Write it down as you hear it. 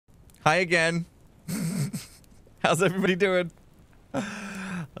Hi again. How's everybody doing?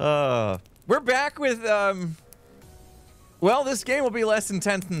 We're back with, well, this game will be less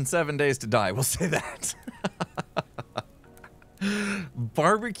intense than 7 days to die. We'll say that.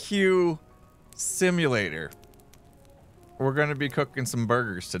 BBQ Simulator. We're going to be cooking some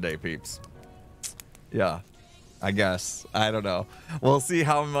burgers today, peeps. Yeah, I guess. I don't know. We'll see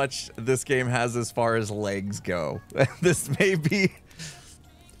how much this game has as far as legs go. This may be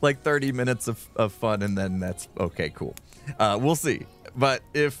like 30 minutes of fun, and then that's okay, cool. We'll see. But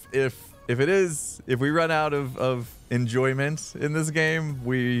if we run out of enjoyment in this game,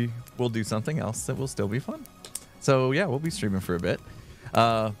 we will do something else that will still be fun. So yeah, we'll be streaming for a bit.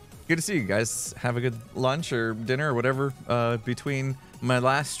 Good to see you guys. Have a good lunch or dinner or whatever between my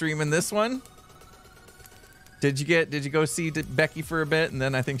last stream and this one. Did you go see Becky for a bit, and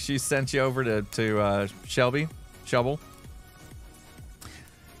then I think she sent you over to Shovel?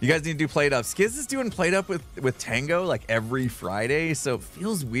 You guys need to do Plate Up. Skizz is doing Plate Up with Tango like every Friday, so it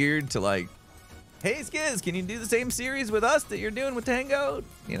feels weird to like, hey Skizz, can you do the same series with us that you're doing with Tango?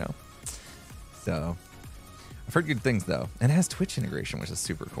 You know. So I've heard good things though. And it has Twitch integration, which is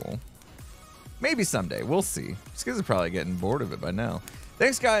super cool. Maybe someday. We'll see. Skizz is probably getting bored of it by now.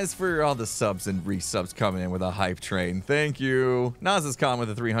 Thanks guys for all the subs and resubs coming in with a hype train. Thank you. Naz's Con with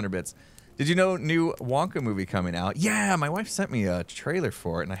the 300 bits. Did you know new Wonka movie coming out? Yeah, my wife sent me a trailer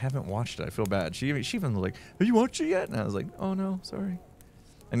for it, and I haven't watched it. I feel bad. She even was like, have you watched it yet? And I was like, oh no, sorry.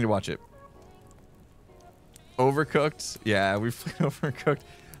 I need to watch it. Overcooked? Yeah, we played Overcooked.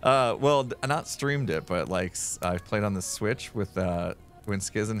 Well, not streamed it, but like I played on the Switch with when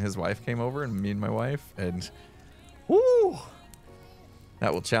Skizz and his wife came over, and me and my wife, and woo,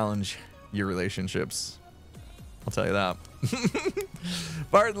 that will challenge your relationships. I'll tell you that.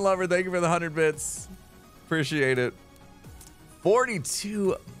 Barton Lover, thank you for the 100 bits. Appreciate it.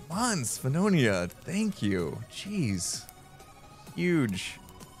 42 months, Fenonia. Thank you. Jeez. Huge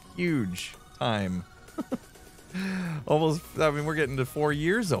time. Almost, I mean, we're getting to 4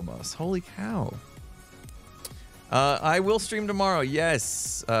 years almost. Holy cow. I will stream tomorrow.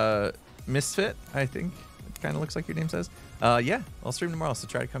 Yes. Misfit, I think. It kind of looks like your name says. Yeah, I'll stream tomorrow, so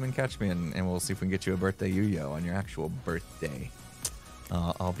try to come and catch me, and we'll see if we can get you a birthday Yu-Yo on your actual birthday.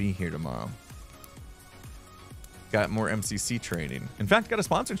 I'll be here tomorrow. Got more MCC training. In fact, got a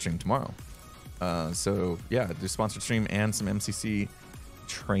sponsored stream tomorrow. So, yeah, do sponsored stream and some MCC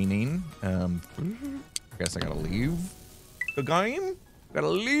training. I guess I gotta leave the game. Gotta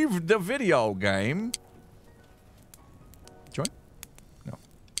leave the video game. Join? No.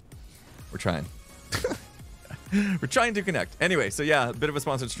 We're trying. We're trying to connect. Anyway, so yeah, a bit of a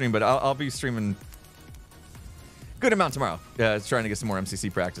sponsored stream, but I'll be streaming good amount tomorrow. Trying to get some more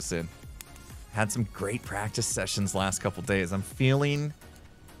MCC practice in. Had some great practice sessions last couple days. I'm feeling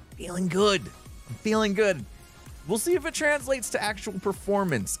good. I'm feeling good. We'll see if it translates to actual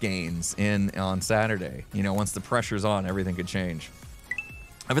performance gains on Saturday. You know, once the pressure's on, everything could change.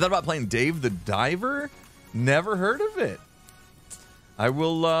 Have you thought about playing Dave the Diver? Never heard of it. I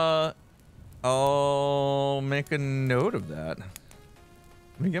will I'll make a note of that.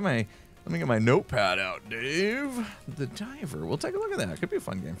 Let me get my notepad out, Dave. The Diver. We'll take a look at that. Could be a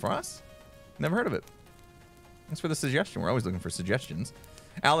fun game for us. Never heard of it. Thanks for the suggestion. We're always looking for suggestions.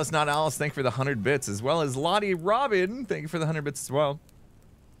 Alice Not Alice, thank you for the 100 bits, as well as Lottie Robin, thank you for the 100 bits as well.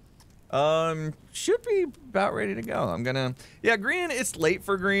 Should be about ready to go. I'm gonna, yeah, Grian, it's late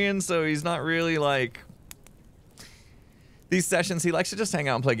for Grian, so he's not really like, these sessions, he likes to just hang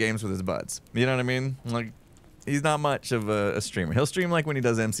out and play games with his buds. You know what I mean? Like, he's not much of a streamer. He'll stream like when he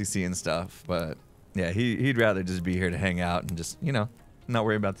does MCC and stuff, but yeah, he'd rather just be here to hang out and just, you know, not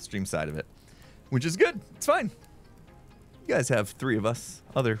worry about the stream side of it, which is good. It's fine. You guys have 3 of us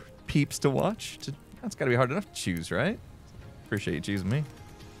other peeps to watch. That's got to be hard enough to choose, right? Appreciate you choosing me.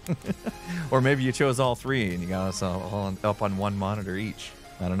 Or maybe you chose all 3 and you got us all up on one monitor each.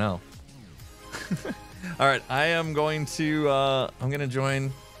 I don't know. All right, I am going to I'm going to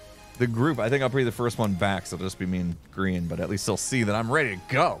join the group. I think I'll be the first one back, so it'll just be me and Grian, but at least they'll see that I'm ready to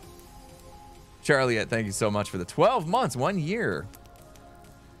go. Charlie, thank you so much for the 12 months, 1 year.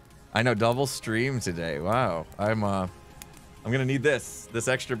 I know, double stream today. Wow. I'm gonna need this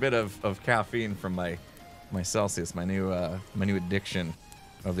extra bit of caffeine from my Celsius, my new addiction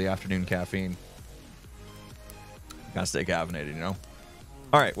of the afternoon caffeine. Gotta stay caffeinated, you know.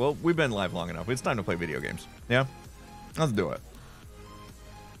 All right, well, we've been live long enough. It's time to play video games. Yeah, let's do it.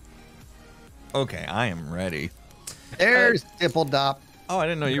 Okay, I am ready. There's Dipple-Dop. Oh, I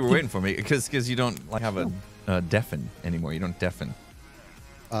didn't know you were waiting for me because you don't like have a deafen anymore. You don't deafen.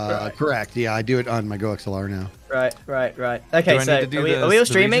 Correct. Yeah, I do it on my GoXLR now. Right. Okay, so are we all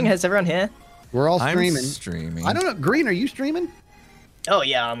streaming? Is everyone here? We're all streaming. I'm streaming. I don't know. Green, are you streaming? Oh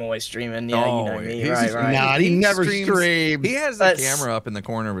yeah, I'm always streaming. Yeah, you know me. Right. Nah, he never streams. He has the camera up in the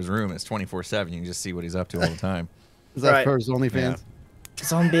corner of his room. It's 24/7. You can just see what he's up to all the time. Is that for his OnlyFans? Yeah.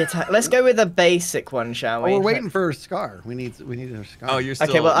 Zombie attack. Let's go with a basic one, shall we? Oh, we're waiting for Scar. We need a Scar. Oh, you're still.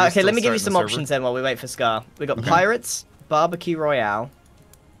 Okay, well, okay. Let me give you some options then while we wait for Scar. We got Pirates, Barbecue Royale,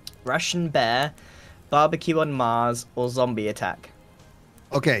 Russian Bear, Barbecue on Mars, or Zombie Attack.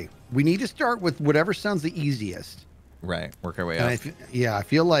 Okay, we need to start with whatever sounds the easiest. Right, work our way up. I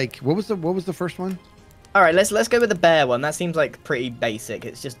feel like what was the first one? All right, let's go with the bear one. That seems like pretty basic.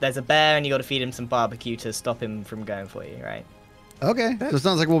 It's just there's a bear and you got to feed him some barbecue to stop him from going for you, right? Okay, so it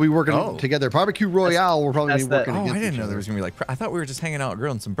sounds like we'll be working together. Barbecue Royale, we'll probably be working against I didn't know other. there was gonna be like. I thought we were just hanging out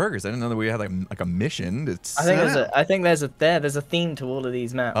grilling some burgers. I didn't know that we had like a mission. I think there's a theme to all of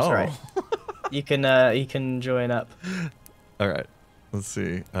these maps, right? You can join up. All right, let's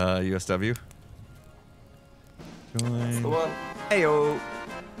see. USW. Join. Heyo.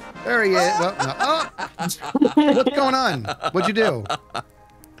 There he is. Well, no. Oh! What's going on? What'd you do?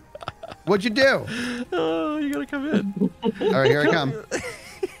 What'd you do? Oh, you gotta come in. All right, here I come.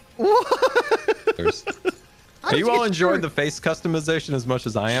 Are you all enjoying the face customization as much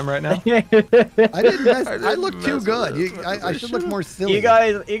as I am right now? I didn't mess. I look too good. I should look more silly. You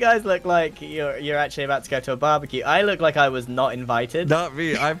guys look like you're actually about to go to a barbecue. I look like I was not invited. Not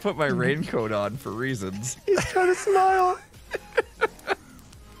me. I put my raincoat on for reasons. He's trying to smile.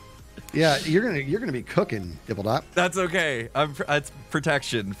 Yeah, you're gonna be cooking, Dipple. That's okay. It's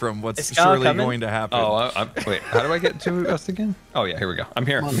protection from what's Scar surely coming? going to happen. Oh, wait. How do I get to us again? Oh yeah, here we go. I'm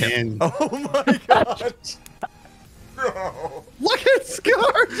here. Oh, man. Oh my gosh. No. Look at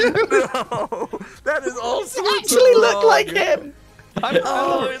Scar, dude. No. That is all You actually look like him. It's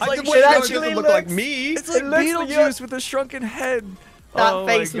like it actually doesn't look like me. It's like Beetlejuice with a shrunken head. That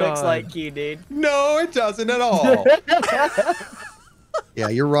face looks like you, dude. No, it doesn't at all. Yeah,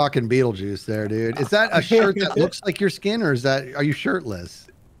 you're rocking Beetlejuice there, dude. Is that a shirt that looks like your skin, or are you shirtless?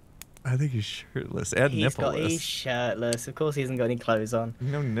 I think he's shirtless and nippleless. He's shirtless. Of course, he hasn't got any clothes on.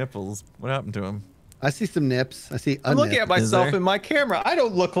 No nipples. What happened to him? I see some nips. I see a I'm looking nip. at myself in my camera. I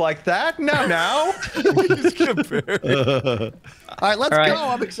don't look like that. No. Just compare. All right, let's go.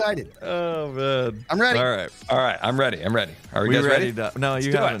 I'm excited. Oh man. I'm ready. All right. I'm ready. Are We you guys ready? No,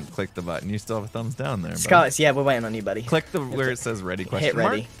 you haven't clicked the button. You still have a thumbs down there. Scott, yeah, we're waiting on you, buddy. Click where it says ready question Hit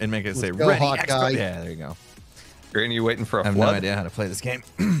ready. mark and make it say go, ready. hot guy. Yeah, there you go. Green, you waiting for a I have flood? no idea how to play this game.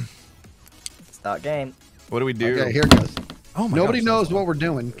 Start game. What do we do? Okay, here it goes. Oh my Nobody gosh, knows what we're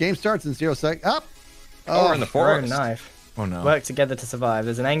doing. Game starts in 0 seconds. Up. Oh, we're in the Throw a forest. knife. Oh no. Work together to survive.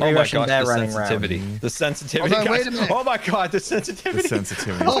 There's an angry Oh my Russian gosh, bear the running sensitivity. around. The sensitivity, Hold on, guys. wait a minute. Oh my god, the The sensitivity.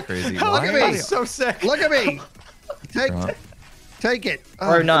 sensitivity is crazy. Look at me. That's so sick. Look at me. Take it.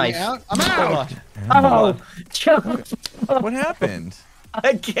 Throw a knife. I'm out. Oh, What happened?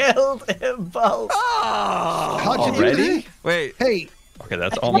 I killed him both. Oh! How'd you do Already? that? Wait. Hey. Okay,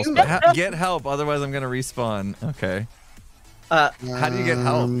 that's almost better. Get help, otherwise I'm gonna respawn. Okay. How do you get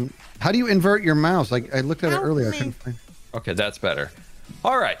help? How do you invert your mouse? I looked at it earlier. I couldn't find. Okay, that's better.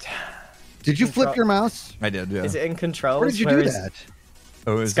 All right. Did you flip your mouse? I did, yeah. Is it in controls? Where did you do that?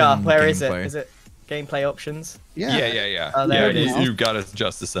 Oh, it's Scar, in where is it? gameplay. Is it gameplay options? Yeah. Oh, there it is. You got to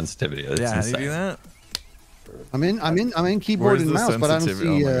adjust the sensitivity. It's Yeah, how do insane. you do that? I'm in keyboard Where's and the mouse, but I don't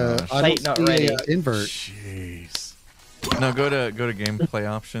sensitivity? see Oh my gosh. I Plate don't not see ready. invert. Jeez. No, go to gameplay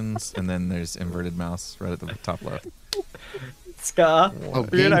options, and then there's inverted mouse right at the top left. Scar. Oh,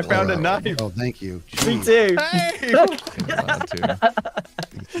 Dude, I gameplay. found a knife. Oh, thank you. Me Jeez. too. Hey! Allowed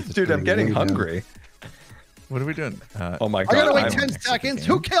to. Dude, I'm getting hungry. What are we doing? Oh my I gotta god, wait I'm 10 seconds.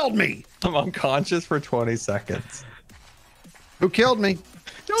 Who killed me? unconscious for 20 seconds. Who killed me?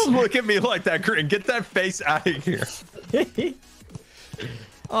 Don't look at me like that, Green. Get that face out of here.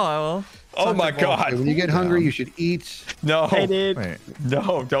 Oh, well. Oh my Okay, god. when you get hungry, you should eat. No. Hey, dude. Wait.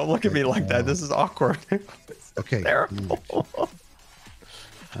 No, don't look at me like that. This is awkward. Okay. Terrible.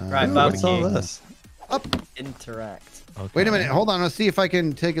 Right, What's all barbecue. this? Up. Interact. Okay. Wait a minute. Hold on. Let's see if I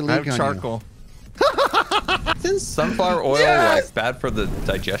can take a I leak have on charcoal. Isn't sunflower oil Yes! like bad for the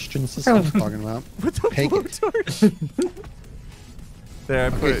digestion you. system? What are you talking about? What the Take it. blowtorch?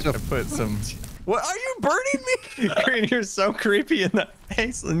 There, I so- put some. What are you burning me? Green, you're so creepy in the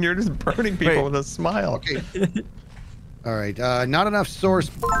face, and you're just burning people Wait. with a smile. Okay. All right. Not enough source.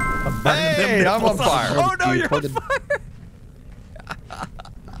 Hey, I'm on fire. Oh no, You you're put on the- fire.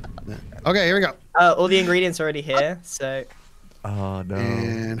 Okay, here we go. All the ingredients are already here, so Oh no.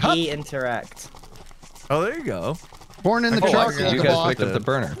 And hop. interact. Oh, there you go. Pouring in the Oh, chocolate. okay, You at the guys bottom. picked up the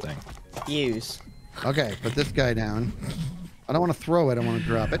burner thing. Use. Okay, put this guy down. I don't want to throw it. I want to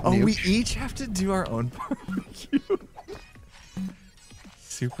drop it. Oh, we Nooch. each have to do our own barbecue.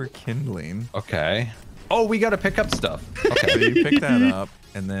 Super kindling. Okay. Oh, we got to pick up stuff. So Okay. you pick that up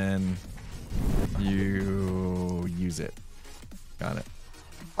and then you use it. Got it.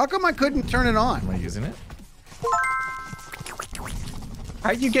 How come I couldn't turn it on? Am I using it?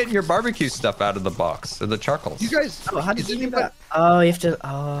 How you getting your barbecue stuff out of the box or the charcoals? You guys. Oh, how did is you do anybody- that? Oh, you have to.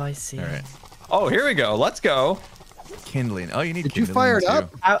 Oh, I see. All right. Oh, here we go. Let's go. Kindling. Oh, you need Did you kindling fire it too.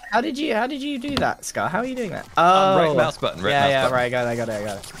 up? How did you do that, Scar? How are you doing that? Oh, Right mouse button. Right yeah, mouse yeah, button. right. I got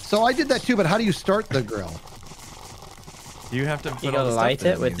it. So I did that too, but how do you start the grill? You have to put You all gotta the stuff light in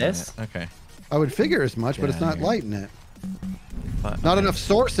it with using this? it. Okay. I would figure as much, but Yeah, it's not here. lighting it. But- Not enough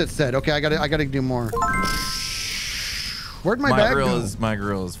source. It said. Okay, I gotta do more. Where'd my bag go? My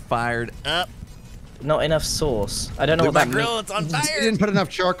grill is fired up. Not enough sauce. I don't know Look what at that my grill, means. it's on You fire. didn't put enough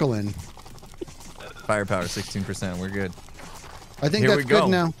charcoal in. Firepower 16%. We're good. I think Here that's we go. good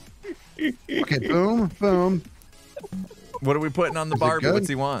now. Okay, boom, boom. What are we putting on the Is it barbie? good? What's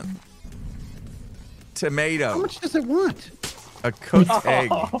he want? Tomato. How much does it want? A cooked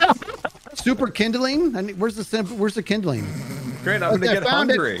egg. Super kindling? Where's the kindling? Great. I'm Okay, gonna get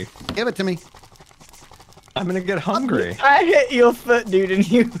found it. hungry. Give it to me. I'm gonna get hungry. I hit your foot, dude, and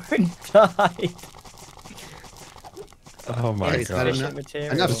you died. Oh my Okay, is that god. enough?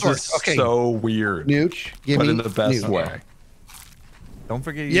 Material. Enough This source. is Okay. so weird. Nooch, give But me in the best Nooch. way. Don't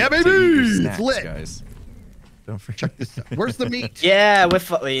forget Yeah, to eat baby! your It's snacks, lit. guys. Don't forget. Check this out. Where's the meat? Yeah,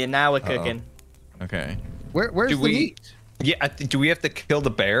 now we're cooking. Okay. Where's Do the we- meat? Yeah. Do we have to kill the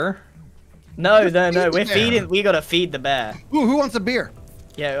bear? No, Feed the we're bear. feeding. We gotta feed the bear. Ooh, who wants a beer?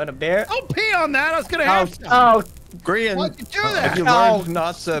 Yeah, you want a bear? Don't pee on that. I was gonna Oh, have some. oh, Grian, Why'd you do have that? you Oh. learned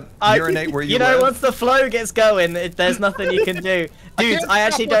not to I- urinate where you, you know, live? once the flow gets going, there's nothing you can do. Dudes, can't I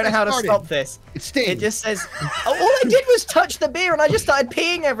actually stop don't know once how I to started. stop this. It stings. It just says, oh, all I did was touch the beer and I just started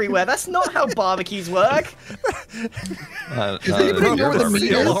peeing everywhere. That's not how barbecues work. Does anybody know where the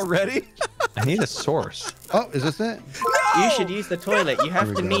meat is? already? I need a source. Oh, is this it? You should use the toilet. You have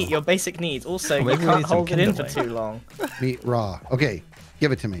we to go. meet your basic needs. Also, you Maybe we can't need some hold it in for kindling. too long. Meat raw. Okay,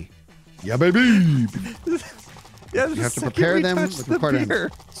 give it to me. Yeah, baby. Yeah, You have to prepare them with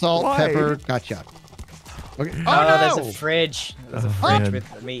required salt, Why? pepper. Gotcha. Okay. Oh, Oh, no! there's a fridge. There's a fridge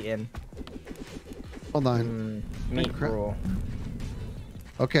with the meat in. Hold on. Meat crap. raw.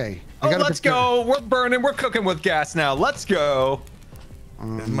 Okay. Oh, gotta let's prepare- go. We're burning. We're cooking with gas now. Let's go.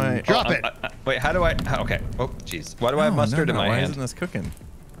 Drop it. Wait, how do I? Okay. Oh, jeez. Why do I have mustard in my Why hand? isn't this cooking?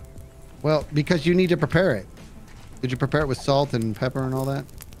 Well, because you need to prepare it. Did you prepare it with salt and pepper and all that?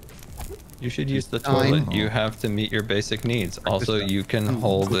 You should use the Fine. toilet. You have to meet your basic needs. Also, up. you can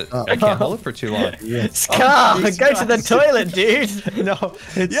hold it. up. I can't hold it for too long. Scar, Jesus go to the Christ. toilet, dude. No,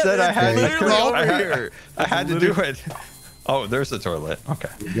 it said I had it's to literally cook. over I had- here. I had to do it. Oh, there's the toilet. Okay.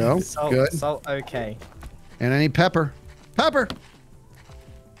 There you go. Salt, Good. salt, okay. And I need pepper. Pepper.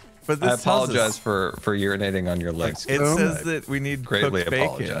 But this I tells us- apologize for urinating on your legs. It Boom. says that we need Greatly cooked bacon,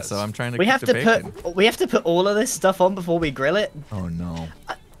 apologize. so I'm trying to We cook have the to bacon. we have to put all of this stuff on before we grill it. Oh no.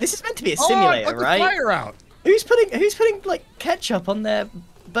 This is meant to be a Oh, I simulator, put the right? fire out. Who's putting like ketchup on their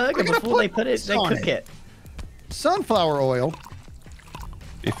burger We're gonna before they put put it? this They on cook it. it. Sunflower oil.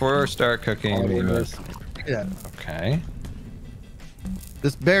 Before we start cooking, we must. Yeah. Okay.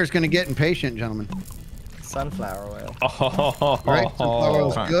 This bear's gonna get impatient, gentlemen. Sunflower oil. Oh, All right, sunflower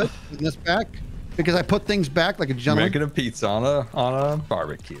oil's Fine. good. Putting this back because I put things back like a gentleman. Making a pizza on a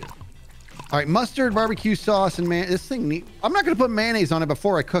barbecue. All right, mustard, barbecue sauce, and this thing. I'm not gonna put mayonnaise on it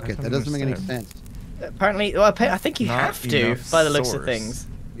before I cook it. I That don't doesn't make any understand. sense. Apparently, well, I think you Not have to enough by the looks of source. things.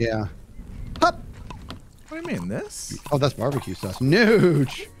 Yeah. Hup. What do you mean this? Oh, that's barbecue sauce.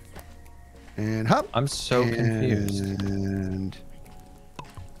 Nooch. And hup. I'm so confused. And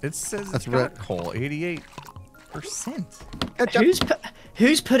It says That's it's red. charcoal, 88%. ketchup.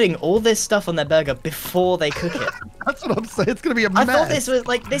 Who's putting all this stuff on their burger before they cook it? That's what I'm saying. It's gonna be a I mess. thought this was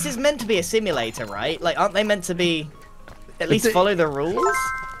like this is meant to be a simulator, right? Like, aren't they meant to be at least they- follow the rules?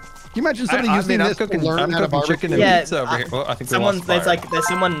 Can you imagine somebody using I'm this cooking, to learn I'm how to cooking barbecue? chicken and Yeah, pizza over here. Well, I think we Someone lost there's fire. there's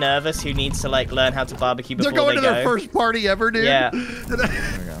someone nervous who needs to like learn how to barbecue They're before going they to go. their first party ever, dude. Yeah.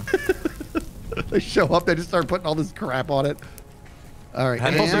 They show up, they just start putting all this crap on it. All right. How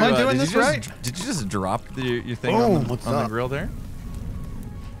did Am you, I and- doing did this you just- right? Did you just drop your thing Boom, on, what's the, on the up? grill there?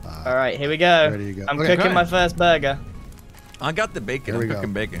 All right, here we go. Ready to go. I'm Okay, cooking go my ahead. first burger. I got the bacon. There I'm we go.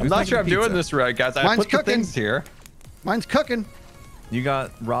 cooking bacon. I'm Who's not making sure I'm pizza? doing this right, guys. I Mine's put the cooking. things here. Mine's cooking. You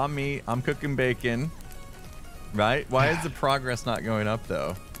got raw meat. I'm cooking bacon. Right? Why is the progress not going up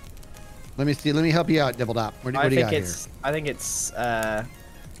though? Let me see. Let me help you out, Dibble Dop. What do you got here? I think it's.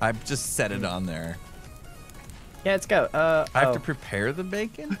 I've just set it on there. Yeah, let's go. I have to prepare the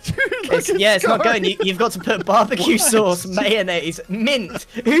bacon? It's not going. You've got to put barbecue sauce, mayonnaise, mint.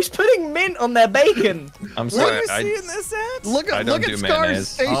 Who's putting mint on their bacon? I'm Where sorry. are you seeing this at? Look I at don't do Scar's mayonnaise.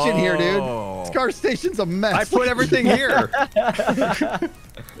 station here, dude. Oh. Scar's station's a mess. I put everything here.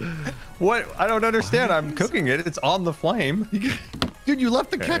 What? I don't understand. I'm cooking it. It's on the flame. Dude, you left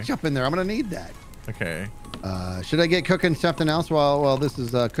the Okay. ketchup in there. I'm gonna need that. Okay. Should I get cooking something else while this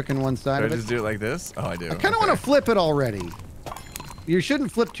is cooking one side Do I of it? just do it like this? Oh, I do. I kind of want to flip it already. You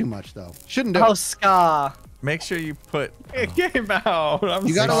shouldn't flip too much though. Shouldn't do Oh, it. Scar. Make sure you put. It came out. I'm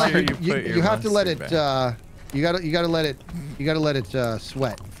You gotta sorry. let sure you put your you have to let it. mustard You gotta let it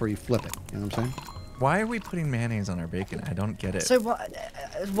sweat before you flip it. You know what I'm saying? Why are we putting mayonnaise on our bacon? I don't get it. So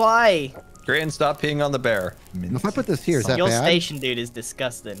why? Gran, stop peeing on the bear. And if I put this here, is that Your bad? station, dude, is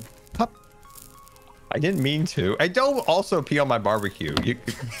disgusting. Pup. I didn't mean to. I don't also pee on my barbecue.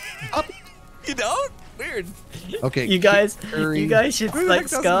 You don't? Weird. Okay. You guys should Who the heck like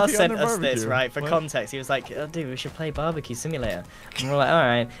doesn't Scar pee on sent their us this barbecue? right for What? context. He was like, "Oh, dude, we should play BBQ Simulator." And we're like, "All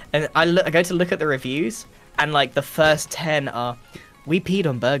right." And I go to look at the reviews, and like the first 10 are, "We peed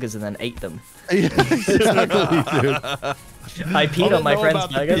on burgers and then ate them." exactly, dude. I peed on my friend's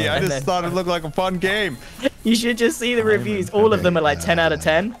burgers. I and just then... thought it looked like a fun game. You should just see the reviews. All of them are like 10 out of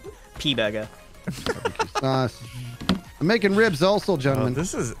 10. Pea burger. Sauce. I'm making ribs also, Oh, gentlemen.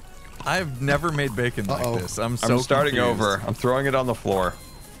 this is. I've never made bacon Uh-oh. like this. I'm so I'm starting confused. over. I'm throwing it on the floor.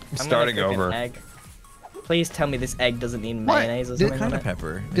 I'm gonna starting cook an over. egg. Please tell me this egg doesn't need What? mayonnaise or Did- something Kind on of it.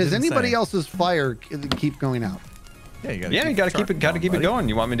 pepper. It Does didn't anybody say. else's fire keep going out? Yeah, you gotta. Yeah, you gotta keep it. Gotta keep it going.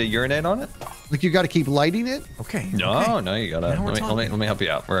 You want me to urinate on it? Like you got to keep lighting it? Okay. No, okay. no, you gotta. Now we're Let me help you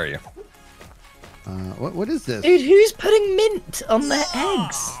out. Where are you? What is this? Dude, who's putting mint on their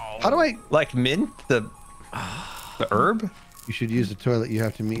eggs? How do I? Like mint, the herb. You should use the toilet. You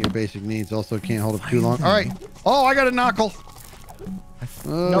have to meet your basic needs. Also, can't hold it too long. All right. Oh, I got a knuckle.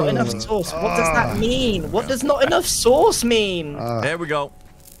 Not enough sauce. What does that mean? What does not enough sauce mean? There we go.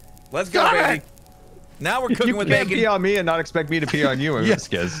 Let's go, Got baby. it! Now we're cooking You with can't bacon. pee on me and not expect me to pee on you, Yeah,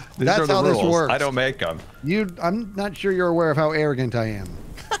 Skizz. These that's are the how this rules. works. I don't make them. I'm not sure you're aware of how arrogant I am.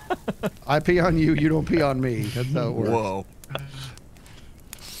 I pee on you. You don't pee on me. That's how it works. Whoa.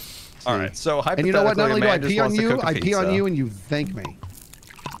 All right. So And you know what? Not only do I Amanda just pee on wants to you, cook a I pee on pizza. you, and you thank me.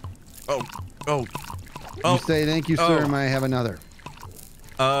 Oh. Oh. You say thank you, sir. Oh. May I have another?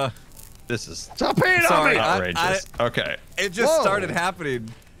 This is Stop peeing on Sorry, me. outrageous. Okay. It just Whoa. started happening.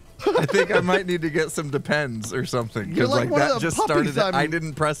 I think I might need to get some Depends or something You're because like like one of that the just puppies started. I I'm-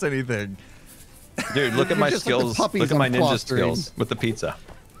 didn't press anything. Dude, look at my You're just like the skills. puppies Look at my I'm ninja fostering. skills with the pizza.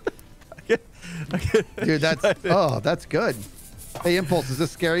 Dude, that's good. Hey, Impulse, does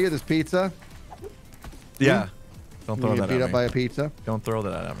this scare you? This pizza? Yeah. Don't You throw get that beat at up by me. a pizza? Don't throw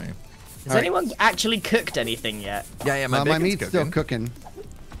that at me. Has anyone actually cooked anything yet? Yeah, My bacon's meat's still cooking. cooking.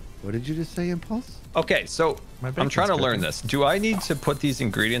 What did you just say, Impulse? Okay, so My I'm bacon's trying to learn cooking. this. Do I need to put these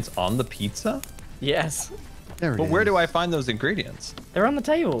ingredients on the pizza? Yes. There it But is. where do I find those ingredients? They're on the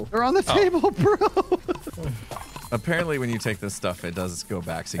table. They're on the table, bro. Apparently, when you take this stuff, it does go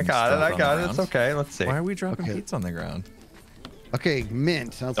back. So you I can got stuff it. I on got the it. It's ground. okay. Let's see. Why are we dropping Okay. pizza on the ground? Okay,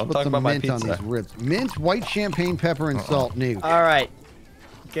 mint. Let's Don't put talk some about my mint on pizza. these ribs. Mint, white champagne pepper, and salt. New. All right.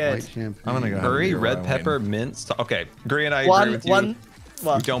 Good. White champagne. I'm gonna go ahead. Curry, Beer while red I'm pepper, waiting. mint. Okay, Grian, I agree with you. One. You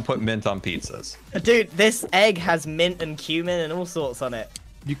What? don't put mint on pizzas. Dude, this egg has mint and cumin and all sorts on it.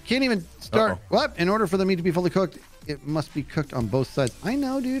 You can't even start. Uh-oh. What? In order for the meat to be fully cooked, it must be cooked on both sides. I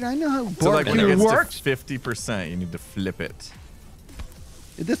know, dude. I know how So like when it barbecue gets works. to 50%, you need to flip it.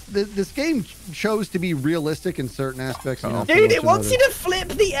 This game chose to be realistic in certain aspects. and not so Dude, much it in wants you others. to flip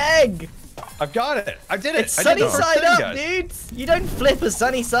the egg. I've got it. I did it. It's I did sunny the first side thing, up, guys. dude. You don't flip a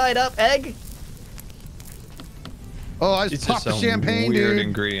sunny side up egg. Oh, I It's just just popped the some champagne, weird dude.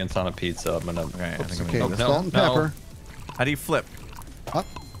 ingredients on a pizza. I'm gonna. Okay, I think I'm Okay, gonna do this. no, salt and no. pepper. How do you flip? Up.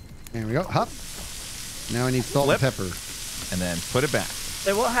 There we go. Hop. Now I need salt Flip. and pepper. And then put it back.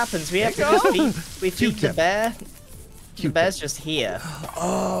 So what happens? We have to There you just go. feed the Q-tip. bear. The Q-tip. bear's just here.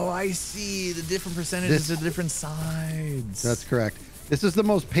 Oh, I see. The different percentages This- of different sides. That's correct. This is the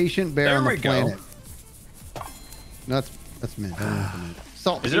most patient bear There on the we go. planet. No, that's mint. I don't want the mint.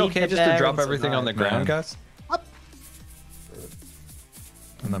 Salt. Is it Feed okay the just to bear drop and everything on the survive, ground, man. guys?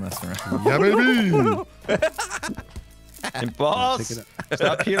 I'm not messing around. Yeah, baby. And boss, Take it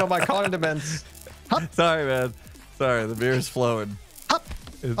stop peeing on my condiments. Sorry, man. Sorry, the beer is flowing. Hop.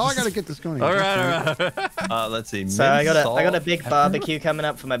 Oh, I gotta get this going. All right, all right. Let's see. So I got a mint, big salt, barbecue coming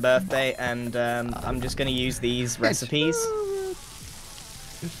up for my birthday, and I'm just gonna use these recipes.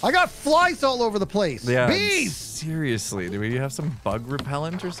 I got flies all over the place. Yeah. Bees. Seriously, do we have some bug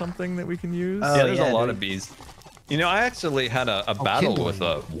repellent or something that we can use? Oh, Yeah, there's yeah, a lot dude. of bees. You know, I actually had a battle kindling. with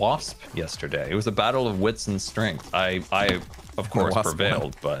a wasp yesterday. It was a battle of wits and strength. I of course wasp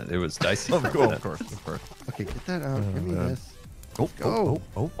prevailed, but it was dicey. Of for a course, minute. of course, of course. Okay, get that out. Give me this. Oh, Go.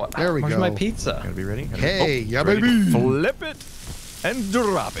 What? There we Where's go. my pizza? Gotta be ready. Hey, yeah, ready to baby. Flip it and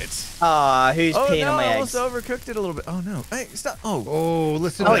drop it. Ah, who's Oh peeing no, on my I eggs? almost overcooked it a little bit. Oh no. Hey, stop. Oh. Oh,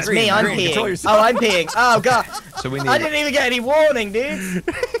 listen. Oh, to it's that. me. I'm Green, control peeing. yourself. Oh, I'm peeing. Oh god. So we I need. didn't even get any warning, dude.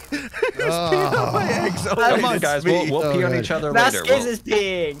 Oh, My eggs. Oh, Come Come on, it's guys. me. We'll So pee on good. each other That later. Skizz is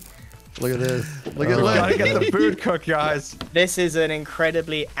peeing. look at this. Look Oh, at We look. gotta get the food cooked, guys. This is an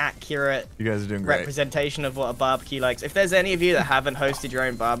incredibly accurate You guys are doing great. representation of what a barbecue likes. If there's any of you that haven't hosted your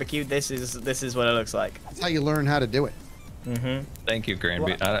own barbecue, this is what it looks like. That's how you learn how to do it. Thank you, Gran.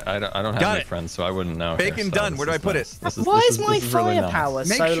 I don't have Got any it. friends, so I wouldn't know. Bacon here, so done. this Where do I is put nice. it? This Why is my this really nice. firepower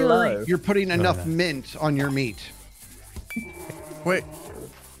Make so sure low? you're putting enough nice. mint on your meat. Wait.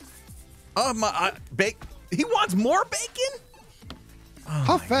 Oh my. He wants more bacon?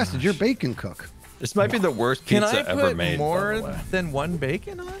 How fast did your bacon cook? This might be the worst Can pizza I ever put made. by more the way. than one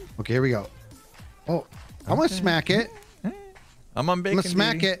bacon on? Okay, here we go. Oh, I'm gonna smack it. I'm on bacon.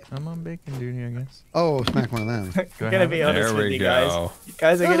 smack duty. it. I'm on bacon duty, I guess. Oh, smack one of them. Do I I'm gonna have be it? honest There with we you guys. go. You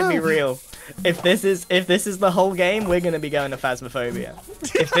guys are gonna be real. If this is the whole game, we're gonna be going to Phasmophobia.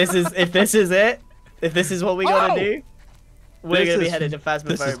 If this is what we gotta Oh! do, we're This gonna be is- headed to Phasmophobia.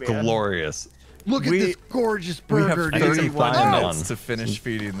 This is glorious. Look at We- this gorgeous We burger, have I need some 31 fire minutes melon. to finish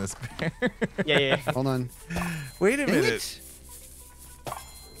feeding this bear. Yeah. Hold on. Wait a Dang minute. it.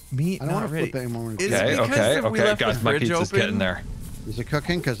 Meat I don't want not to ready. flip it anymore. Is Okay, it because okay, we okay, left the guys. My fridge pizza's open? getting there. Is it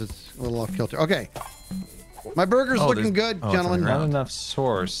cooking? Because it's a little off kilter. Okay. My burger's Oh, looking there's- good, oh, it's on the gentlemen. ground. Not enough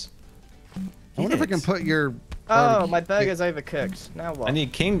source. I wonder if I can put your. Oh, barbecue- my burger's overcooked. Now what? I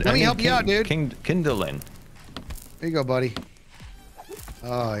need Let me help you out, dude. Kindling. There you go, buddy.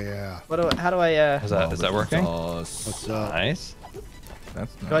 Oh yeah. How do I? Is that working? What's up? Nice.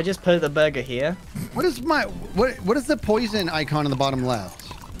 That's Do I just put the burger here? What is my what is the poison icon in the bottom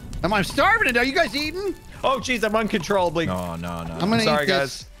left? Am I starving to death? Are you guys eating? Oh, jeez, I'm uncontrollably. No. I'm I'm gonna sorry, eat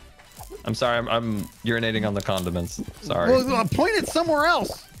this. guys. I'm sorry. I'm urinating on the condiments. Sorry. Well, point it somewhere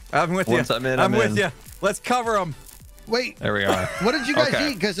else. I'm with Once you. I'm in, I'm I'm with in. you. Let's cover them. Wait. There we are. What did you guys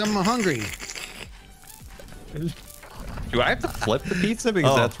Okay. eat? Because I'm hungry. Do I have to flip the pizza?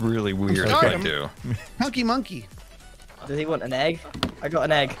 Because Oh. that's really weird if sorry. I do. Hunky monkey. Does he want an egg? I got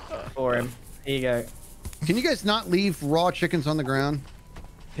an egg for him. Here you go. Can you guys not leave raw chickens on the ground?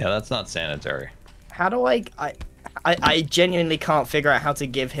 Yeah, that's not sanitary. How do I genuinely can't figure out how to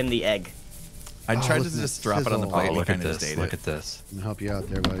give him the egg. I tried to listen to just drop it on the sizzle. plate. Oh, and look he at kinda just this. ate Look it. at this. I'm gonna help you out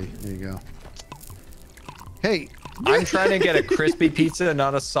there, buddy. There you go. Hey, I'm trying to get a crispy pizza,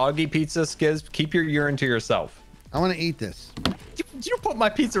 not a soggy pizza. Skizz, keep your urine to yourself. I want to eat this. You put my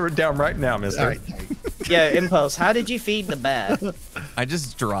pizza down right now, mister. All right. Yo, Impulse, how did you feed the bear? I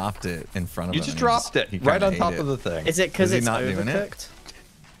just dropped it in front of You him. just and dropped he it right kinda on ate top it. of the thing. Is it because Is he it's not doing it? overcooked?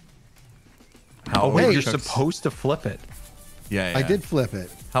 How Oh, wait, Hey. you're overcooked- supposed to flip it. Yeah, I did flip it.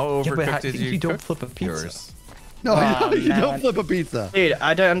 How Yeah, but overcooked how- did you you don't cook flip a pizza. yours? No, Oh, you don't man. flip a pizza. Dude,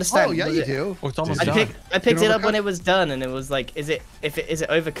 I don't understand. Oh yeah, Was you it- do. Oh, it's almost Did I done. picked Can it up when overcook? it was done, and it was like, is it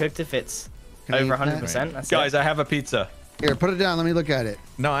overcooked if it's Can I over eat that? 100%? That's Guys, it. I have a pizza. Here, put it down. Let me look at it.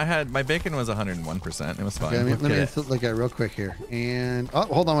 No, my bacon was 101%. It was fine. Okay, let me at it. look at it real quick here. And oh,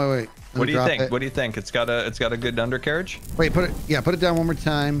 hold on, wait. Let What me do you drop think? it. What do you think? It's got a good undercarriage. Wait, put it down one more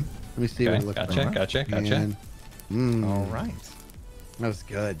time. Let me see what Okay, it looks gotcha, like. gotcha. And, All right. that was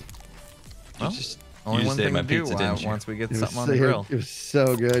good. You Well, just, Only you one just ate thing my to do pizza, didn't you? once we get It was, something on so, the grill. it was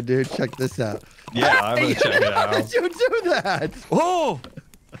so good, dude. Check this out. Yeah, I'm gonna check it How out. did you do that? Oh!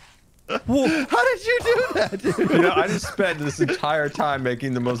 How did you do that, dude? You know, I just spent this entire time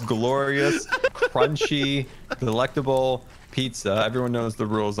making the most glorious, crunchy, delectable pizza. Everyone knows the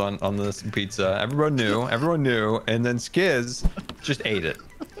rules on this pizza. Everyone knew, and then Skizz just ate it.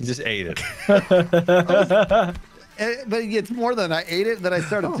 He just ate it. But it's more than I ate it. Then I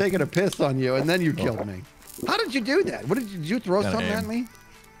started taking a piss on you, and then you killed me. How did you do that? Did you throw Gotta something aim. at me?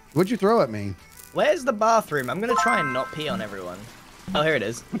 What'd you throw at me? Where's the bathroom? I'm gonna try and not pee on everyone. Oh, here it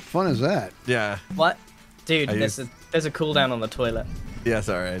is. What fun is that? Yeah. What? Dude, I there's a cooldown on the toilet. Yeah,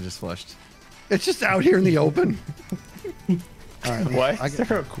 sorry. I just flushed. It's just out here in the open. All right, Why I is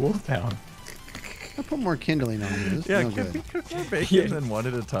there a cooldown? I'll put more kindling on you. This is Yeah, no can good. we cook more bacon than one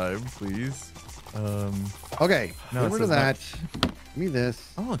at a time, please? Okay, No, get it rid of says that. Give me this.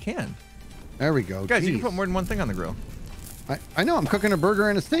 Oh, it can. There we go. Guys, you can Jeez. put more than one thing on the grill. I know. I'm cooking a burger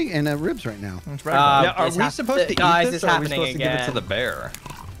and a steak and ribs right now. Let's brag about it. Yeah, are it's we hap- supposed to guys, eat this, it's or are we happening supposed to give it to again. the bear?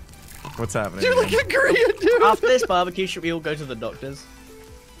 What's happening? Dude, look at Grian, dude. After this barbecue, should we all go to the doctor's?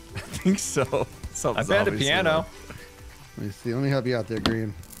 I think so. I Something's found a obviously piano. wrong. Let me see. Let me help you out there,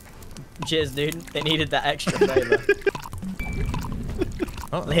 Grian. Cheers, dude. They needed that extra flavor.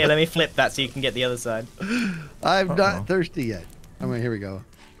 Uh-oh. Here, let me flip that so you can get the other side. I'm not thirsty yet. I mean, here we go.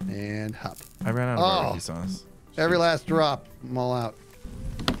 And hop. I ran out of barbecue sauce. Every last drop. I'm all out.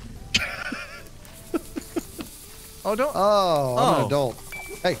 Oh, don't. I'm an Oh. adult.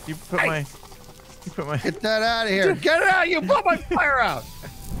 Hey, You put my. You put my. get that out of here. Get it out. You put my fire out.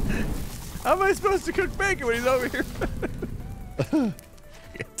 How am I supposed to cook bacon when he's over here?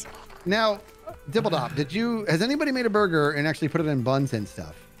 Now, Dibbledop, has anybody made a burger and actually put it in buns and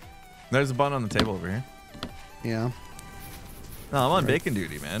stuff? There's a bun on the table over here. Yeah. No, I'm on bacon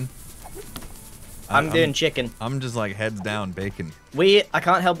duty, man. I'm doing chicken. I'm just like heads down bacon. I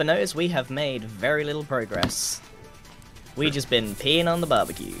can't help but notice we have made very little progress. We just been peeing on the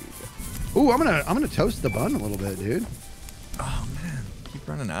barbecue. Ooh, I'm gonna toast the bun a little bit, dude. Oh man, keep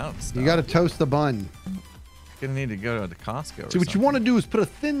running out. of stuff. You gotta toast the bun. Gonna need to go to Costco. See, what you want to do is put a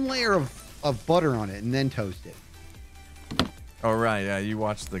thin layer of butter on it and then toast it. Oh right, yeah. You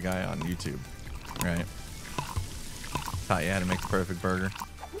watched the guy on YouTube, right? Taught you how to make the perfect burger.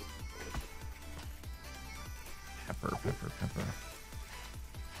 Pepper.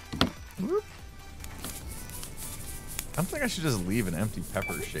 Whoop. I don't think I should just leave an empty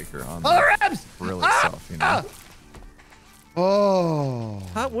pepper shaker on the grill itself, you know? Oh.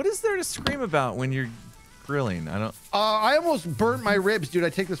 What is there to scream about when you're grilling? I don't. I almost burnt my ribs, dude. I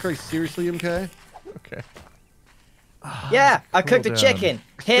take this very seriously, okay? Okay. Yeah, I cooked a down. chicken.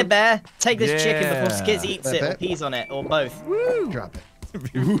 Here, Bear, take this chicken before Yeah. Skizz eats it or pees on it, or both. Woo! Drop it.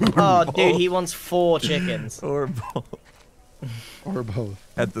 Oh, dude, he wants 4 chickens. Or both Or both.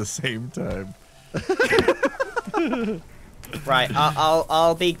 at the same time. Right,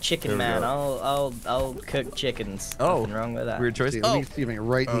 I'll be chicken There we man. go. I'll cook chickens. Oh, Nothing wrong with that. Weird choice. See, let me see if I can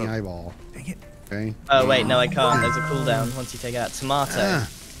right in the eyeball. Dang it. Okay. Oh wait, no, I can't. There's a cooldown once you take out tomato. Ah.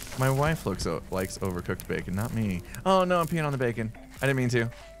 My wife likes overcooked bacon, not me. Oh no, I'm peeing on the bacon. I didn't mean to.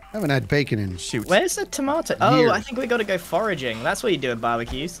 I haven't had bacon in. Shoot. Where's the tomato? Oh, Years. I think we got to go foraging. That's what you do at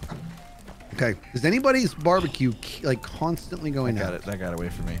barbecues. Okay. Is anybody's barbecue like constantly going Got out? it. That got away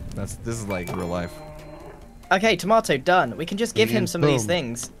from me. This is like real life. Okay, tomato done. We can just give him And some of these boom.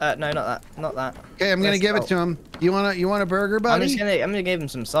 things. No, not that. Not that. Okay, I'm gonna Let's give go. it to him. You want a burger, I'm buddy? gonna give him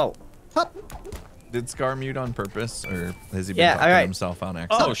some salt. Hup. Did Scar mute on purpose, or has he been Yeah, talking alright. himself on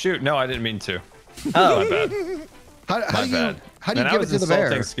accident? Oh shoot! No, I didn't mean to. Oh, My bad. How My do bad. how do you Man, give I it to was the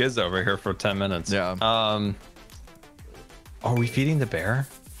bear? insulting Skizz over here for 10 minutes. Yeah. Are we feeding the bear?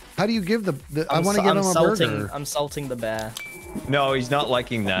 How do you give the I I'm want to sa- give I'm him a salting. burger. I'm salting the bear. No, he's not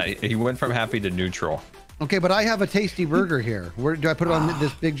liking that. He went from happy to neutral. Okay, but I have a tasty burger here. Where do I put it on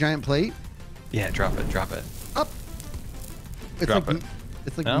this big giant plate? Yeah, drop it. Drop it. Up. It's Drop like it.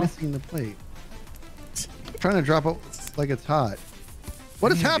 it's like No? missing the plate. Trying to drop it like it's hot.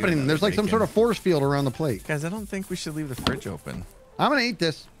 What is need to do happening? another There's like some bacon. sort of force field around the plate. Guys, I don't think we should leave the fridge open. I'm gonna eat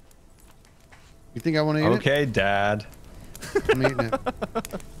this. You think I want to eat Okay, Dad. it? I'm eating it.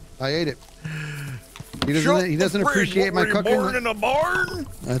 I ate it. He doesn't appreciate my cooking. a barn?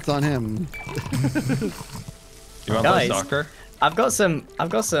 That's on him. You want to play Guys. soccer? I've got some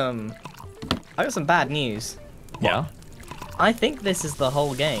bad news. Yeah. I think this is the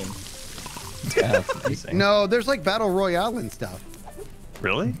whole game. Yeah, that's amazing. No, there's like battle royale and stuff.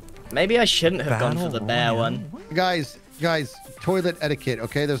 Really? Maybe I shouldn't have gone for Battle the bear Royale? one. Guys, toilet etiquette.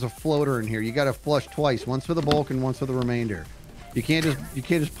 Okay, there's a floater in here. You got to flush twice. Once for the bulk and once for the remainder. You can't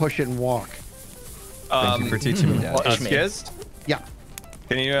just push it and walk. Thank you for teaching me that. Watch me. Skizz, Yeah.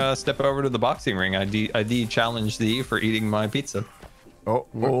 can you step over to the boxing ring? I challenge thee for eating my pizza. Oh,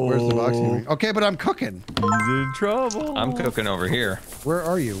 Where's the boxing ring? Okay, but I'm cooking. He's in trouble. I'm cooking over here. Where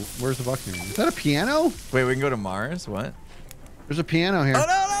are you? Where's the boxing ring? Is that a piano? Wait, we can go to Mars? What? There's a piano here. Oh, no,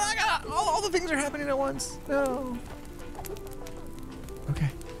 I got all the things are happening at once. No. Okay.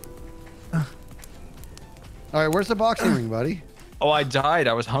 All right, where's the boxing ring, buddy? Oh, I died.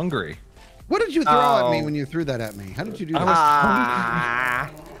 I was hungry. What did you throw at me Oh. when you threw that at me? How did you do I that? was Ah.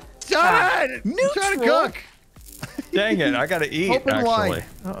 Stop it! I'm trying to Neutral. cook. Dang it! I gotta eat. Open actually. wide.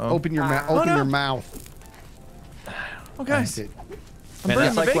 Uh-oh. Open your mouth. Open your mouth. Oh, guys. That's it. Man,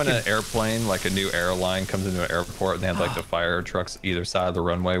 burning that's my like when bacon. an airplane, like a new airline, comes into an airport and they have like the fire trucks either side of the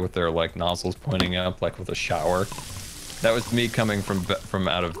runway with their like nozzles pointing up, like with a shower. That was me coming from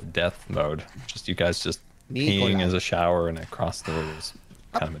out of death mode. Just you guys just peeing as a shower and across the rooms.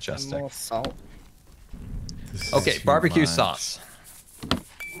 Kind of majestic. More salt. This is Okay, too barbecue much. sauce.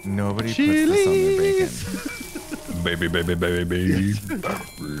 Nobody puts this on their bacon. baby, baby, baby, baby.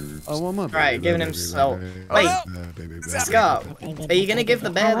 Oh, I'm up. Right, giving him salt. Wait, Scar, are you gonna give the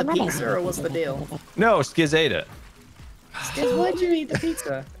bear the pizza, or what's the deal? No, Skizz ate it. Skizz, why'd you eat the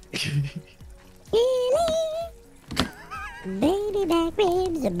pizza? Baby back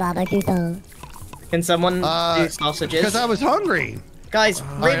ribs and barbecue sauce. Can someone do sausages? Because I was hungry. Guys,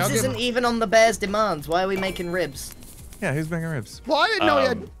 right, ribs isn't even on the bear's demands. Why are we making ribs? Yeah, who's making ribs? Well, I didn't know he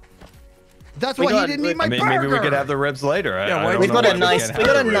had. That's why he didn't eat my burger. Maybe we could have the ribs later. Yeah, We've got a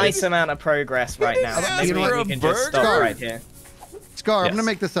nice amount of progress right now. Maybe You know what? we can just stop Scar. right here. Scar, I'm Yes. gonna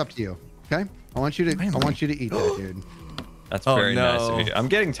make this up to you. Okay? I want you to eat that, dude. That's Oh, very nice no. of you. I'm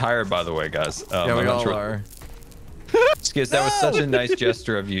getting tired, by the way, guys. Yeah, we I'm not all sure- are. Skizz, that was such a nice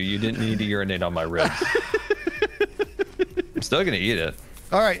gesture of you. You didn't need to urinate on my ribs. I'm still gonna eat it.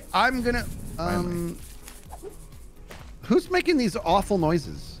 All right, I'm gonna. Who's making these awful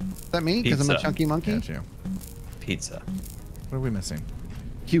noises? Is that me? Because I'm a Pizza. chunky monkey. Got you. Pizza. What are we missing?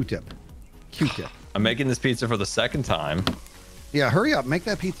 Q-tip. Q-tip. I'm making this pizza for the second time. Yeah, hurry up, make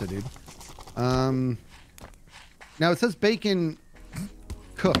that pizza, dude. Now it says bacon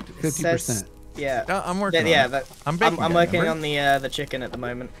cooked 50%. Yeah. I'm working. Yeah, on it. that, I'm baking. I'm it, working remember? on the chicken at the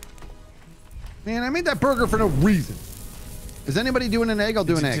moment. Man, I made that burger for no reason. Is anybody doing an egg? I'll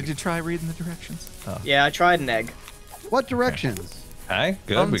do an egg. Did you try reading the directions? Oh. Yeah, I tried an egg. What directions? Okay,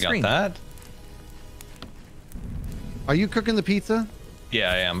 good. On We the got screen. that. Are you cooking the pizza?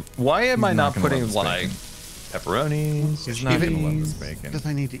 Yeah, I am. Why am He's I not not gonna putting love this like pepperonis? He's not gonna love this cheese? bacon. Because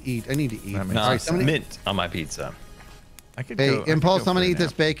I need to eat. I need to eat. That makes Nah, All right, somebody- mint on my pizza. I could Hey, go, I could Impulse, go I'm gonna for a eat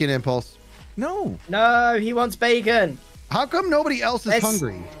this nap. bacon, Impulse. No. No, he wants bacon. How come nobody else is There's-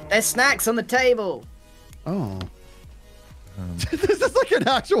 hungry? There's snacks on the table. Oh. This is like an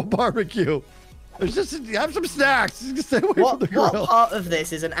actual barbecue. There's just have some snacks. Just stay away What from the grill. part of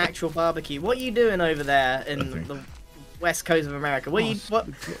this is an actual barbecue? What are you doing over there in Nothing. the west coast of America?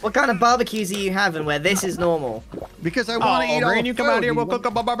 What kind of barbecues are you having where this is normal? Because I want to eat all Green, the you come food. out here. We'll cook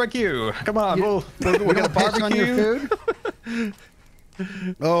up a barbecue. Come on, You- we'll You get a don't piss on your barbecue. food?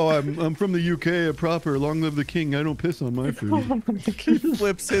 Oh, I'm from the UK, a proper. Long live the king. I don't piss on my food. He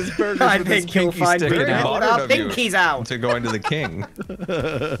flips his burgers I with his think you'll pinky find sticking very out. good. Honored Our of you pinky's out. to going to the king.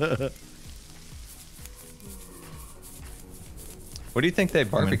 What do you think they I'm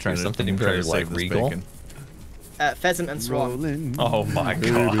gonna barbecue? try to- Something I'm gonna try very to like save this regal? bacon. Pheasant and swan. Rolling, Oh my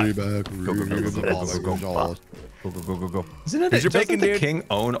baby god! back Go, go, go, go, go, go, go, go. Go, go, go, go. Isn't it? Here's your Doesn't bacon, the dude. king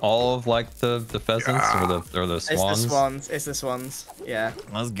own all of like the pheasants or the It's swans? the swans. It's the swans. Yeah.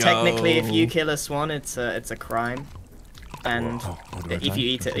 Let's go. Technically, if you kill a swan, it's a crime. And Oh, do I if die? you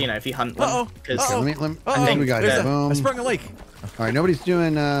eat it, you know, if you hunt them, Uh-oh. because Uh-oh. Let me Oh, see what we got there's here. a- Boom. I sprung a lake. All right, nobody's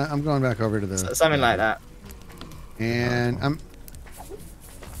doing. I'm going back over to the. something like that. And I'm.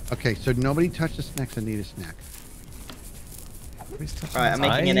 Okay, so nobody touched the snacks. I need a snack. Right, I'm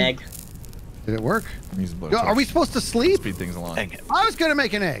making an egg. Did it work? Use a Yo, are we blowtorch. supposed to sleep? Speed things along. Dang it. I was gonna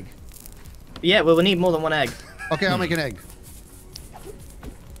make an egg. Yeah, well, we need more than one egg. Okay, I'll make an egg.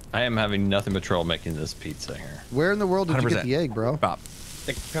 I am having nothing but trouble making this pizza here. Where in the world did you get 100%. the egg, bro? Bob,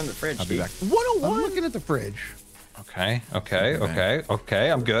 From the fridge. I'll be dude. back. I'm looking at the fridge. Okay.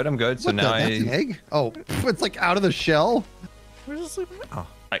 Okay. I'm good. So What the, now that's an egg? Oh, it's like out of the shell. Where's the sleeping? Oh,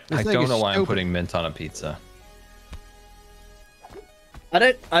 I This thing don't is know why I'm stupid. putting mint on a pizza.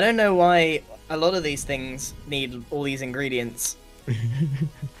 I don't know why a lot of these things need all these ingredients. See,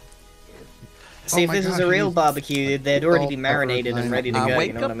 Oh if my this was gosh, a real these barbecue, they'd already be salt, marinated pepper, and ready to I go. wake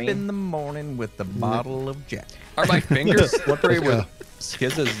You know what I up mean? in the morning with a bottle of Jack. Are my fingers slippery Let's go. with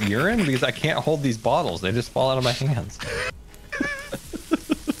Skizz's urine? Because I can't hold these bottles. They just fall out of my hands.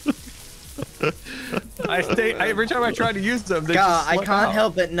 Every time I try to use them, they God, just I slip can't out.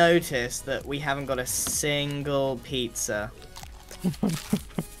 help but notice that we haven't got a single pizza.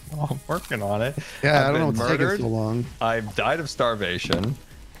 Oh, I'm working on it. Yeah, I've I don't know been what's taking murdered. so long. I've died of starvation,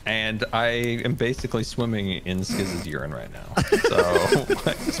 and I am basically swimming in Skizz's urine right now. So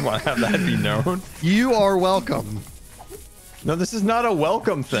I just want to have that be known. You are welcome. No, this is not a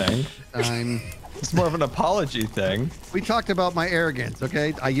welcome thing. I'm. It's more of an apology thing. We talked about my arrogance,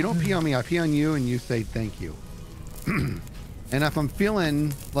 okay? You don't pee on me, I pee on you, and you say thank you. And if I'm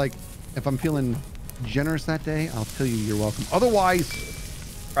feeling generous that day, I'll tell you you're welcome. Otherwise,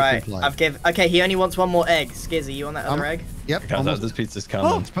 Right, comply. Okay, he only wants one more egg. Skizzy, you want that other egg? Yep. Guys, Almost. this pizza's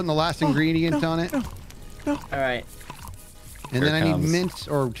coming. Just putting the last ingredient on it, All right. and Here then it I need comes. mint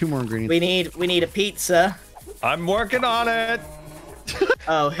or 2 more ingredients. We need a pizza. I'm working on it.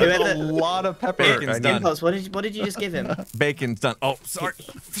 Oh, There's a whoever. lot of pepper. Bacon's I need- done. Impulse, what did you just give him? Bacon's done. Oh, sorry.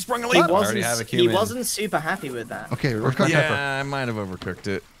 Sprung a He leak. already have a wasn't. He cumin. wasn't super happy with that. Okay, we're cooking. Yeah, I might have overcooked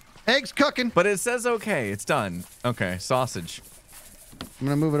it. Eggs cooking. But it says okay. It's done. Okay, sausage. I'm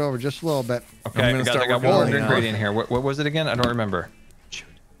gonna move it over just a little bit. Okay, I'm gonna start I got working one on more it now. ingredient here. What was it again? I don't remember. Shoot.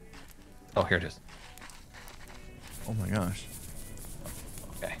 Oh, here it is. Oh my gosh.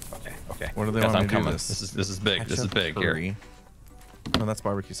 Okay. What do they Guys, want I'm me to do coming. this? This is big. This is Ketchup big curry. here. Oh, that's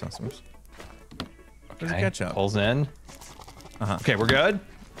barbecue sauce. Oops. There's Okay. ketchup. Pulls in. Uh-huh. Okay, we're good.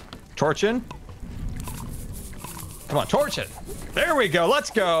 Torching. Come on, torch it. There we go. Let's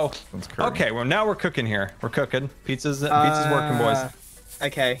go. That's curry. Okay, well now we're cooking here. We're cooking. Pizza's working, boys.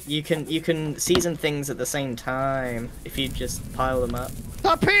 Okay, you can season things at the same time if you just pile them up.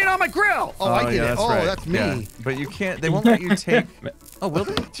 Stop peeing on my grill. Oh, I did yeah, it. that's Oh, right. that's me. Yeah. But you can't. They won't let you take. Oh, will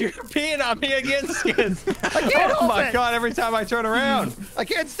they? You're peeing on me again, Skizz. I can't Oh help my it. god, every time I turn around. I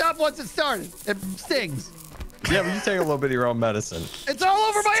can't stop once it started. It stings. Yeah, but you take a little bit of your own medicine. It's all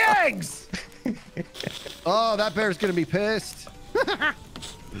over my eggs. Oh, that bear's gonna be pissed. All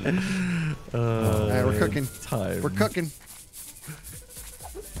right, we're cooking. Time. We're cooking.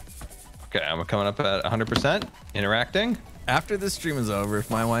 Okay, I'm coming up at 100%. Interacting. After this stream is over, if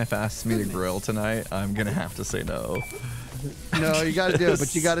my wife asks me to grill tonight, I'm gonna have to say no. No, you gotta do it,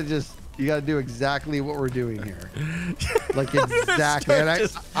 but you gotta do exactly what we're doing here. Like exactly. And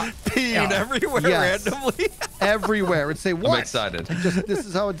Just peeing everywhere Yes. randomly. everywhere. And say what? I'm excited. This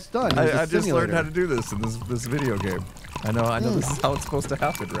is how it's done. It's a I just learned simulator. how to do this in this video game. I know this is how it's supposed to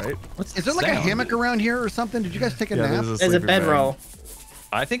happen, right? What's Is there like a hammock around here or something? Did you guys take a nap? There's a sleeping bag. bedroll.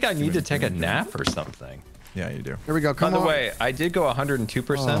 I think I need to take a nap or something. Yeah, you do. Here we go. By Come the on. way, I did go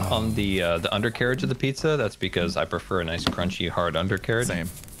 102% on the undercarriage of the pizza. That's because I prefer a nice crunchy hard undercarriage. Same.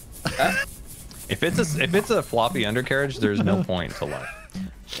 If it's a floppy undercarriage, there's no point to life.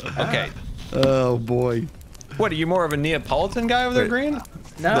 Okay. Oh boy. What are you more of a Neapolitan guy over there, Wait. Green?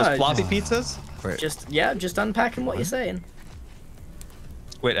 No, Those floppy pizzas? Wait. just unpacking what you're saying.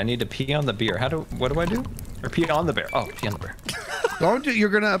 Wait, I need to pee on the beer. What do I do? Or pee on the bear? Oh, pee on the bear. Don't do. You're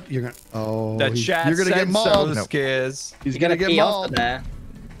gonna. Oh. That chat You're gonna get said mauled. so, Skizz. He's You're gonna gonna get pee off mauled. of there.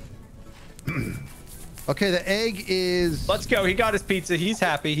 Okay, the egg is Let's go. He got his pizza. He's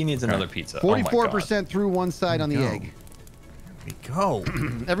happy. He needs another pizza. Oh my God. 44% through one side on the go. egg. We go.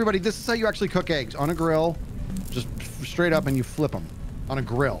 Everybody, this is how you actually cook eggs on a grill. Just straight up, and you flip them on a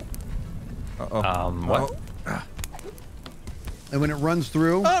grill. What? Oh. And when it runs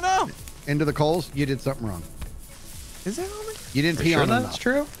through Oh no! into the coals, you did something wrong. Is that on me? You didn't Are pee you sure on them that's enough.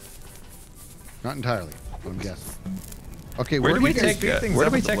 true? Not entirely, but I'm guessing. Okay, Where do we you guys- take things Where do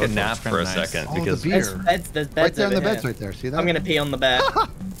up we at the take a low floor? nap It's for kinda a nice. second? Oh, the Because beer. There's beds Right there on the over beds here. right there. See that? I'm gonna pee on the bed.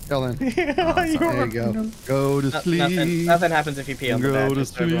 Ellen. There you go. Go to sleep. Nothing happens if you pee on the Go bed. to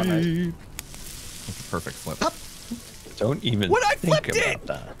just so everyone knows. sleep. That's a perfect flip. don't even What, I think flipped it! about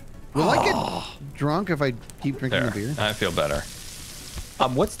that. Will I get drunk if I keep drinking the beer? There. I feel better.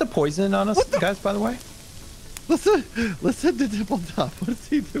 What's the poison on us, guys, by the way? Listen to Dipple Top. What is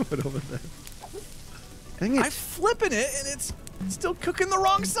he doing over there? Dang I'm it. flipping it and it's still cooking the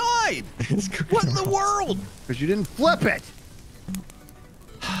wrong side. What in the world? Because you didn't flip it.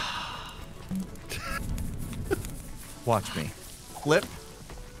 Watch me. Flip.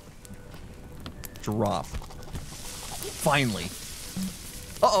 Drop. Finally.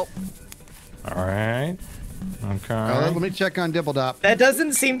 Uh-oh. All right. Okay. Let me check on Dipple Top. There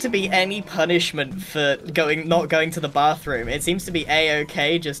doesn't seem to be any punishment for not going to the bathroom. It seems to be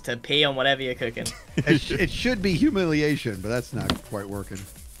a-okay just to pee on whatever you're cooking. It should be humiliation, but that's not quite working.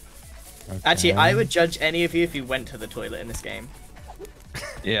 Actually, I would judge any of you if you went to the toilet in this game.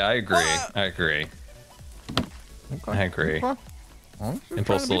 Yeah, I agree. I agree. I agree.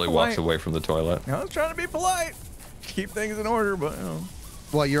 Impulse slowly walks away from the toilet. I was trying to be polite. Keep things in order, but you know.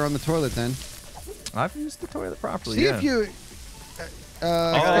 Well, you're on the toilet then. I've used the toilet properly. See yeah. if you. got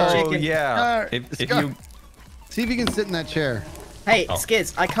a Oh chicken. yeah. If Scott, you see if you can sit in that chair. Hey, Oh.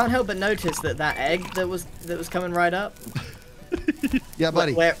 Skizz, I can't help but notice that egg that was coming right up. Yeah,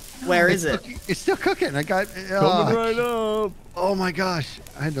 buddy. Where is it? It's still cooking. I got. Coming right up. Oh my gosh!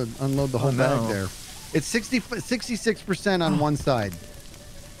 I had to unload the whole no. bag there. It's 66% on one side.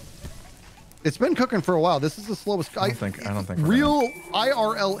 It's been cooking for a while. This is the slowest. I don't think we're real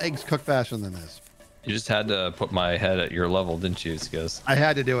IRL eggs cook faster than this. you just had to put my head at your level, didn't you, Skizz? I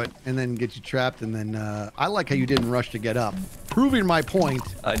had to do it and then get you trapped. And then I like how you didn't rush to get up, proving my point.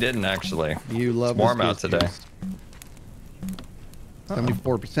 I didn't actually. You love It's warm this out Skizz today. juice.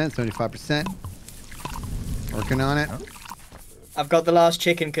 74%, 75%. Working on it. I've got the last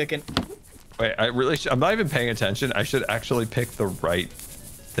chicken cooking. Wait, I'm not even paying attention. I should actually pick the right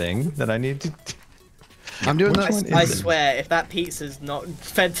thing that I need to. I'm doing Which this. one is I it? swear, if that pizza's not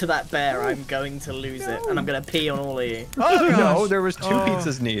fed to that bear, I'm going to lose it, and I'm gonna pee on all of you. Oh, No, gosh. there was 2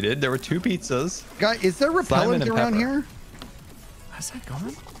 pizzas needed. There were 2 pizzas. Guy, is there repellent and around pepper. here? How's that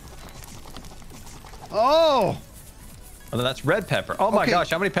going? Oh, Oh, that's red pepper. Oh my Okay. gosh,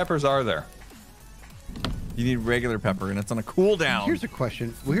 how many peppers are there? You need regular pepper, and it's on a cooldown. here's a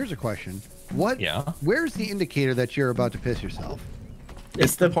question. Well, here's a question. What? Yeah. Where's the indicator that you're about to piss yourself?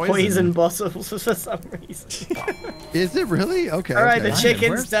 It's the poison. poison bottles for some reason. Is it really? Okay. All right, okay. the chicken's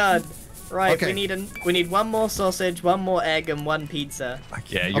Where's- done. Right, Okay. we need 1 more sausage, 1 more egg, and 1 pizza.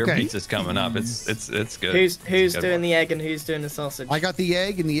 Yeah, your Okay. pizza's coming up. It's good. Who's It's a good doing one. the egg and who's doing the sausage? I got the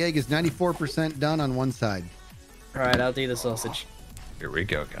egg, and the egg is 94% done on one side. All right, I'll do the sausage. Here we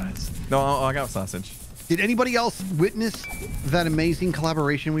go, guys. No, I got sausage. Did anybody else witness that amazing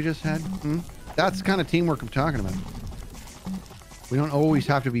collaboration we just had? Hmm? That's the kind of teamwork I'm talking about. We don't always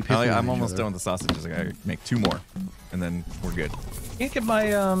have to be pissing on I'm each almost other. done with the sausages. I gotta make 2 more, and then we're good. You can get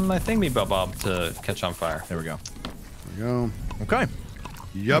my my thingy bob to catch on fire. There we go. There we go. Okay.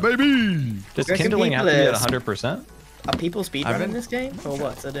 Yeah, baby. Does Reckon kindling have to people be at is- 100%? Are people speedrunning been- this game, or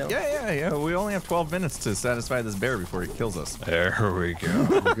what's the deal? Yeah. We only have 12 minutes to satisfy this bear before he kills us. There we go.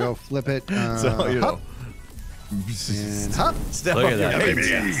 There we go. Flip it. So, you know. Hop, and hop. Step Look up at your that. game, baby.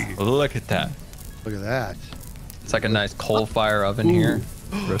 yes. Look at that. Look at that. It's like a nice coal fire oven here,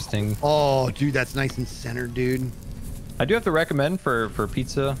 roasting. Oh, dude, that's nice and centered, dude. I do have to recommend for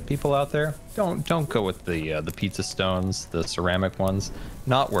pizza people out there, don't go with the pizza stones, the ceramic ones.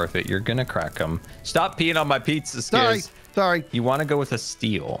 Not worth it. You're gonna crack them. Stop peeing on my pizza, Skizz. Sorry. You want to go with a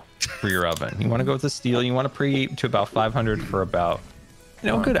steel for your oven. You want to go with a steel. You want to preheat to about 500 for about,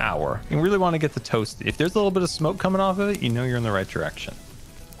 a good hour. You really want to get the toast. If there's a little bit of smoke coming off of it, you know you're in the right direction.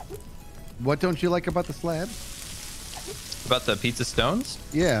 What don't you like about the slab? About the pizza stones,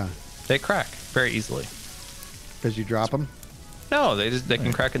 Yeah, they crack very easily. because you drop them. No, they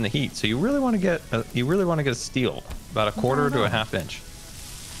can crack in the heat. So you really want to get a steel, about a quarter to a half inch.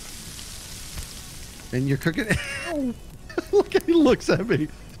 And you're cooking. Look, he looks at me.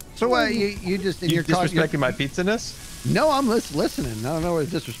 So you just in You your car. disrespecting my pizza-ness? No, I'm listening. I don't know where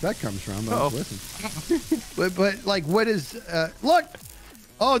the disrespect comes from, but I'm listening. but like, what is? Look.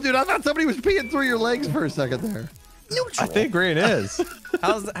 Oh, dude, I thought somebody was peeing through your legs for a second there. I think Grian is.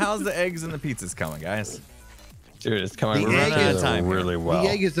 How's the eggs and the pizzas coming, guys? Dude, it's coming The egg really, is- really well. The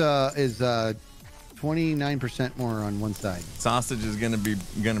egg is 29% more on one side. Sausage is gonna be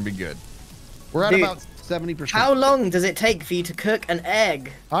good. We're at Dude, about 70%. How long does it take for you to cook an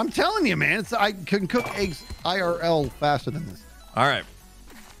egg? I'm telling you, man. I can cook eggs IRL faster than this. All right.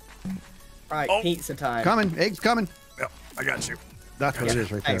 Right, pizza time. Coming, eggs coming. Yep, I got you. That's what it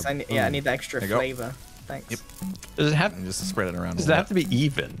is right Thanks. there. I need the extra There you go. flavor. Thanks. Yep. Does it have? And just spread it around. Does a it little have to be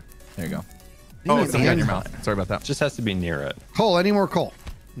even? bit. There you go. Damn Oh, it, it's something in your man. mouth. Sorry about that. It just has to be near it. Cole, any more coal?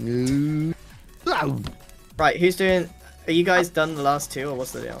 No. Ow. Right, who's doing? Are you guys done the last 2, or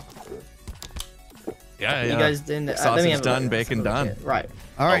what's the deal? Yeah, You guys doing the Sausage have a done, look. Let's bacon have a look done. here. Right.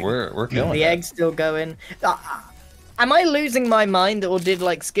 All right. We're killing The it. egg's still going. Am I losing my mind, or did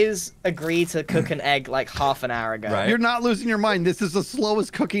like Skizz agree to cook an egg like half an hour ago? Right. You're not losing your mind. This is the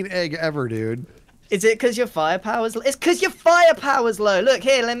slowest cooking egg ever, dude. Is it because your firepower's? It's because your firepower's low. Look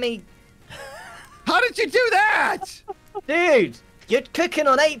here, let me. How did you do that? Dude, you're cooking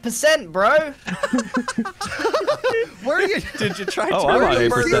on 8%, bro. Where are you? Did you try Oh, to I'm on Where do you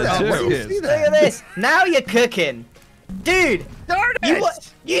see 8% that? Where do you too. see Look at that? this. Now you're cooking, dude. Darn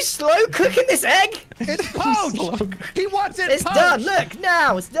it! You slow cooking this egg? It's poached. He wants it It's poached. done. Look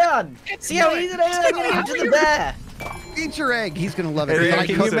now, it's done. See how easy it is? I'm gonna give it to the bear. Eat your egg. He's gonna love it. Hey, Because I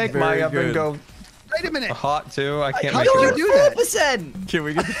Can cooked you cooked it. make my very oven good. go Wait a minute. hot too? I can't How make do it. you You're do that? 4%. Can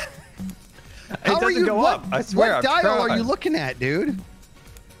we get? How are doesn't you? go what, up. I swear, What I've dial are tried. you looking at, dude?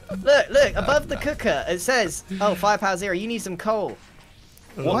 Look, above the cooker, it says, oh, firepower 0, you need some coal.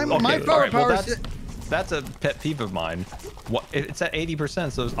 My Okay, all firepower right, well, is. that's a pet peeve of mine. What? It's at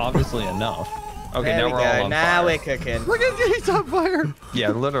 80%, so it's obviously enough. Okay, There now we we're all go, on now fire. we're cooking. Look at he's on fire.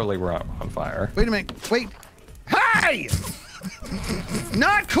 Yeah, literally we're on fire. Wait a minute. Wait. Hey!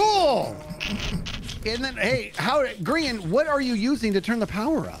 Not cool. And then, hey, Grian, what are you using to turn the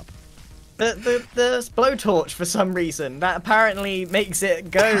power up? The blowtorch for some reason, that apparently makes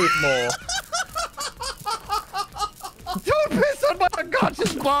it go more. Don't piss on my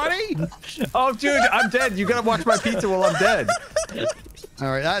unconscious body. Oh, dude, I'm dead. You gotta watch my pizza while I'm dead. All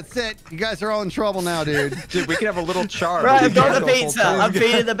right, that's it. You guys are all in trouble now, dude. Dude, we can have a little char. Right, We I've can got char the whole pizza. thing. I'm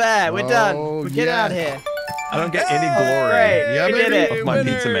feeding the bear. We're done. Oh, We get yeah. out here. I don't get any glory Great, Yeah, we did baby. it. of my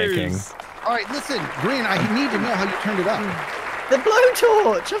pizza making. All right, listen, Grian, I need to know how you turned it up. The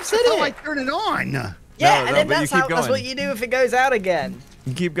blowtorch. I've said That's how I it. turn it on. Yeah, No, and then but you that's keep that's what going. you do if it goes out again.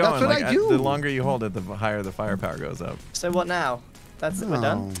 You keep going. That's what like, I do. The longer you hold it, the higher the firepower goes up. So what now? That's it. We're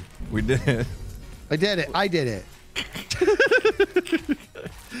done. We did it. I did it. I did it.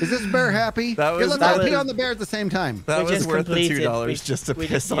 Is this bear happy? That was- Let's that all pee was- on the bear at the same time. That We was just worth the completed- $2 just to we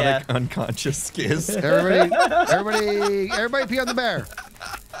piss just- on yeah. an unconscious Skizz. Everybody pee on the bear.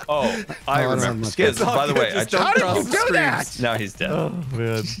 Oh, I Oh, I don't remember. know. Skizz, by the way, I Just don't How did cross you the do streams. that? now he's dead. Oh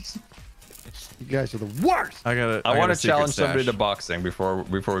man, You guys are the worst. I got I got want a to secret challenge somebody stash. to boxing before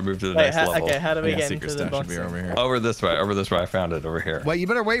we move to the Wait, next level. okay, how do we I got a get secret into the stash of boxing? beer over here. Over this way. Over this way. I found it over here. Well, you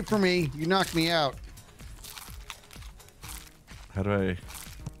better wait for me. You knocked me out. How do I?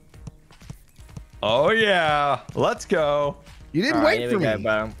 Oh yeah, let's go. You didn't All right, wait here for we go, me.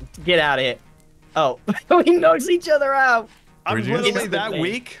 bro. Get out of here. Oh, we knocked each other out. I'm Where'd you go? literally that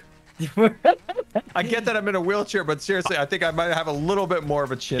Instantly. weak. I get that I'm in a wheelchair, but seriously, I think I might have a little bit more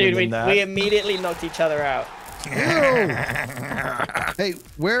of a chin Dude, than that. we immediately knocked each other out. Ew. Hey,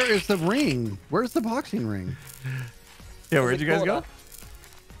 where is the ring? Where's the boxing ring? Yeah, where'd you guys go?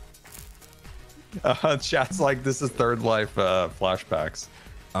 Chat's like, this is Third Life flashbacks.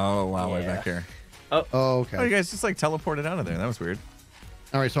 Oh wow, way Yeah. back here. Oh, Oh, you okay. guys just like teleported out of there. That was weird.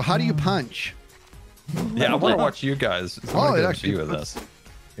 All right, so how do you punch? Yeah, I want to watch you guys. I Oh, wanna it get a actually view of this.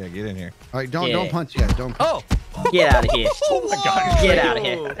 Yeah, get in here. All right, don't Yeah. punch yet. Don't punch. Oh, Get out of here. oh my god! Get out of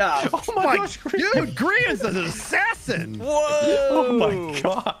here. Oh, Oh my gosh, Dude, Grian's an assassin. Whoa! Oh my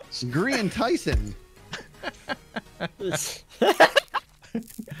gosh. Grian Tyson.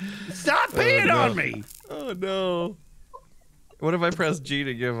 Stop peeing no. on me. Oh no! What if I press G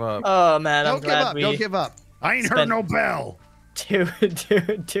to give up? oh man, I'm Don't give glad up. we Don't give up. I ain't heard spent- no bell. two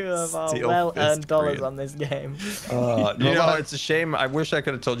of our Steel well-earned fist dollars green. on this game. You know, it's a shame. I wish I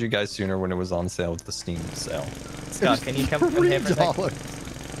could have told you guys sooner when it was on sale with the Steam sale. Scott, can you come here for a second?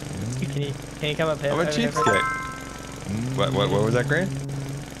 $3. Can you come up here? I'm a over here for second? cheapskate. What was that, Grant?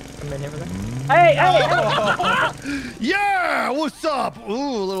 Come in here for a second. Hey, hey! Yeah, what's up? Ooh,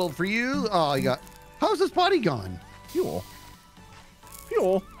 a little for you. Oh, you got. How's this body gone? Fuel.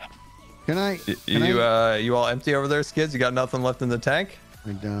 Can I? You all empty over there, Skizz? You got nothing left in the tank?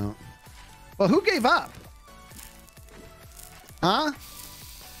 I don't. Well, who gave up? Huh?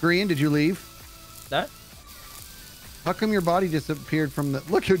 Grian, did you leave? No? How come your body disappeared from the?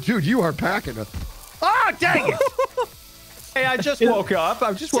 Look, dude, you are packing us. Oh, dang it! Hey, I just woke up.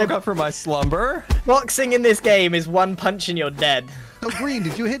 I just woke up from my slumber. Boxing in this game is one punch and you're dead. So, Grian,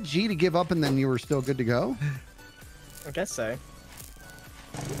 did you hit G to give up and then you were still good to go? I guess so.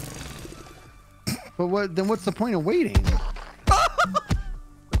 But what? Then what's the point of waiting?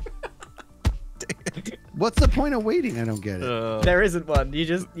 What's the point of waiting? I don't get it. There isn't one. You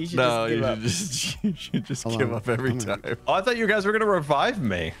should No, just give you up. should just Hold give on. up every I'm gonna- time. Oh, I thought you guys were gonna revive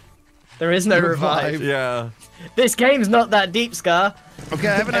me. There is no Revive. revive. Yeah. This game's not that deep, Scar. Okay,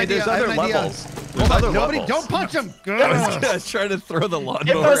 I have an Hey, idea. there's I have other an idea. levels. There's Hold on, other nobody, levels. don't punch him. I was trying to throw the You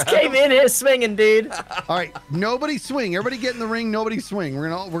lawnmower almost out. came in here swinging, dude. All right, nobody swing. Everybody get in the ring. Nobody swing. We're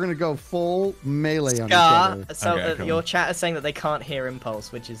gonna go full melee on each Scar. other. So Okay, cool. your chat is saying that they can't hear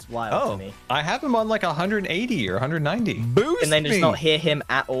Impulse, which is wild Oh, to me. I have him on like 180 or 190. Boost Can they just me. not hear him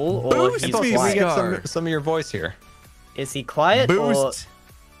at all, or Boost he's me, Can we quiet? get Scar. some of your voice here? Is he quiet or? Boost.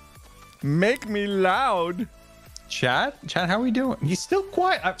 Make me loud. Chat, how are we doing? He's still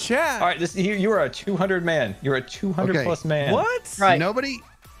quiet. Chat. All right, you are a 200 man. You're a 200 Okay. plus man. What? Right, Nobody.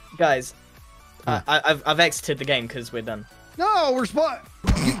 guys. I've exited the game because we're done. No, we're spot.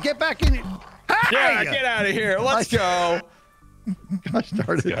 Get back in. Hey! Yeah, get out of here. Let's go. Gosh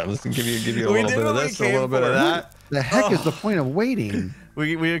darn it. Yeah, let's give you a We little did bit of what we this, a came little bit of for. that. The heck is the point of waiting?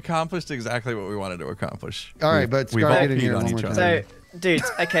 We accomplished exactly what we wanted to accomplish. All right, but we've Scar, all get in peed here on one each more other. time. So, dudes,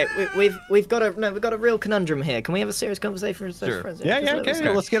 okay, we've got a real conundrum here. Can we have a serious conversation? Sure. Yeah, okay. Let's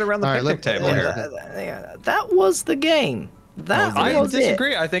Let's get around the All right, picnic table here. That was the game. That I was it.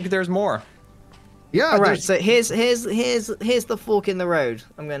 disagree. I think there's more. Yeah, All right, there's- so here's the fork in the road.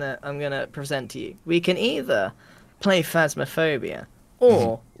 I'm gonna present to you. We can either play Phasmophobia,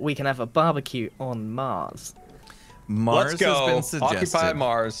 or we can have a barbecue on Mars. Mars Let's go. has been suggested. Occupy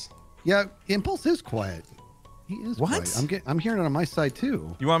Mars. yeah. Impulse is quiet. He is What? quiet. I'm hearing it on my side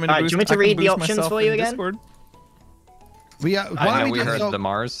too. You want me to All right, boost? do you want me to I can read the boost options myself for you in again? Discord? We I why know don't we just- heard so- the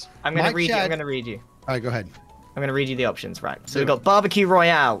Mars. I'm gonna My read you. chat- I'm gonna read you. All right, go ahead. I'm gonna read you the options, right? So we've got barbecue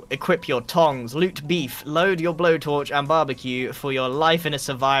royale, equip your tongs, loot beef, load your blowtorch, and barbecue for your life in a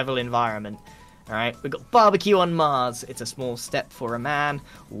survival environment. All right, we've got barbecue on Mars. It's a small step for a man,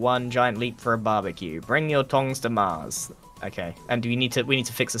 one giant leap for a barbecue. Bring your tongs to Mars. Okay, and we need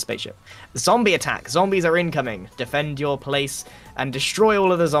to fix the spaceship. Zombie attack. Zombies are incoming. Defend your place and destroy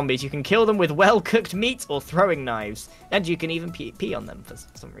all of the zombies. You can kill them with well-cooked meat or throwing knives, and you can even pee on them for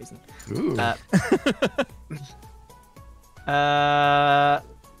some reason. Ooh.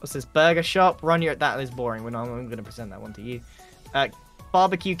 What's this? Burger shop. Run your. That is boring. I'm going to present that one to you.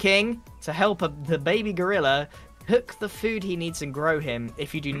 Barbecue King. To help the baby gorilla, hook the food he needs and grow him.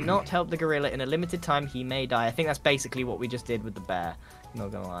 If you do not help the gorilla in a limited time, he may die. I think that's basically what we just did with the bear. I'm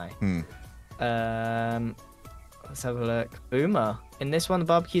not gonna lie. Let's have a look. Boomer. In this one, the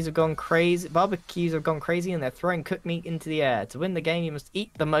barbecues have gone crazy. Barbecues have gone crazy, and they're throwing cooked meat into the air. To win the game, you must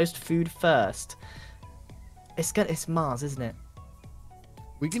eat the most food first. It's Mars, isn't it?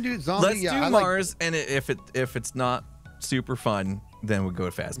 We can do zombie. Let's do Mars, and if it's not super fun, then we'll go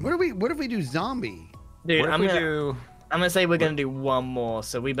to Phasmo. What if we do zombie? Dude, I'm do... gonna say we're gonna do one more,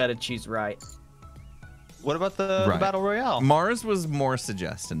 so we better choose right. What about the Battle Royale? Mars was more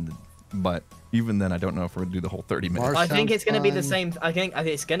suggested, but even then, I don't know if we're gonna do the whole 30 minutes. I think it's gonna be the same. I think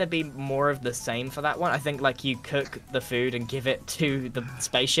it's gonna be more of the same for that one. I think like you cook the food and give it to the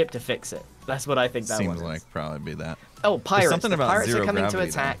spaceship to fix it. That's what I think that seems one like is. probably be that. Oh, pirates! Something The about pirates zero are coming gravity, to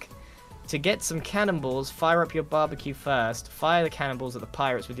attack. To get some cannonballs, fire up your barbecue first. Fire the cannonballs at the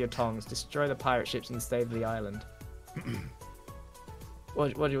pirates with your tongs. Destroy the pirate ships and save the island.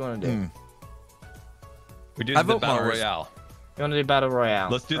 What do you want to do? We do the Battle Royale. You want to do Battle Royale?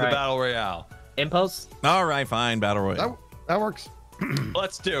 Let's do the Battle Royale. Impulse? All right, fine. Battle Royale. That works.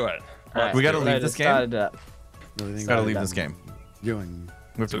 Let's do it. Right, we gotta leave this game. Gotta leave this game. Doing.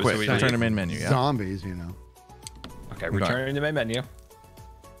 We have to quit. Return to main menu. Yeah. Zombies, you know. Okay, returning to main menu.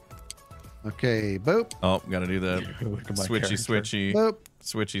 Okay, boop. Oh, gotta do the switchy. Boop.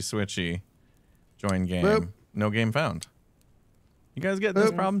 Switchy. Join game. Boop. No game found. You guys get this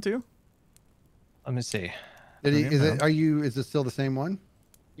problem too? Let me see. Is it still the same one?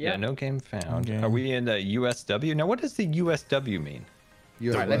 Yeah, no game found. Okay. Are we in the USW? Now, what does the USW mean?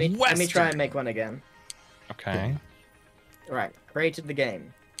 All right, let me try and make one again. Okay. All right, created the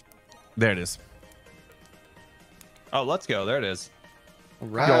game. There it is. Oh, let's go. There it is.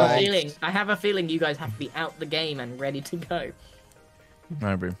 Right. I have a feeling you guys have to be out the game and ready to go.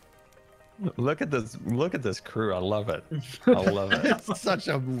 I agree. Look at this. Look at this crew. I love it. I love it. It's such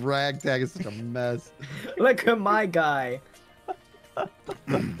a ragtag. It's such a mess. Look at my guy.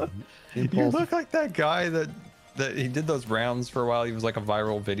 You look like that guy that he did those rounds for a while. He was like a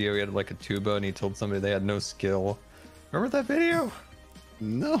viral video. He had like a tuba and he told somebody they had no skill. Remember that video?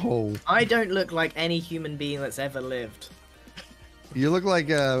 No. I don't look like any human being that's ever lived. You look like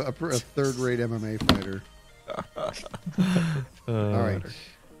a third-rate MMA fighter. All right.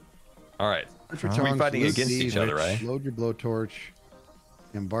 All right. So we're fighting against each other, right? Load your blowtorch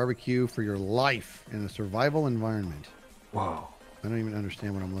and barbecue for your life in a survival environment. Whoa. I don't even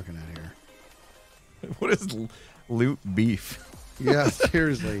understand what I'm looking at here. What is loot beef? Yeah,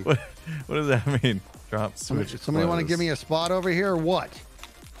 seriously. What does that mean? Drop switch. Somebody want to give me a spot over here or what?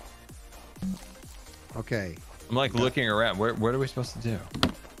 Okay. I'm like looking around. What are we supposed to do?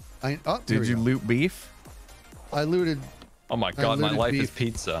 Did you loot beef? I looted. Oh my god, my life is beef.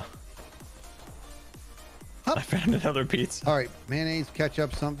 pizza. Hup. I found another pizza. All right, mayonnaise,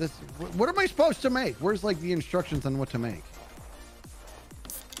 ketchup, something. What am I supposed to make? Where's like the instructions on what to make?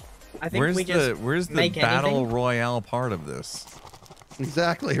 I think where's the battle royale part of this?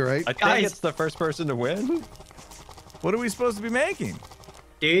 Exactly, right? I think it's the first person to win. What are we supposed to be making?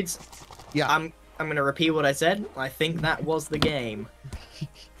 Dudes, Yeah. I'm gonna repeat what I said. I think that was the game.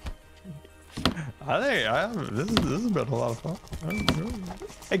 This has been a lot of fun.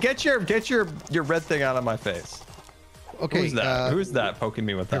 Hey, get your red thing out of my face. Okay. Who's that? Who's that poking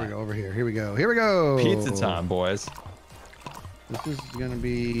me with that? Here we go. Over here. Here we go. Here we go. Pizza time, boys. This is gonna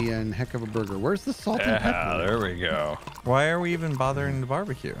be a heck of a burger. Where's the salt and Yeah, pepper? there we go. Why are we even bothering to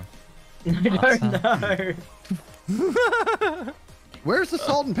barbecue? I don't know. Where's the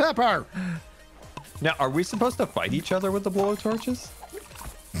salt and pepper? Now, are we supposed to fight each other with the blowtorches?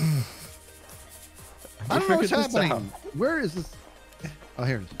 I don't know what's figured this happening. out. Where is this? Oh,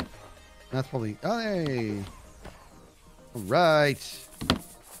 here it is. That's probably. Oh, hey. All right.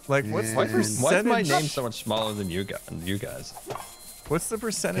 Like, what's the And- Why is percentage? my name so much smaller than you guys? What's the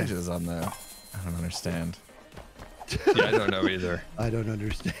percentages on the? I don't understand. Yeah, I don't know either. I don't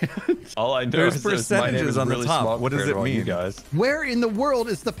understand. All I know There's is that my name percentages is on the really top. small What does compared it to all you mean? guys? Where in the world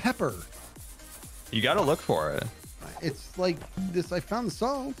is the pepper? You got to look for it. It's like this. I found the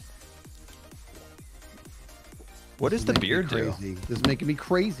salt. What does the beard do? Crazy. This is making me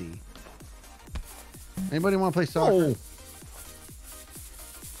crazy. Anybody want to play soccer?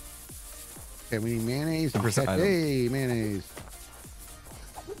 Okay, we need mayonnaise. And Super item. hey, mayonnaise.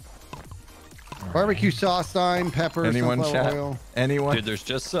 Barbecue sauce, thyme, pepper, Anyone sunflower chat? oil. Anyone? Dude, there's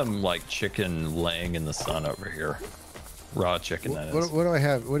just some like chicken laying in the sun over here. Raw chicken, that is. What do I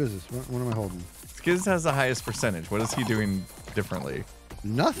have? What is this? What am I holding? Skizz has the highest percentage. What is he doing differently?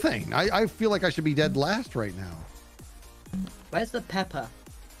 Nothing. I feel like I should be dead last right now. Where's the pepper?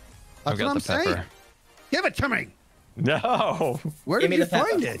 That's what I'm saying. Give it to me. No. Where Give did me you the pepper.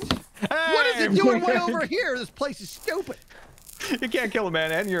 find it? What is it doing way over here? This place is stupid. You can't kill a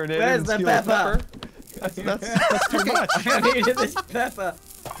man and you're an Where's and the steal pepper? his pepper. That's too much. I needed this pepper.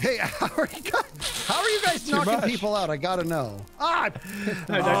 Hey, how are you guys knocking much. people out? I gotta know. Ah,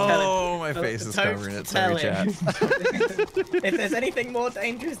 Oh, my face is Don't covering it. tell Sorry, chat. him. If there's anything more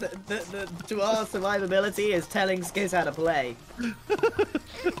dangerous to our survivability is telling Skizz how to play.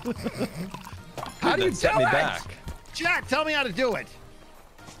 how do you Then set do me it? back. Jack, tell me how to do it.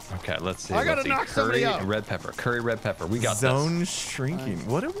 Okay, let's see. I gotta let's see. knock somebody Curry out. and red pepper. Curry, red pepper. We got Zone shrinking.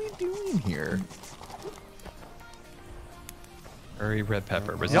 What are we doing here? this. Curry, red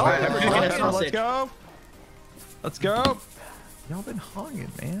pepper. Resist Y'all- red pepper. Chicken and Let's sausage. go. Let's go. Y'all been honging,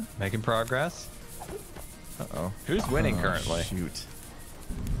 man. Making progress. Uh-oh. Who's winning Oh, currently? Shoot.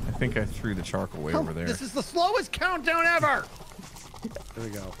 I think I threw the charcoal way over there. This is the slowest countdown ever. There we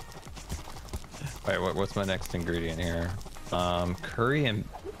go. Wait, what's my next ingredient here? Curry and...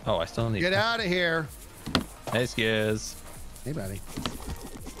 Oh, I still need... Get out of here. Hey, Skizz. Hey, buddy.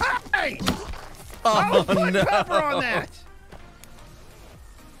 Hey! Oh, Put no. pepper on that.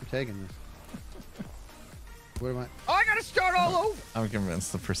 I'm taking this. What am I? Oh, I gotta start all over. I'm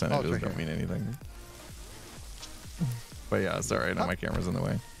convinced the percentages right don't here. mean anything. But yeah, it's all right. Now my camera's in the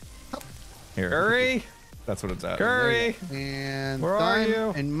way. Here. Curry. That's what it's at. Curry. And Where are thyme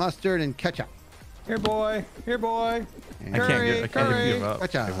you? and mustard and ketchup. Here, boy. Here, boy. And I can't give Curry. up.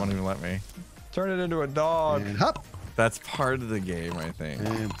 Gotcha. They won't even let me. Turn it into a dog. And hop. That's part of the game, I think.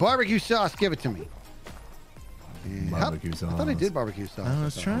 And barbecue sauce. Give it to me. And hop. Barbecue I thought I sauce. did barbecue sauce. I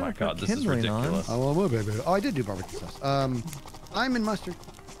was trying my to God, put this is kindling on. ridiculous. Oh, well, baby. Oh, I did do barbecue sauce. Thyme and mustard.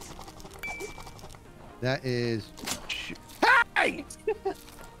 That is. Hey!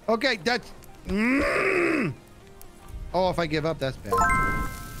 Okay, that's. Oh, if I give up, that's bad.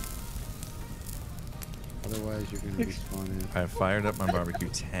 Otherwise, you're gonna respawn in. I fired up my barbecue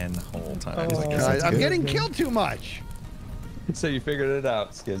 10 whole times. I guess God, that's I'm good. getting killed too much. So you figured it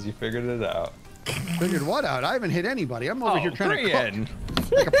out, Skizz. You figured it out. Figured what out? I haven't hit anybody. I'm over here trying Grian. to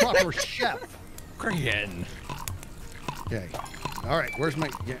cook like a proper chef. Grian. Okay. All right. Where's my?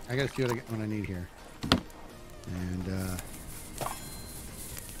 Yeah, I gotta see what I need here. And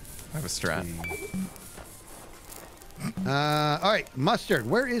I have a strat. all right, mustard.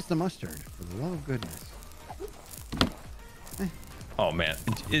 Where is the mustard? For the love of goodness. Oh man,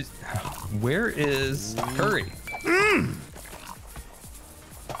 where is Curry?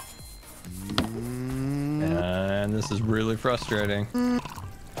 And this is really frustrating.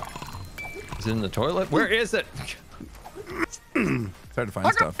 Is it in the toilet? Where is it? It's hard to find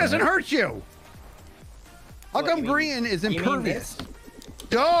How come stuff. it doesn't right? hurt you? How What, come you mean- Grian is you mean impervious? this?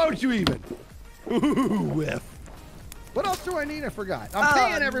 Don't you even? Ooh, whiff. What else do I need? I forgot. I'm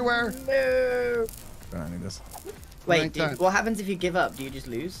peeing everywhere. No. I need this. Wait, Right time. what happens if you give up? Do you just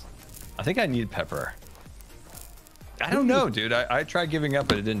lose? I think I need pepper. I don't know, dude. I tried giving up,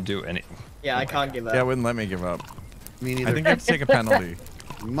 but it didn't do anything. Yeah, I can't give up. Yeah, it wouldn't let me give up. Me neither. I think I have to take a penalty.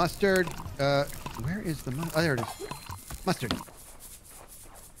 Mustard. Where is the mustard? Oh, there it is. Mustard.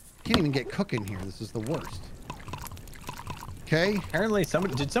 Can't even get cooking here. This is the worst. Okay. Apparently,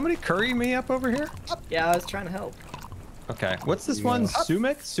 did somebody curry me up over here? Yeah, I was trying to help. Okay, what's this one?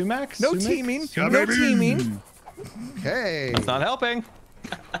 Sumac? Sumac? No Sumac? teaming. Yeah, No baby. teaming. Okay. It's not helping.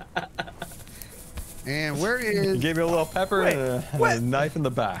 And where You is? gave me a little pepper Wait, and a knife in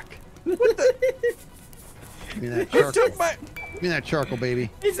the back. Give me that Who charcoal. took my... Give me that charcoal, baby.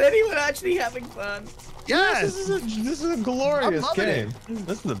 Is anyone actually having fun? Yes. This is a glorious I'm loving game.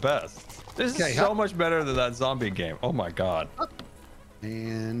 This is the best. This Okay, is so much better than that zombie game. Oh my god.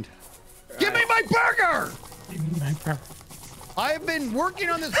 And give me my burger. I've been working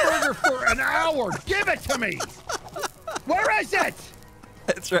on this burger for an hour. Give it to me. Where is it?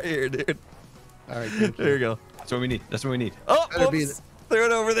 It's right here, dude. All right. Thank you. There you go. That's what we need. That's what we need. Oh, Better be whoops. Threw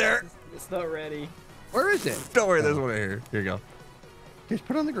it over there. It's not ready. Where is it? Don't worry, there's one right here. Here you go. Just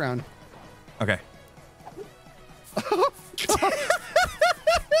put it on the ground. Okay.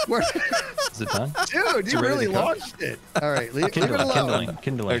 Where? Is it done? Dude, you ready really to cook? launched it. All right, leave it Kindling, alone. kindling,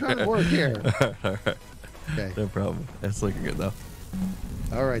 kindling. I'm trying to work here. All right. Okay. No problem. It's looking good, though.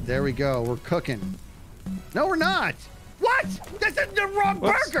 All right, there we go. We're cooking. No, we're not. What? This is the wrong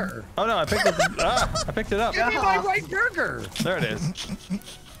Whoops. burger. Oh no, I picked it up. I picked it up. Give me my right burger. There it is.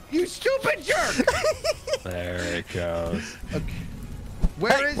 You stupid jerk. There it goes. Okay.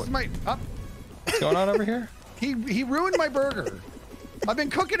 Where is my? What's going on over here? He ruined my burger. I've been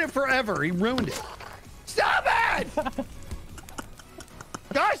cooking it forever. He ruined it. Stop it!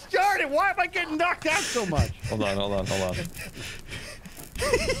 Gosh darn it! Why am I getting knocked out so much? Hold on.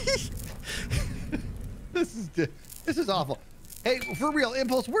 This is awful. Hey, for real,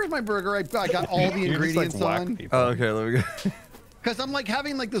 Impulse, where's my burger? I got all the ingredients on. Oh, okay, let me go. Because I'm like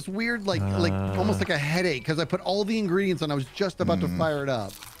having like this weird, like almost like a headache because I put all the ingredients on. I was just about to fire it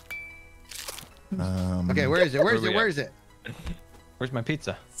up. Okay, where is it? Where is it? Where's my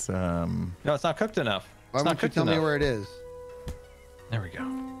pizza? It's, No, it's not cooked enough. Why won't you tell me where it is? There we go.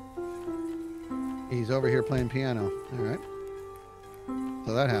 He's over here playing piano. All right.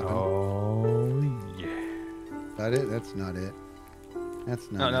 So that happened. Oh yeah. That it? That's not it.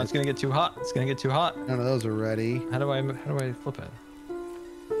 That's not it. No, it's gonna get too hot. It's gonna get too hot. None of those are ready. How do I flip it?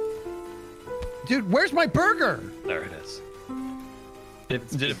 Dude, where's my burger? There it is.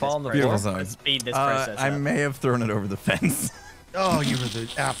 Did it fall on the Beautiful floor? song. Speed this process I up. may have thrown it over the fence. Oh, you were the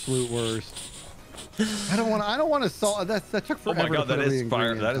absolute worst. I don't want to solve that. That took Oh forever. my god, to that put all the is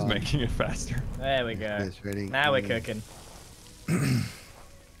fire. ingredients That is on. making it faster. There we go. This, ready? Now we're cooking.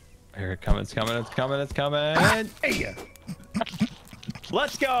 Here it comes. It's coming. Hey!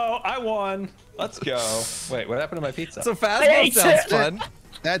 Let's go. I won. Let's go. Wait, what happened to my pizza? So Phasmo sounds fun.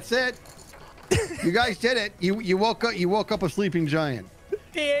 That's it. You guys did it. You woke up. You woke up a sleeping giant.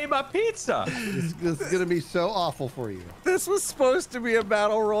 He ate my pizza. This is gonna be so awful for you. This was supposed to be a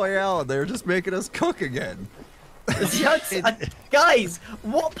battle royale. They're just making us cook again. Guys,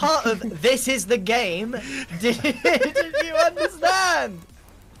 what part of this is the game did you understand?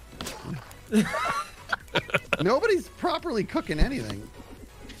 Nobody's properly cooking anything.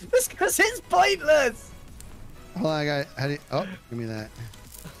 This because it's pointless. Hold on, oh, give me that.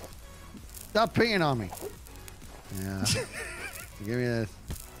 Stop peeing on me. Yeah. Give me this.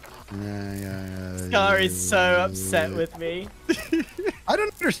 Yeah. Scar is so upset with me. I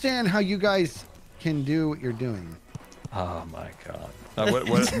don't understand how you guys can do what you're doing. Oh my god.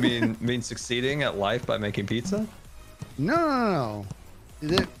 What mean succeeding at life by making pizza? No.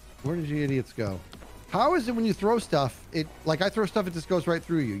 Where did you idiots go? How is it when you throw stuff? I throw stuff, it just goes right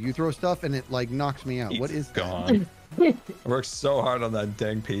through you. You throw stuff and it like knocks me out. What is that? Gone. I worked so hard on that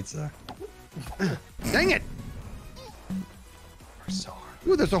dang pizza. Dang it! Worked so hard.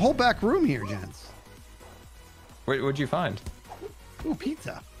 Ooh, there's a whole back room here, gents. What'd you find? Ooh,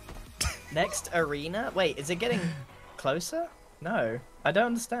 pizza. Next arena? Wait, is it getting closer? No, I don't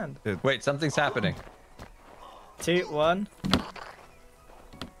understand. Wait, something's happening. 2, 1.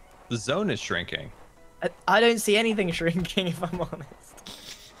 The zone is shrinking. I don't see anything shrinking, if I'm honest.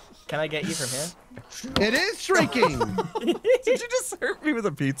 Can I get you from here? It is shrinking. Did you just hurt me with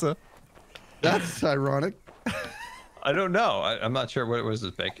a pizza? That's ironic. I don't know. I'm not sure what it was. This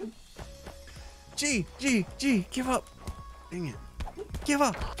bacon? G, give up. Dang it. Give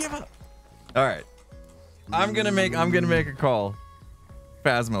up. All right. I'm gonna make a call.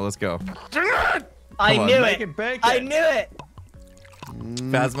 Phasmo, let's go. I on, knew make it. it bacon. I knew it.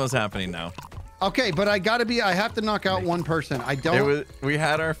 Phasmo's happening now. Okay, but I have to knock out one person. We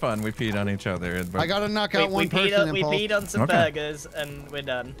had our fun. We peed on each other. But I gotta knock out one We person. peed on some Okay. burgers and we're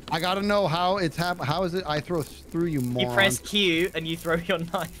done. I gotta know how it's happening. How is it? I throw through you, moron. You press Q and you throw your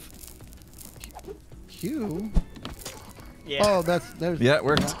knife. Q. Yeah. Oh, there's. yeah, it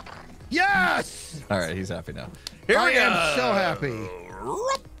worked. Yes! All right, he's happy now. Here I we go. am so happy.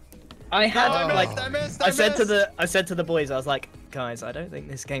 I had Oh. like I missed. I said to the boys, I was like, guys, I don't think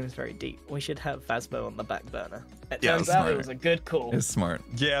this game is very deep. We should have Phasmo on the back burner. It Yeah, turns that's out smart. it was a good call. It's smart.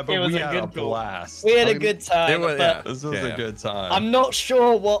 Yeah, It but was we a had a good goal. blast. We had a good time, It was, but This was a good time. I'm not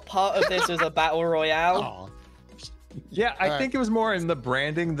sure what part of this was a battle royale. Aw. Yeah, I All right. think it was more in the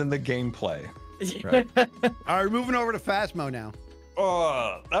branding than the gameplay. Right. All right, we're moving over to Phasmo now.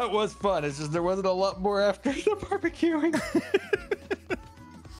 Oh, that was fun. It's just there wasn't a lot more after the barbecuing.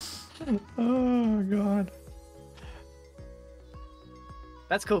 Oh god.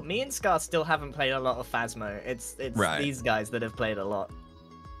 That's cool. Me and Scar still haven't played a lot of Phasmo. It's Right. these guys that have played a lot.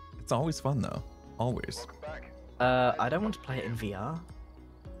 It's always fun though. Always. I don't want to play it in VR.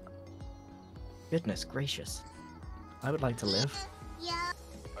 Goodness gracious. I would like to live.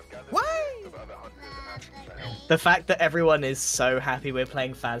 The fact that everyone is so happy we're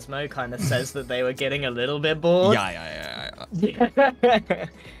playing Phasmo kind of says that they were getting a little bit bored. Yeah.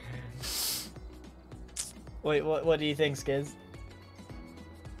 Wait, what do you think, Skizz?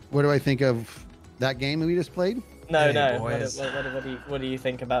 What do I think of that game we just played? No, Hey, no. boys. What do you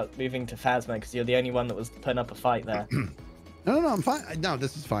think about moving to Phasmo? Because you're the only one that was putting up a fight there. No, I'm fine. No,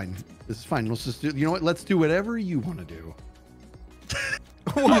 this is fine. This is fine. Let's just do. You know what? Let's do whatever you want to do.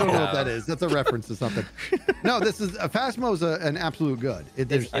 I don't know what that is. That's a reference to something. No, this is Phasmo is an absolute good. Is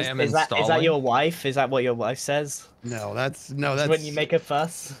that your wife? Is that what your wife says? No, that's When you make a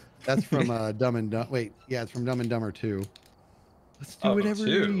fuss. That's from Dumb and Dumb. Wait, yeah, it's from Dumb and Dumber 2. Let's do whatever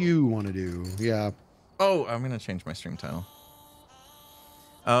 2. you want to do. Yeah. Oh, I'm gonna change my stream title.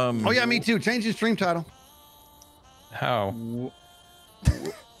 Oh yeah, me too. Change your stream title. How?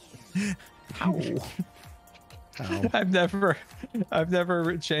 How? I've never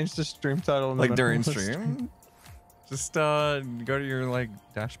changed the stream title. Like during stream? Just go to your like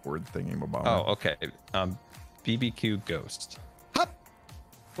dashboard thingy. Oh, okay. BBQ Ghost.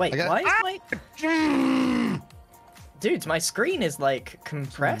 Wait, why? Dude, my screen is like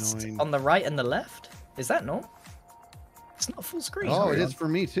compressed on the right and the left. Is that normal? It's not full screen. Oh, it is for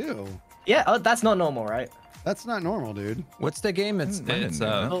me too. Yeah, oh, that's not normal, right? That's not normal, dude. What's the game? It's like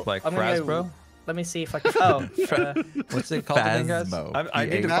I'm gonna Frasbro. Let me see if I can. Oh, What's it called again, guys? Phasmo. I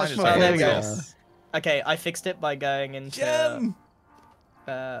need to find it. Phasmo. there we go. Yeah. Okay, I fixed it by going into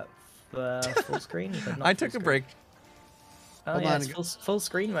full screen. But not I full took a screen. break. Oh Hold yeah, on. it's full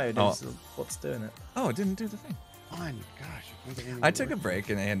screen mode is what's doing it. Oh, it didn't do the thing. Fine. Gosh. I took a break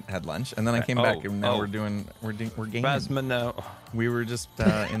and I had lunch, and then I came back, and now we're gaming. Phasmo, no. We were just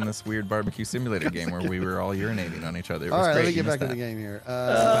in this weird barbecue simulator game where we were all urinating on each other. It was All right, great. let me You get back missed to the that. game here.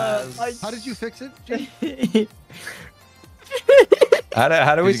 How did you fix it, G?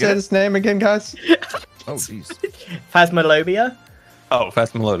 How do we Did you get say it? this name again, guys? Oh, jeez. Phasmophobia. Oh,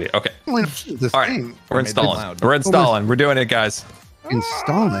 Phasmophobia. Okay. This All right. thing. We're Made it installing. loud. We're installing. We're doing it, guys.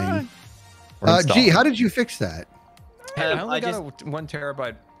 Installing. We're installing. G, how did you fix that? Hey, I only I got a 1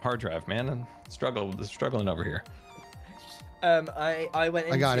 terabyte hard drive, man. I'm struggling over here. I went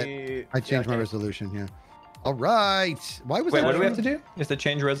into. I got it. I changed my resolution. Yeah. All right. Why was Wait, that? what do we have to do? Is to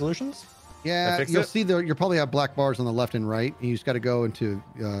change resolutions? Yeah, fix you'll it? see you'll probably have black bars on the left and right. And you just got to go into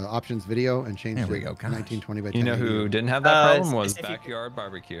options video and change There to we go, gosh. 1920 by 1080. You know who didn't have that problem was if you- Backyard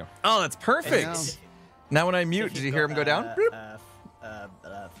Barbecue. Oh, that's perfect. Now when I mute, did you hear him go down? Boop.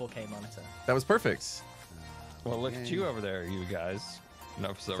 4K monitor. That was perfect. Well, look at you over there, you guys.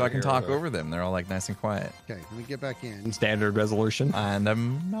 No, So I can talk over them. They're all like nice and quiet. Okay, let me get back in. standard resolution. And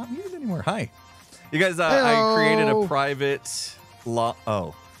I'm not muted anymore. Hi. You guys, I created a Hello. private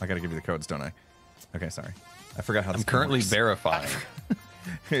Oh, I got to give you the codes, don't I? Okay, sorry. I forgot how this I'm currently works. verifying.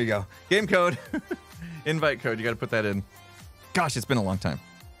 Here you go. Game code. Invite code. You got to put that in. Gosh, it's been a long time.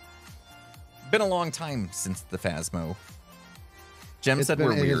 Been a long time since the Phasmo. Jem said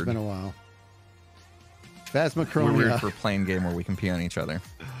we're It has weird. been a while. We're Phasmochronia. weird for playing game where we can pee on each other.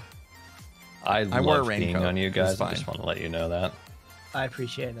 I wore a love being raincoat. on you It was guys. I fine. just want to let you know that. I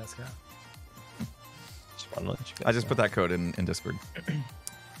appreciate that, Scott. Just want to let you guys I just know. put that code in Discord.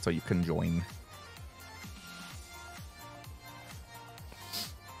 So you can join.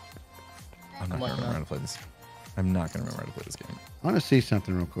 I'm not going to remember how to play this. I'm not going to remember how to play this game. I want to see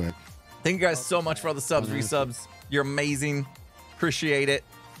something real quick. Thank you guys so much for all the subs, resubs. You're amazing. Appreciate it.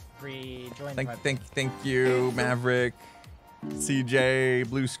 Rejoin. Thank you, Maverick, CJ,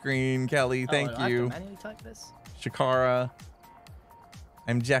 Blue Screen, Kelly. Thank I have to you, manually type this. Shakara.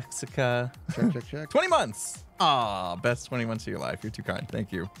 I'm Jessica. Check. 20 months. Ah, best 20 months of your life. You're too kind.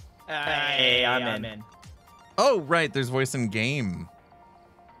 Thank you. Hey, I'm in. Oh, right. There's voice in game.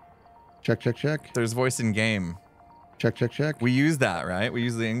 Check. There's voice in game. Check. We use that, right? We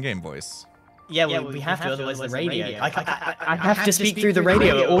use the in-game voice. Yeah, we have to, otherwise the radio. I have to speak through the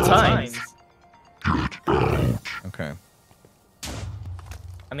radio at all times. Okay.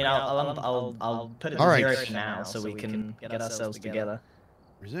 I mean, I'll put it All to right. 0 for now, so we can get ourselves together.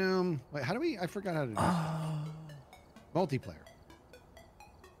 Resume. Wait, how do we? I forgot how to do this. Multiplayer.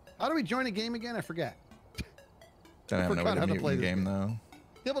 How do we join a game again? I forget. Don't have no way forgot to how to mute play in this game, game.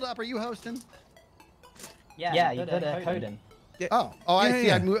 though. Dibbledop, are you hosting? Yeah, you put a code in. Oh, I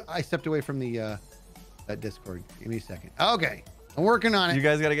Yeah, see. yeah. I stepped away from the that Discord. Give me a second. Okay, I'm working on it. You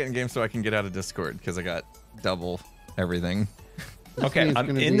guys got to get in game so I can get out of Discord because I got double everything. This Okay, thing's I'm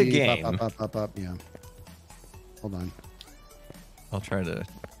gonna in the be game. Up. Yeah. Hold on. I'll try to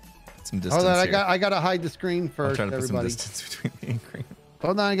put some distance Hold on. here. I gotta hide the screen I'll first, try to put some everybody. distance between me and Green.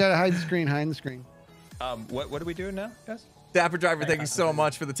 Hold on. I gotta hide the screen. Hide the screen. What are we doing now, guys? Dapper Driver, thank you so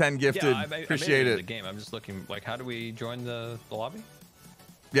much for the 10 gifted. I Appreciate made it. The game. I'm just looking like, how do we join the lobby?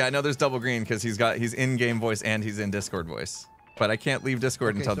 Yeah, I know there's double green because he's in game voice and he's in Discord voice. But I can't leave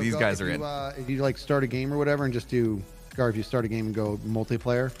Discord Okay, until so these go- guys if are you, in. If you like start a game or whatever, and just do, Scar, if you start a game and go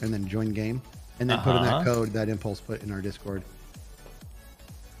multiplayer and then join game, and then put in that code that Impulse put in our Discord.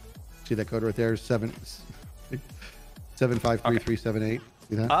 See that code right there? 753378.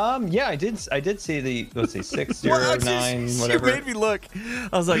 See that? Yeah, I did see the, let's see, 609 You whatever. made me look. I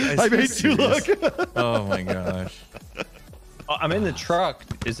was like, I made you look. Oh my gosh. Oh, I'm in the truck.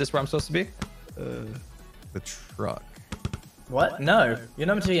 Is this where I'm supposed to be? The truck. What? No, you're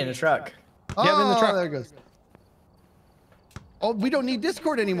number 2 in the truck. Oh, Yeah, I'm in the truck. there it goes. Oh, we don't need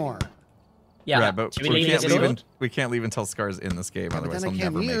Discord anymore. Yeah, Right, but should we we leave can't this leave. in? We can't leave until Scar's in this game. But Otherwise, then I he'll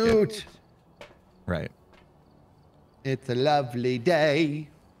can't never make it. mute. Right. It's a lovely day.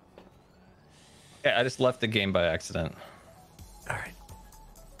 Yeah, I just left the game by accident. All right.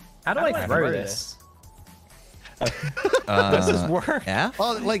 How do I throw this? Does this work? Yeah.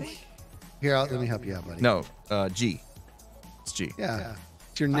 Oh, like, here, let me help you out, buddy. No. G. It's G. Yeah.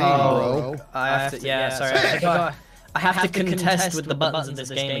 It's your name, Oh, bro. I have to. Yeah, sorry. I forgot. I have to contest with the buttons in this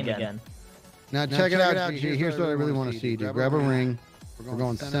game again. Now check it out, G. Here's what I really want to see, dude. Grab a ring. We're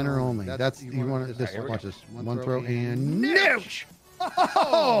going center only. That's you want this. Watch this. One throw and nooch.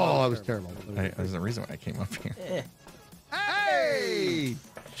 Oh, that was terrible. There's a reason why I came up here. Hey!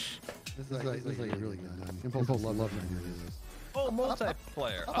 This is like really good. Impulse will love when you do this. Oh,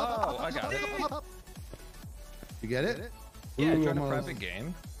 multiplayer. Oh, I got it. You get it? Yeah, Ooh, join a almost. private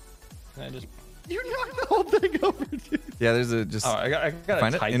game. And I just. You knocked the whole thing over, dude. Yeah, there's a just Oh, I gotta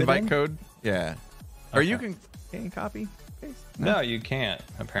find it. type Invite in? code. Yeah. Or you Okay. can you copy? Paste? No, you can't.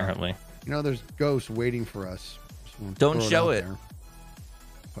 Apparently. You know, there's ghosts waiting for us. Just wanna Don't throw show out it. there.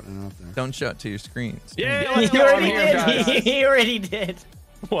 Putting it out there. Don't show it to your screens. Yeah, let's He go already here, guys. did. He already did.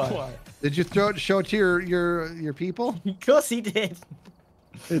 What? Did you show it to your people? Of course he did.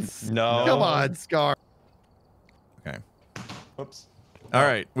 It's No. Come on, Scar. Okay. Oops. All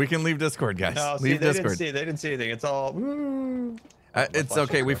right, we can leave Discord, guys. No, see, leave they Discord. didn't see. They didn't see anything. It's all. Woo. It's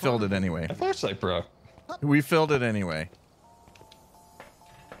okay. We filled it anyway. My flashlight broke. We filled it anyway.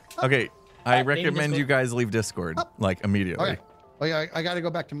 Okay, I recommend you guys leave Discord like immediately. Okay. Oh yeah, I got to go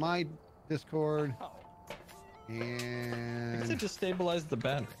back to my Discord. I guess it And just stabilized the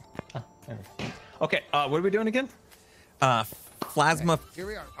battery. Huh, there we go. Okay, what are we doing again? Phasmophobia. here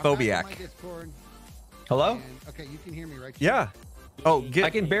we are. I'm back to my Discord. Hello? And, okay, you can hear me, right? Yeah. Oh, I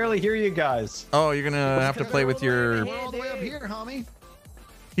get. can barely hear you guys. Oh, you're gonna have to play with your. We're all the way up here, homie.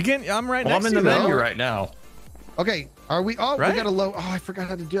 You can. I'm right Well, next I'm in to the you. menu though. right now. Okay, are we? Oh, Right? we got to load. Oh, I forgot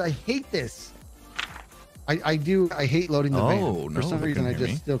how to do it. I hate this. I hate loading the Oh, van. For no, some they reason, can I hear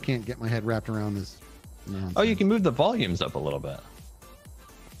just me. still can't get my head wrapped around this. nonsense. Oh, you can move the volumes up a little bit.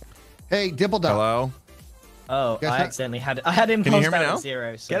 Hey, Dibbledop. Hello. Oh, Guess I what? accidentally had him Can you post hear me out now? at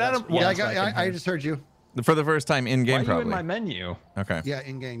 0. So Get out that's- of- Yeah, that's why couldn't I hear. just heard you. For the first time in Why game, are you probably. in my menu? Okay. Yeah,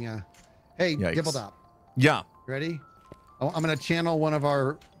 in game. Yeah. Hey, Yikes. Dibbledop. Yeah. Ready? Oh, I'm gonna channel one of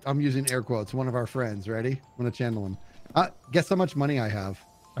our. I'm using air quotes. One of our friends. Ready? I'm gonna channel him. Guess how much money I have.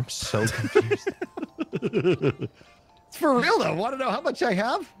 I'm so confused. It's for real though. Want to know how much I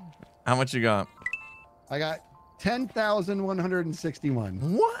have? How much you got? I got 10,161.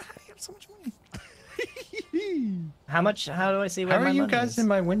 What? How do you have so much money? How much? How do I see where How my are you money guys is? in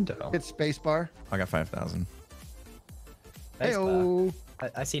my window? Hit spacebar. I got 5,000. Hey, Spacebar.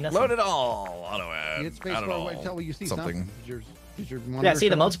 I see nothing. Load it all. Auto add. hit I don't spacebar. know. Wait, tell me you see something. Is your Yeah, I see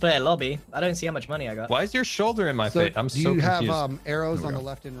the monitor multiplayer lobby. I don't see how much money I got. Why is your shoulder in my showing? face? I'm do so you confused. have arrows There we on the go.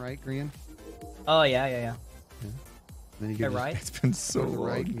 left and right, Grian? Oh yeah. Then you Go can just right. It's been so go to the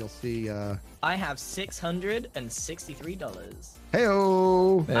right, long. and you'll see. I have $663.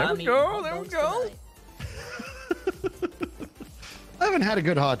 Hey-oh! There I'm we eating go. hot There we dogs go. tonight. I haven't had a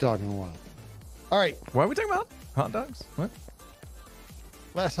good hot dog in a while. All right, What are we talking about? Hot dogs? What?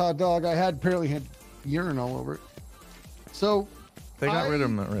 last hot dog I had apparently had urine all over it. So They got rid of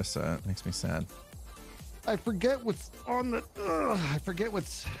Marissa. It makes me sad. I forget what's on the. I forget what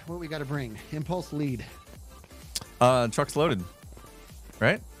we got to bring. Impulse lead. Truck's loaded.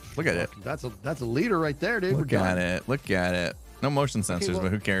 Right? Look at it. That's a leader right there, dude. Look at it. Look at it. No motion sensors, well-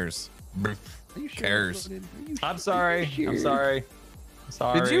 but who cares? Are you sure cares? it's loaded? Are you I'm sure? sorry. Are you I'm sure? sorry.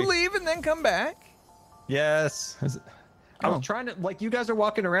 Sorry. Did you leave and then come back? Yes. I Oh. was trying to, like, you guys are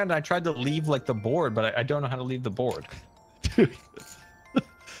walking around and I tried to leave, like, the board, but I don't know how to leave the board.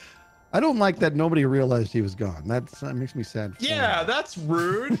 I don't like that nobody realized he was gone. That makes me sad. for Yeah, him. that's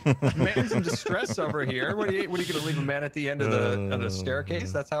rude. Man's in distress over here. What are you going to leave a man at the end of the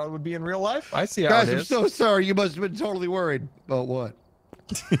staircase? That's how it would be in real life? I see how Guys, it I'm is. so sorry. You must have been totally worried about what.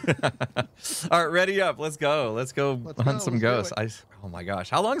 All right, ready up. Let's go. Let's go Let's hunt go, some let's do ghosts. Oh my gosh.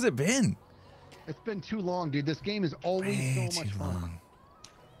 How long has it been? It's been too long, dude. This game is always Way so too much fun. long.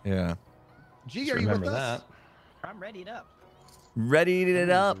 Yeah. G, Just are you with remember us? that. I'm readied up. Readied it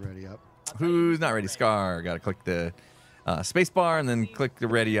up. Ready up. Who's not ready? Scar. Got to click the space bar and then click the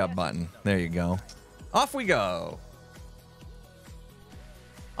ready up button. There you go. Off we go.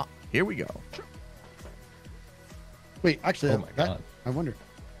 Oh, here we go. Wait, actually, Oh my God. I wonder.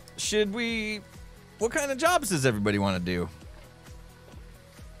 Should we... What kind of jobs does everybody want to do?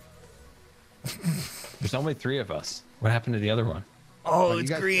 There's only 3 of us. What happened to the other one? Oh, you it's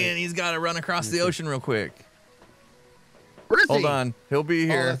guys- Grian. He's got to run across the ocean real quick. Where is Hold he? on. He'll be Oh,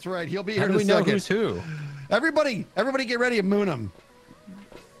 here. that's right. He'll be How here do in we a know second. who's who? Everybody get ready and moon him.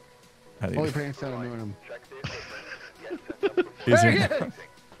 How do you- Holy pants down and moon him. He's There here. he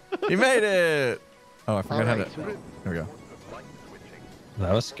is. He made it. Oh, I forgot how to... Alright, so There we go.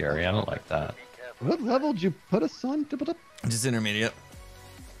 That was scary. I don't like that. what level did you put us on? Just intermediate.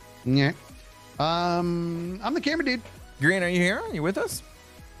 Yeah. I'm the camera dude. Grian, are you here? Are you with us?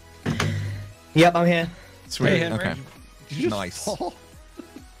 Yep, I'm here. Sweet. Hey, Henry. Okay. Did you just Nice. fall?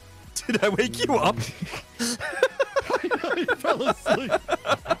 Did I wake you up? I fell asleep.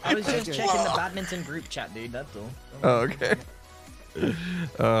 I was just checking the badminton group chat, dude. That's all. Oh, okay.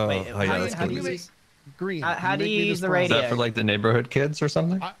 Oh, Wait, oh, yeah, that's how do cool. you use? Green. How do make you me use this the promise. Is that radio? for like the neighborhood kids or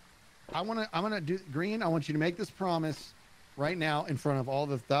something? I'm gonna do Green. I want you to make this promise right now in front of all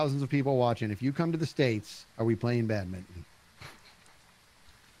the thousands of people watching. If you come to the States, are we playing badminton?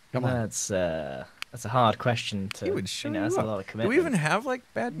 Come on. That's a hard question to. He would show you that's a up. lot of Do commitment. we even have like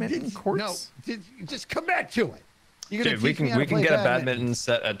badminton Did- courts? No, just come back to it. You're gonna Dude, we teach me can how to we can play get a badminton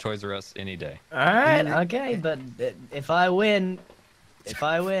set at Toys R Us any day. All right, okay, but if I win,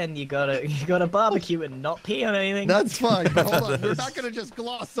 you gotta barbecue and not pee on anything. That's fine. But hold on, we're not gonna just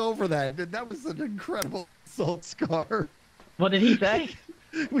gloss over that. That was an incredible insult, Scar. What did he say?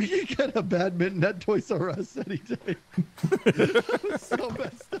 We can get a badminton at Toys R Us any day. That was so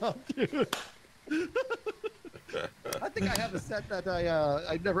messed up, dude. I think I have a set that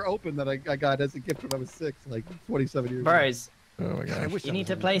I never opened that I got as a gift when I was 6, like 27 years ago. Bros, Oh my I gosh. wish you I need was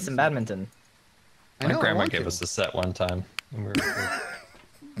to in play it. some badminton. I My know, I grandma want gave to. us a set one time. When we were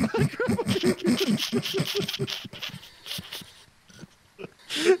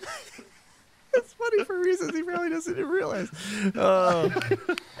That's funny for reasons he probably doesn't even realize. Oh,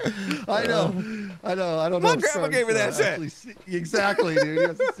 I know. I don't know. My if grandma Scar's, gave me that set. actually exactly, dude. You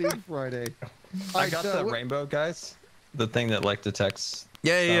hasn't seen Friday. I got the rainbow, guys. The thing that like detects.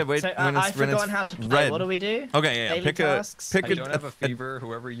 yeah. Wait, So when I've it's, when it's forgotten how to play. red. What do we do? Okay, yeah. Daily Pick tasks? pick I a, don't have a fever.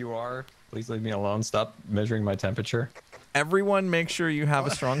 Whoever you are, please leave me alone. Stop measuring my temperature. Everyone, make sure you have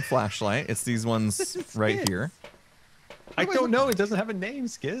a strong flashlight. It's these ones right Skizz. here. I don't know. It doesn't have a name,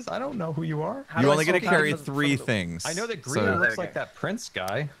 Skizz. I don't know who you are. How You do I only get to sort carry out from 3 the- things. I know that So- Grian looks Okay. like that Prince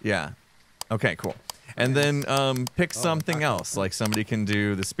guy. Yeah. Okay, cool. And then pick something else. Like somebody can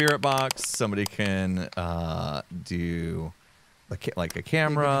do the spirit box. Somebody can do like a Can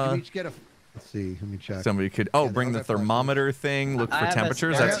camera. we each get a? Let's see. Let me check. Somebody could bring the okay, fine. thermometer thing. Look I for have a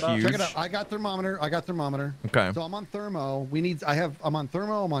temperatures. spirit That's box. huge. Check it out. I got thermometer. Okay. So I'm on thermo. I'm on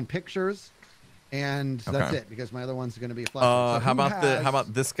thermo. I'm on pictures, and that's Okay. it because my other one's going to be a flashlight. So How who about has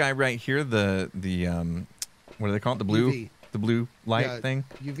about this guy right here? The what do they call it? The blue UV. the blue light Yeah, thing.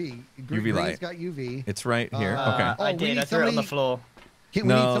 UV. UV light. It's got UV. It's right here. Uh, Okay. Oh, I we did. need I threw it on the somebody- floor. We need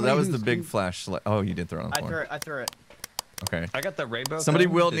No, somebody that was the who's- big flashlight. Oh, you did throw it on the floor. I threw it. Okay. I got the rainbow. Somebody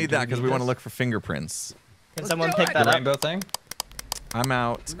thing. will Do need that because need we want to this? look for fingerprints. Can Let's someone do pick it. that The up? rainbow thing. I'm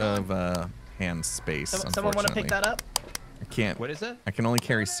out of hand space. Someone want to pick that up? I can't. What is it? I can only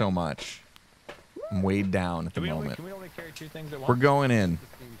carry so much. I'm weighed down at the moment. Can we only carry 2 things at once? We're going in.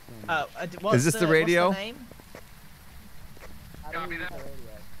 What's this the radio? What's the name?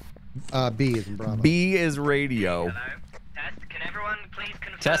 B is in Bravo. B is radio. Hello? Test. Can everyone please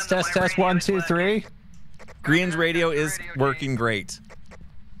confirm Test, that test, my test. radio 1, is 2, working? 3. Green's radio is working great.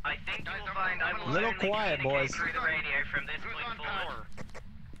 I think you will find I will Little only quiet, communicate boys. through the radio from this point forward.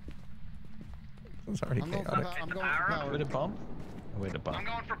 It's already I'm going for, chaotic. I'm going for power. Wait a bump. Wait a bump. I'm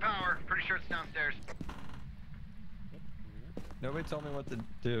going for power. Pretty sure it's downstairs. Nobody told me what to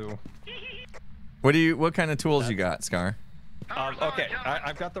do. What kind of tools you got, Scar? Okay,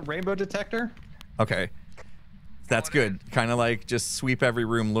 I've got the rainbow detector. Okay. That's good. Kind of like just sweep every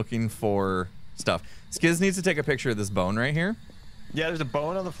room looking for stuff. Skizz needs to take a picture of this bone right here. Yeah, there's a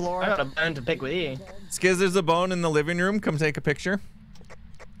bone on the floor. I got a bone to pick with you. Skizz, there's a bone in the living room. Come take a picture.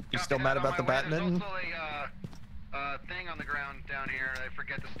 You still mad about the badminton? There's also a thing on the ground down here. I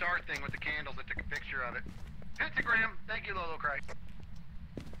forget the star thing with the candles. I took a picture of it. Pentagram. Thank you, Lolo Cry.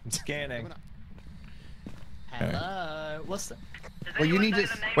 Scanning. Hello. What's the? Well, you need to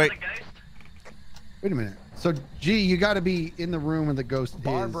wait. Wait a minute. So, G, you got to be in the room where the ghost is.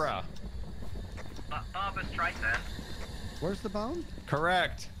 Barbara. Barbara Streisand. Where's the bone?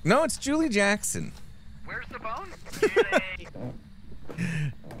 Correct. No, it's Julie Jackson. Where's the bone?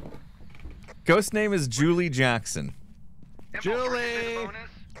 Ghost name is Julie Jackson. Julie!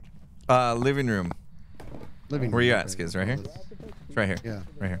 Living room. Living Where you room, at, right. Skizz? Right here? It's right here. Yeah.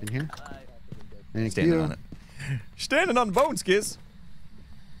 Right here. In here? Thank Standing you. on it. Standing on the bone, Skizz.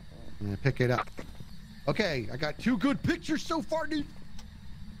 Yeah, pick it up. Okay, I got 2 good pictures so far, dude.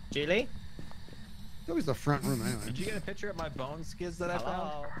 Julie? It's always the front room anyway. Did you get a picture of my bone, Skizz, that I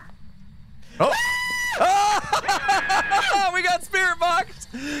found? Oh! Oh! We got spirit boxed.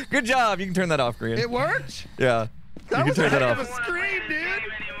 Good job. You can turn that off, Grian. It worked? Yeah. That you was can turn that a heck off. of a scream, dude.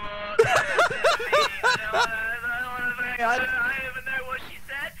 I don't even know what she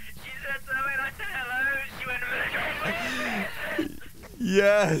said. She said something. I said hello. She went.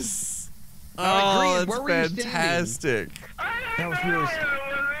 Yes. Grian, Oh, where that's were you standing? fantastic. That was really.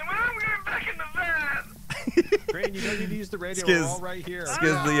 I'm going back in the van. Grian, you don't need to use the radio. Skizz. We're all right here.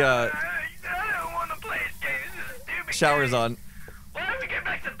 Skizz, the I don't want to play this game. This is a stupid shower's game. on. Why don't we get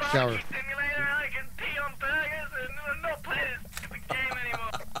back to Shower. BBQ Simulator and I can pee on burgers and not play this stupid game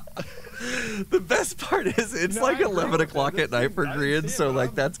anymore? The best part is it's No, like I agree 11 with o'clock you. at night for I didn't Grian, see it, so but like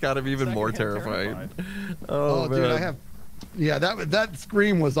I'm that's got to be even more secondhand terrifying. terrified. Oh, man. Dude, I have. Yeah, that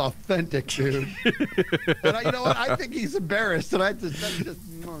scream was authentic, dude. And you know what? I think he's embarrassed, and that's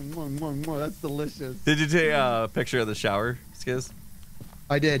delicious. Did you take a picture of the shower, Skizz?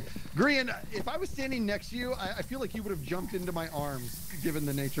 I did. Grian, if I was standing next to you, I feel like you would have jumped into my arms, given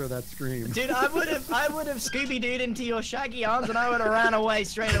the nature of that scream. Dude, I would have Scooby-Dooed into your shaggy arms and I would have ran away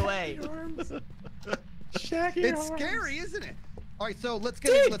straight away. Shaggy It's arms. scary, isn't it? All right, so let's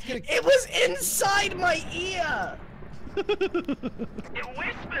get Dude, let's get it was inside my ear. It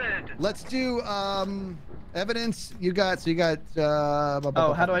whispered. let's do evidence. You got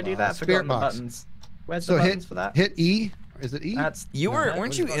Oh, how do I do that? Spirit Forgotten the box. buttons. Where's So the buttons for that? hit E. Is it E? That's You no, were, that weren't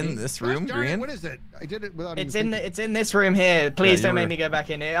was you not in me. this room, Gosh darn it, Grian? what is it? I did it without. It's even in thinking. it's in this room here. Please you don't were- make me go back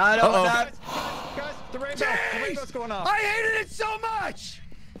in here. I don't want that. Guys, the radio's going off. I hated it so much.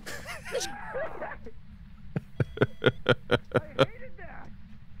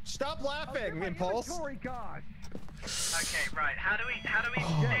 Stop laughing, Impulse. Okay, right. How do we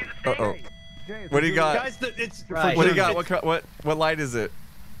do the Uh-oh. thing? What do you got? Guys, it's Right. What do you got? What light is it?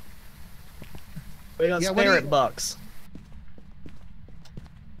 We got Yeah, what do spirit you- box.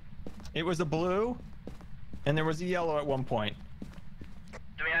 It was a blue, and there was a yellow at one point.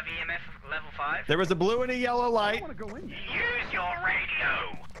 Do we have EMF level 5? There was a blue and a yellow light. Use your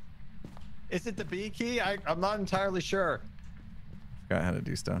radio. Is it the B key? I'm not entirely sure. Forgot how to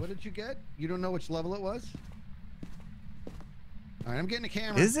do stuff. What did you get? You don't know which level it was? All right, I'm getting a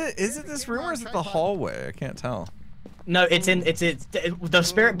camera. Is it this room or is it the hallway? I can't tell. No, it's the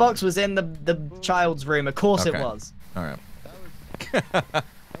spirit box was in the child's room. Of course Okay. it was. All right. That one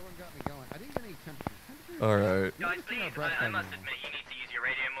got me going. I didn't get any temperature. All right. Guys, please, I must admit, you need to use your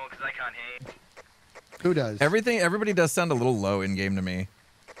radio more because I can't hear you. Who does? Everybody does sound a little low in game to me.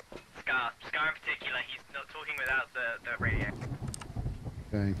 Scar in particular, he's not talking without the radio.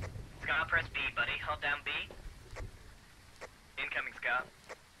 Okay. Scar, press B, buddy. Hold down B. Incoming, Scar.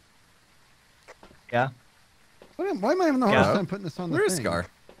 Yeah. Why am I having the hardest Yeah. time putting this on the Where's thing? Scar?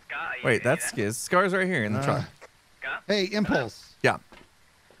 Scar, are you Wait, that's there? Skizz. Scar's right here in the truck. Scar? Hey, Impulse. Yeah.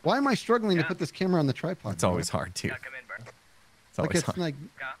 Why am I struggling to Yeah. put this camera on the tripod? It's always hard, dude. Scar, come in, bro. It's like always it's hard. like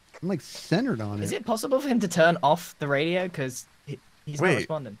Scar. I'm like centered on Is it. it possible for him to turn off the radio because he's not Wait.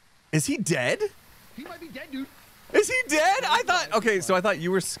 responding? Is he dead? He might be dead, dude. Is he dead? I thought. Okay, so I thought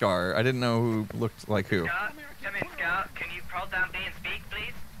you were Scar. I didn't know who looked like who. Scar, come in, Scar. Can you hold down B and speak,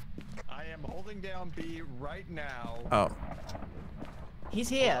 please? I am holding down B right now. Oh, He's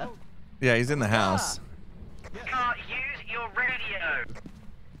here. yeah, he's in the house. Scar, use your radio.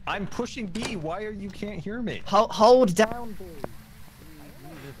 I'm pushing B. Why are you can't hear me? Hold down.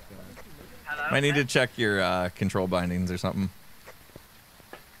 Hello? I need to check your control bindings or something.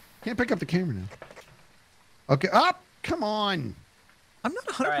 Can't pick up the camera now. Okay, up. Come on. I'm not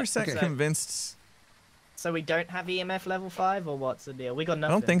 100% okay. convinced. So we don't have EMF level 5, or what's the deal? We got I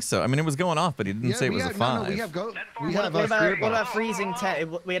nothing. don't think so. I mean, it was going off, but he didn't say it was a 5. No, we have go. We What, have what a spirit about box. freezing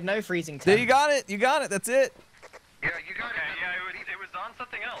temp? We had no freezing temp. There, you got it. You got it. That's it. Yeah, you got it. Yeah, it was on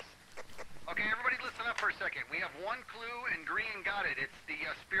something else. Okay, everybody listen up for a second. We have one clue, and Grian got it. It's the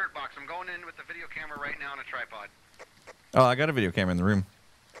spirit box. I'm going in with the video camera right now on a tripod. Oh, I got a video camera in the room.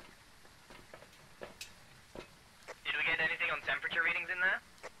 Did we get anything on temperature readings in there?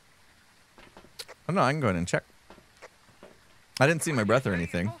 Oh, no, I can go ahead and check. I didn't see my breath or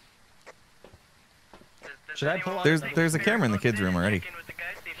anything. Should I pull out- There's a camera in the kids' room already. Check in with the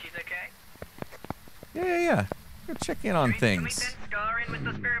ghost, see if she's okay. Yeah. go check in on Can we things. send Scar in with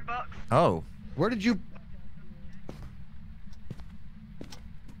the spirit box? Oh. Where did you?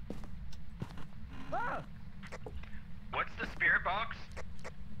 What's the spirit box?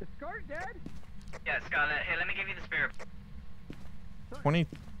 Is Scar dead? Yeah, Scarlet. Here, let me give you the spirit.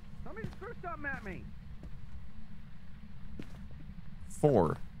 24. Somebody threw something at me.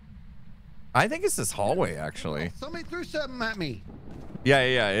 I think it's this hallway, actually. Somebody threw something at me.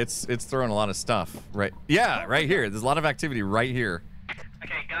 Yeah. It's throwing a lot of stuff. Right. Yeah, right here. There's a lot of activity right here.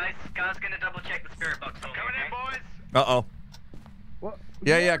 Okay, guys. Scar's gonna double check the spirit box. Coming in, boys. Uh-oh. What?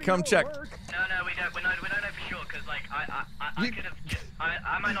 Yeah, come check. No, we don't. We don't know for sure, cause like I could have just.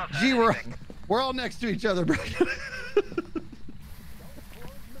 I might not have Gee, heard anything. we're all next to each other, bro.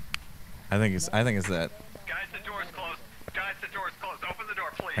 I think it's that. Guys, the door's closed. Guys, the door's closed. Open the door,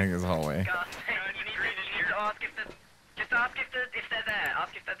 please. I think it's the hallway. Scar, you need to ask if the. Just ask if they're there.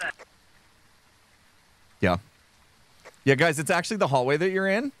 Ask if they're there. Yeah. Yeah, guys, it's actually the hallway that you're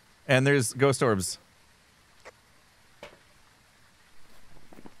in, and there's ghost orbs.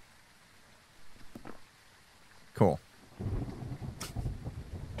 Cool.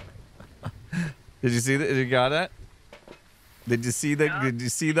 Did you see that? Did you got that? Did you see the? Did you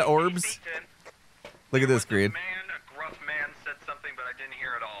see the orbs? Speak to him. Look at this, A Greed. gruff man said something, but I didn't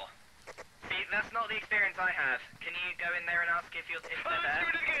hear it all. See, that's not the experience I have. Can you go in there and ask if they're there?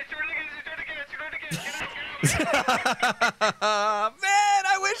 Man,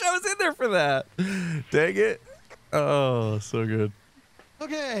 I wish I was in there for that. Dang it. Oh, so good.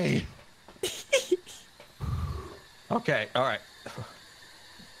 Okay. Okay, all right.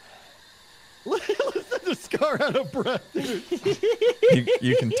 Listen to Scar out of breath, dude.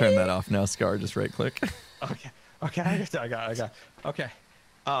 You can turn that off now, Scar. Just right click. Okay, I got. Okay.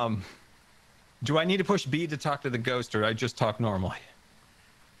 Do I need to push B to talk to the ghost, or I just talk normally?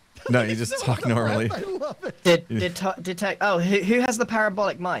 No, you just talk normally. I love it. Detect. Oh, who has the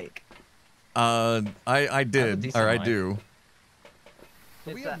parabolic mic? I did, decent or I mic. do.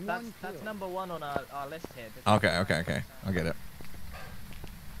 We have one That's kill. number one on our list here. Okay. I'll get it.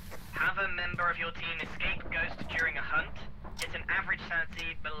 Have a member of your team escape ghost during a hunt. It's an average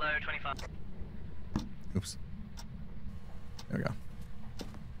sanity below 25. Oops. There we go.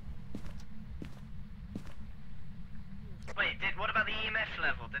 Wait, what about the EMF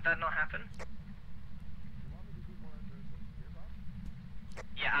level? Did that not happen?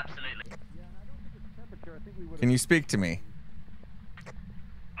 Yeah, absolutely. Can you speak to me?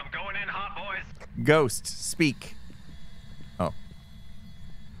 I'm going in hot, boys. Ghost, speak. Oh,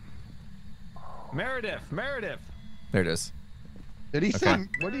 Meredith. there it is. Did he Okay. say?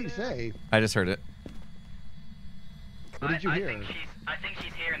 What did he say? I just heard it. What did you hear? I think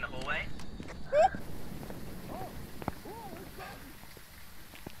she's here in the hallway.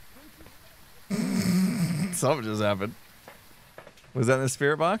 Something just happened. Was that in the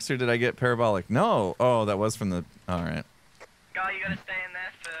spirit box, or did I get parabolic? No. Oh, that was from the. All right. Guy, you gotta stay in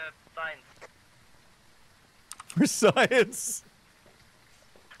there for science. For science.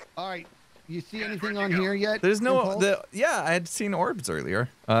 All right. You see anything on here yet? There's no. Impulse? Yeah, I had seen orbs earlier.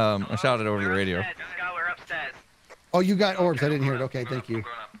 I shouted over the We're radio. upstairs. Scar, we're upstairs. Oh, you got orbs. I didn't hear it. Okay, I'm going thank you. up,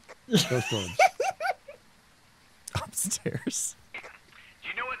 I'm going up. Ghost orbs. Upstairs. Do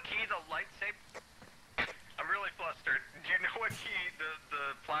you know what key the lightsaber? I'm really flustered. Do you know what key the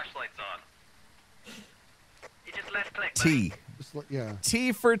flashlight's on? You just left click. T. Just yeah.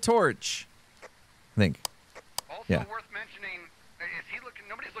 T for torch. I think. Also Yeah. worth mentioning, is he looking?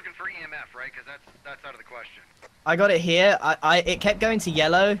 Nobody's looking for EMF, right? Because that's out of the question. I got it here. It kept going to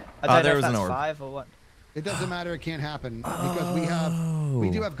yellow. I don't there know if was an that's orb. 5 or what. It doesn't matter. It can't happen because we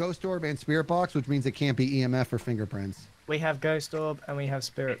do have ghost orb and spirit box, which means it can't be EMF or fingerprints. We have ghost orb and we have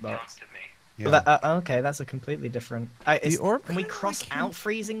spirit He box. talked to me. Yeah. Well, okay, that's a completely different. orb Can we kinda cross like out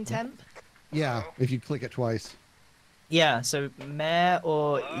freezing temp? Yeah, if you click it twice. Yeah. So Mare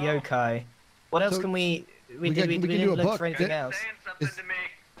or yokai. What else So, can we? we can do didn't a look book. for anything Did- else. Saying something Is- to me.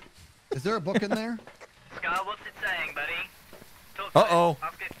 Is there a book in there? Scar, what's it saying, buddy? Talk to Uh-oh.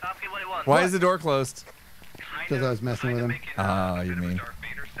 it. Ask it what it wants. Why is the door closed? Kind 'Cause of- I was messing kind with of him. making, Ah, a you bit of a mean. Darth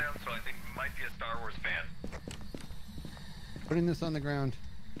Vader sound, so I think he might be a Star Wars fan. Putting this on the ground.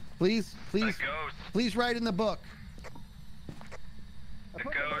 Please, The please, ghost. please write in the book. The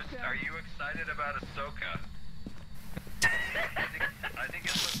ghost. Are you excited about Ahsoka? I think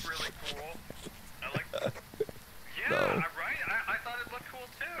it looks really cool. I like. Yeah, No. right. I thought it looked cool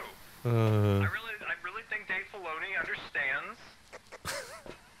too. I really think Dave Filoni understands.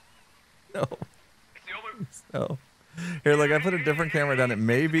 No. It's the only. No. Here, look, I put a different camera down. It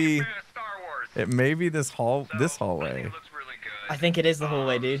may be. Fan of Star Wars. It may be this So, this I hallway. think it looks really good. I think it is the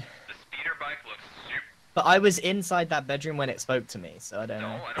hallway, dude. The speeder bike looks But I was inside that bedroom when it spoke to me, so I don't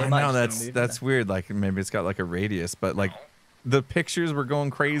know. I know that's weird. Like maybe it's got like a radius, but like the pictures were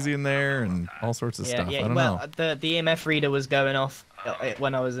going crazy in there and all sorts of stuff. I don't know. The EMF reader was going off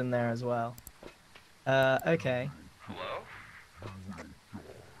when I was in there as well. Okay. Hello?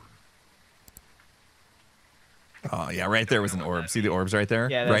 Oh yeah, right there was an orb. See the orbs right there?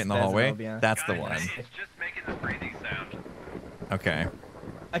 Yeah, right in the there's an hallway. orb, yeah. That's the Guys, one. It's just making the breathing sound. Okay.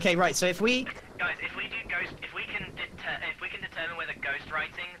 Okay, right. So if we Guys, if we can determine whether ghost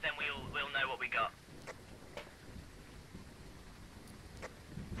writing, then we'll know what we got.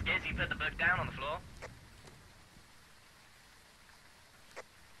 Skizz, you put the book down on the floor.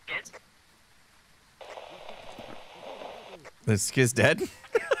 Skizz? Is Skizz dead? Skizz,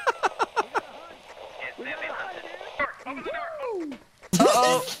 they're being hunted. Open the door!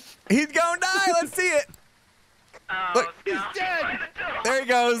 Uh-oh. He's gonna die. Let's see it. Oh, Look, he's dead. There he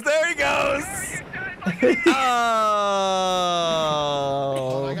goes. There he goes.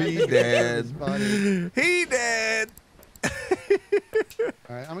 Oh, he dead. He dead. All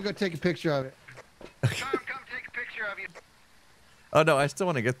right, I'm gonna go take a picture of it. Come take a picture of you. Oh no, I still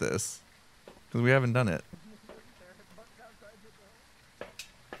want to get this because we haven't done it.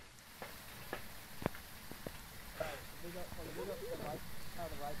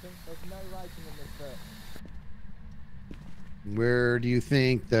 Where do you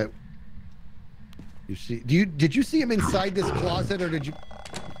think that you see? Did you see him inside this closet, or did you?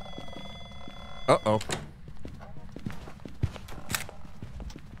 Uh-oh.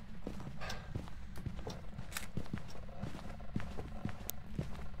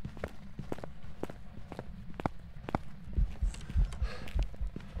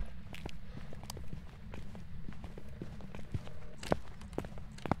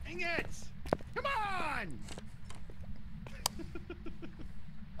 Dang it! Come on!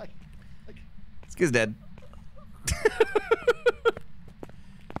 Skizz dead.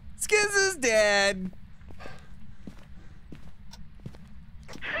 Skizz is dead.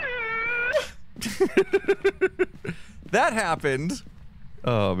 That happened.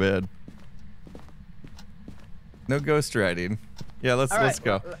 Oh man. No ghost riding. Yeah, let's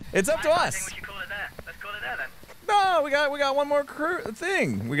go. It's up to I us. think we should call it there. Let's call it there then. No, we got one more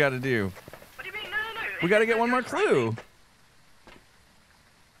thing we got to do. What do you mean? No. We got to get one more clue.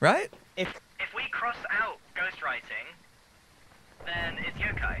 Right? If we cross out ghost writing, then it's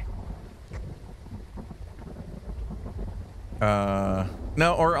yokai.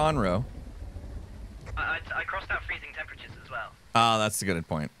 No, or Onro. I crossed out freezing temperatures as well. Oh, that's a good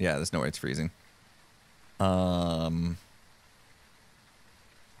point. Yeah, there's no way it's freezing. So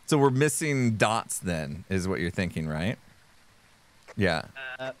we're missing dots then, is what you're thinking, right? Yeah.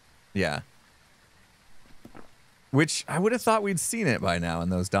 Yeah. Which I would have thought we'd seen it by now in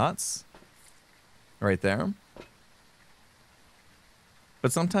those dots. Right there.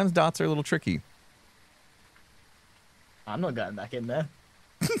 But sometimes dots are a little tricky. I'm not going back in there.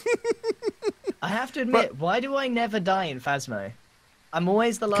 I have to admit, why do I never die in Phasmo? I'm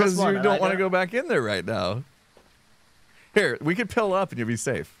always the last one. Because you don't want to go back in there right now. Here, we could pill up and you'll be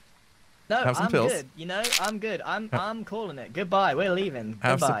safe. No, Have some I'm pills. good. You know, I'm good. I'm calling it. Goodbye. We're leaving.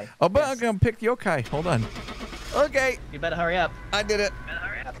 Goodbye. Oh, but I'm going to pick yokai. Hold on. Okay. You better hurry up. I did it. Better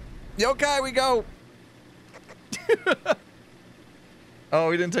hurry up. Yokai, we go. Oh,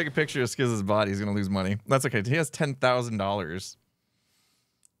 we didn't take a picture of Skizz's body. He's going to lose money. That's okay. He has $10,000.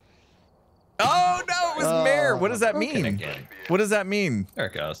 Oh, no, it was Mare. What does that mean? What does that mean? There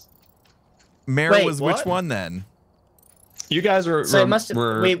it goes. Mare Wait, was what? which one then? You guys were. So it must have.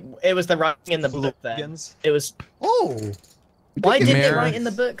 were It was the writing in the book then. Hooligans? It was. Oh. Why didn't Mare- it write in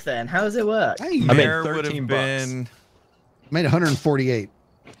the book then? How does it work? Hey, I made Mare would 13 have bucks. been. made 148.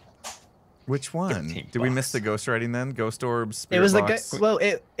 Which one? 13 Did we miss bucks. the ghost writing then? Ghost orbs. It was the box? well.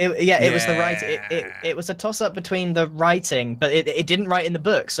 It was the writing. It was a toss up between the writing, but it didn't write in the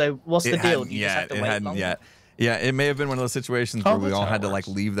book. So what's the It deal? hadn't You just have yet. to It wait hadn't longer? yet. Yeah, it may have been one of those situations Oh, where we that's all how had it to like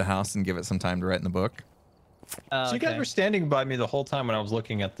works. leave the house and give it some time to write in the book. So you guys were standing by me the whole time when I was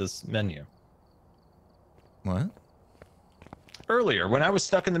looking at this menu. What? Earlier, when I was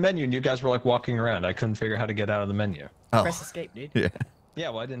stuck in the menu and you guys were like walking around, I couldn't figure out how to get out of the menu. Oh, Press escape, dude. yeah. Yeah,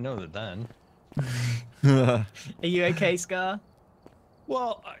 well, I didn't know that then. Are you okay, Scar?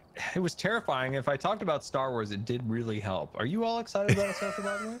 Well, it was terrifying. If I talked about Star Wars, it did really help. Are you all excited about Star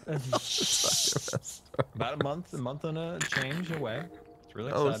Wars? About a month and a change away. It's really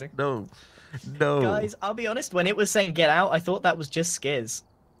exciting. no. Guys, I'll be honest. When it was saying get out, I thought that was just Skizz.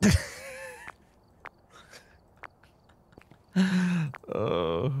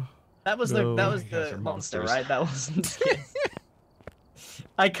 Oh. That was No. the You guys the are monster, monsters. right? That wasn't Skizz.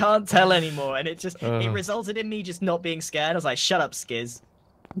 I can't tell anymore, and it resulted in me just not being scared. I was like, "Shut up, Skizz."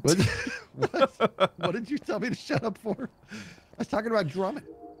 What did you tell me to shut up for? I was talking about drumming.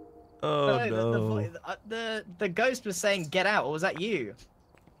 Oh No, no. the ghost was saying, "Get out," or was that you?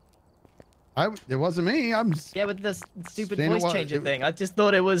 It wasn't me. I'm. Yeah, with the stupid Saying it voice was- changer it- thing. I just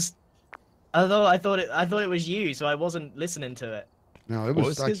thought it was. I thought it was you, so I wasn't listening to it. No, it What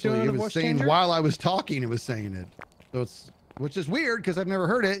was was Skizz doing actually. on It the was voice saying changer? while I was talking, it was saying it. So it's which is weird because I've never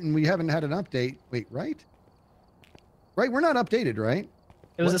heard it and we haven't had an update. Wait, right? Right, we're not updated, right?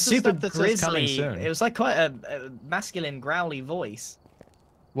 It was What's a the super stuff that says coming grizzly. soon? It was like quite a masculine, growly voice.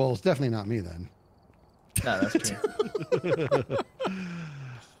 Well, it's definitely not me then. No, that's true.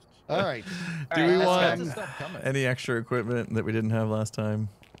 All right. Do we Alright, want let's go. any extra equipment that we didn't have last time?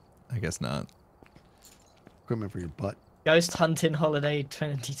 I guess not. Equipment for your butt. Ghost Hunting Holiday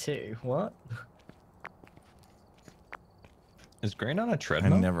 22. What? Is Grian on a I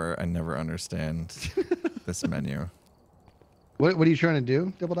treadmill? never understand this menu. What are you trying to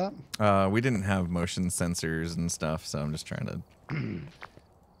do, Double Dot? We didn't have motion sensors and stuff, so I'm just trying to.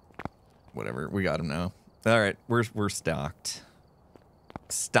 Whatever, we got them now. All right, we're stocked.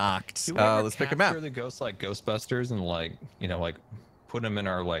 Stocked. Do we ever Let's pick a map. capture the ghosts like Ghostbusters and like like put them in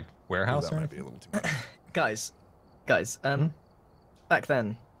our like warehouse That or might be a anything? little too much. Guys, Hmm? back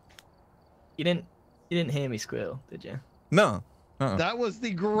then, you didn't hear me squeal, did you? No. That was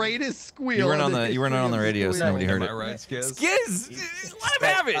the greatest squeal. You weren't in on the the history on the of radio, so squeal. nobody heard Am it. I right, Skizz? Skizz, let him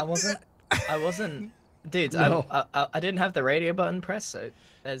have it. I wasn't, dude. No. I didn't have the radio button pressed, so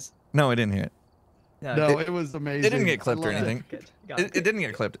there's No, I didn't hear it. No, it was amazing. It didn't get clipped or I love it. anything. good. It didn't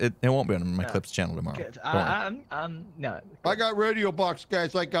get clipped. It won't be on my No. clips channel tomorrow. Good. Don't worry. No. I got radio box,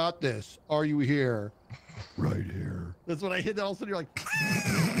 guys. I got this. Are you here? Right here. That's what I hit. All of a sudden, you're like,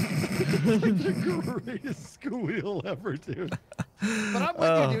 the greatest squeal ever, dude. But I'm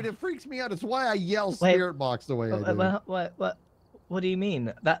with you, dude. It freaks me out. It's why I yell Wait. spirit box the way I do. What do you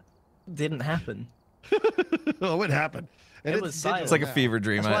mean? That didn't happen. Oh, it happened. And It was silent. It's like a now. fever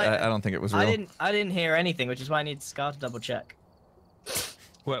dream. That's why I don't think it was real. I didn't hear anything, which is why I need Scar to double check.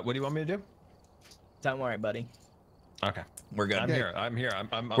 What do you want me to do? Don't worry, buddy. Okay. We're good. I'm Okay. here. I'm here.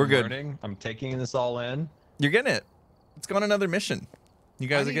 I'm We're good. learning. I'm taking this all in. You're getting it. Let's go on another mission. You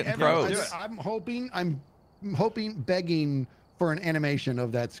guys are getting pros. I'm hoping, begging for an animation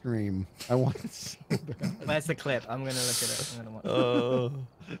of that scream. I want it so bad. Where's the clip? I'm gonna look at it. I'm gonna watch. Oh.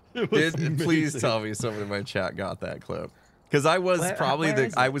 It was Please amazing. tell me someone in my chat got that clip. Because I was Where is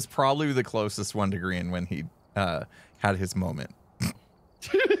I it? was probably the closest one to Grian when he had his moment.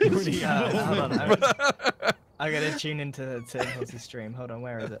 Yeah, hold on. I gotta tune into his stream. Hold on,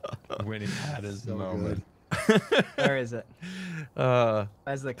 where is it? When he had his So moment. Where is it?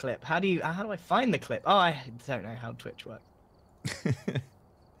 Where's the clip? How do I find the clip? Oh, I don't know how Twitch works.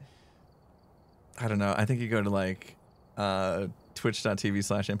 I don't know. I think you go to like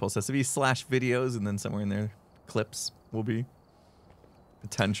twitch.tv/impulsesv/videos and then somewhere in there clips will be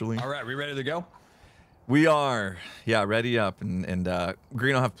potentially. All right, we ready to go? We are, yeah, ready up, and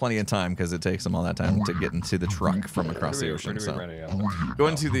Grian will have plenty of time because it takes him all that time to get into the truck from across the ocean. So go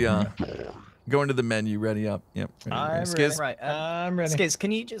into the menu. Ready up. Yep. I'm Skizz. Right. I'm ready. Skizz,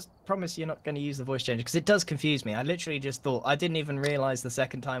 can you just promise you're not going to use the voice changer? Because it does confuse me. I literally just thought, I didn't even realize the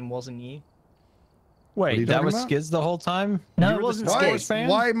second time wasn't you. What are you Wait, that talking was about? Skizz the whole time? No, You it were the wasn't Star Skizz. Wars fan?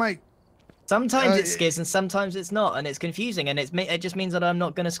 Why am I? Sometimes it's Skizz and sometimes it's not, and it's confusing, and it just means that I'm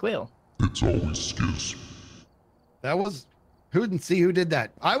not going to squeal. It's always Skizz. That was. Who didn't see who did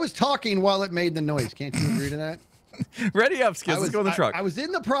that? I was talking while it made the noise. Can't you agree to that? Ready up, Skizz. Let's go in the truck. I was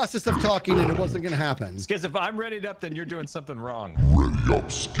in the process of talking and it wasn't going to happen. Skizz, if I'm readied up, then you're doing something wrong. Ready up,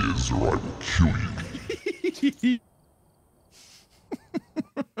 Skizz, or I will kill you.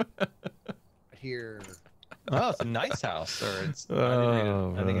 Here. Oh, it's a nice house. Or it's. I didn't read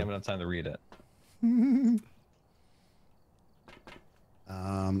it. I think I have enough time to read it.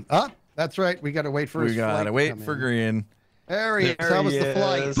 That's right. We got to wait for his We gotta flight to wait come for in. Grian. There he is. How was the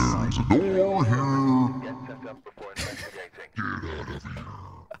flight? There's a door here. Get set up before investigating. Get out of here.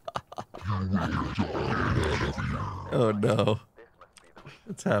 You will die. Get out of here. Oh no,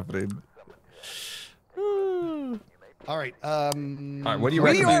 what's happening? All right. All right, what do you We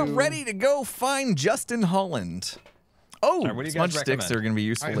recommend? are ready to go find Justin Holland. Oh, All right, what do you smudge guys sticks recommend? are going to be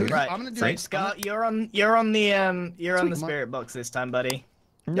useful All right, later. Right. I'm gonna do So, it. Scott, you're on the Sweet, Mom. spirit box this time, buddy.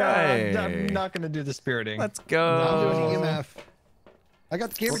 No, Yay. I'm not going to do the spiriting. Let's I'm go. doing EMF. I got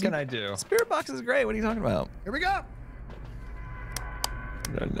the camera. What can I do? Spirit box is great. What are you talking about? Here we go.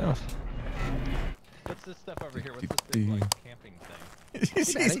 I don't know. What's this stuff over here? What's this big like camping thing?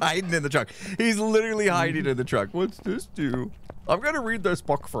 He's hiding in the truck. He's literally hiding in the truck. What's this do? I'm gonna read this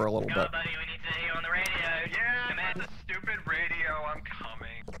book for a little Go, bit. buddy, we need to hear you on the radio. Yeah, it's a stupid radio. I'm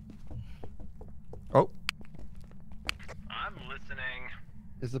coming. Oh, I'm listening.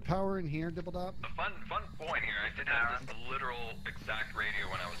 Is the power in here, Dibble Dop? A fun point here. I did have this literal exact radio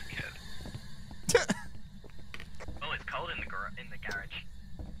when I was a kid. Oh, it's cold in the garage.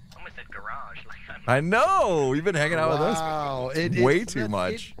 I almost said garage. Like I know. You've been hanging out with us Wow, way too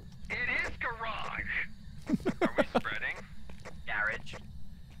much. It is garage. Are we spreading? garage.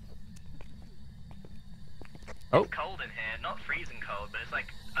 Oh. It's cold in here, not freezing cold, but it's like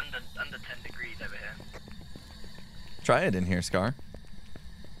under 10 degrees over here. Try it in here, Scar.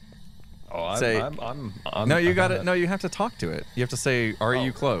 Oh, Say- I'm No, you got it. No, you have to talk to it. You have to say, "Are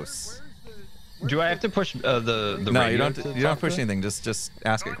you close?" Do I have to push the No, radio you don't. to You don't talk push to it? anything. Just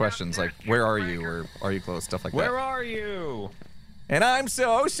ask it questions like, "Where are you?" or "Are you close?" Stuff like Where that. are you? And I'm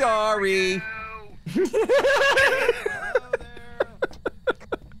so sorry. I'm so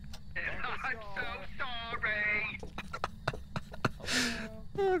sorry.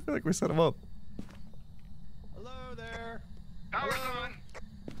 I feel like we set him up. Hello there. Power's on.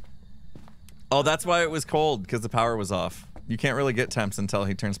 Oh, that's why it was cold, because the power was off. You can't really get temps until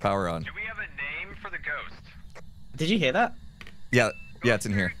he turns power on. Do we have a name for the ghost? Did you hear that? Yeah, it's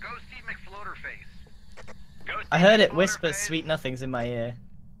in here. Ghosty McFloaterface. Ghosty I heard it whisper McFloaterface. sweet nothings in my ear.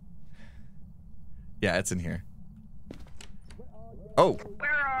 Yeah, it's in here. Oh, Where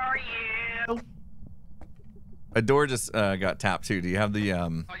are you? a door just got tapped too. Do you have the Are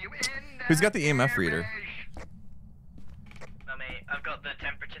you in Who's got that the EMF reader? garage? I mean, I've got the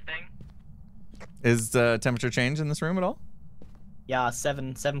temperature thing. Is the temperature change in this room at all? Yeah,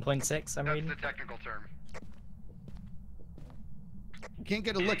 7.6. I'm That's reading. the technical term. Can't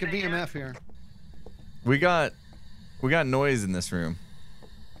get a lick of EMF here. We got noise in this room.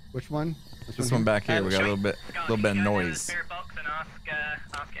 Which one? This one back here, we got a little bit Scott, of can you go into the noise. spirit box and ask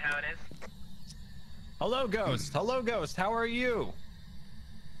it how it is. Hello, ghost. Hello, ghost. How are you?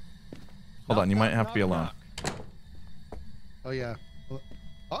 Hold on, you might have to be alone. Oh yeah.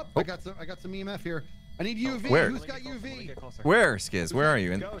 Oh, I got some EMF here. I need UV. Where? Who's got UV? Where, Skizz? Where are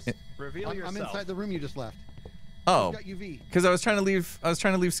you? Ghost, reveal I'm yourself. inside the room you just left. Oh, Who's got UV? because I was trying to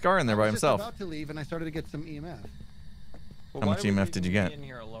leave Scar in there by I was just himself. about to leave and I started to get some EMF. Well, How why much are we EMF did you leaving get? me in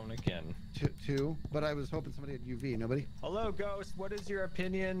here alone again? Two, but I was hoping somebody had UV. Nobody? Hello, ghost. What is your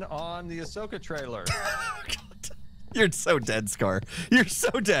opinion on the Ahsoka trailer? You're so dead, Scar. You're so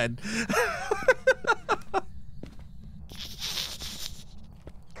dead. Is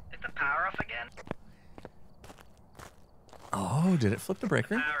the power off again? Oh, did it flip the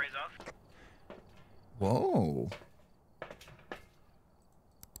breaker? Power is off. Whoa.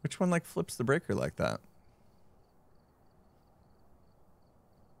 Which one like flips the breaker like that?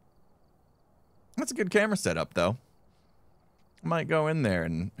 That's a good camera setup though. I might go in there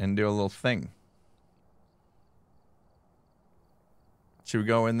and do a little thing. Should we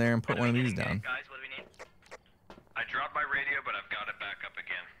go in there and put one of these down? Guys, what do we need? I dropped my radio, but I've got it back up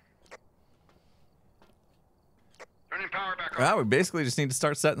again. Turning power back on. Well, we basically just need to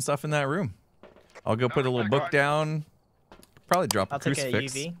start setting stuff in that room. I'll go put a little book down. Probably drop a I'll take a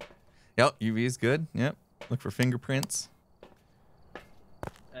crucifix. UV. Yep, UV is good. Yep. Look for fingerprints.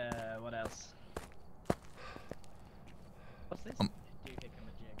 What else? What's this? Do kick him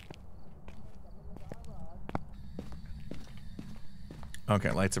a jig.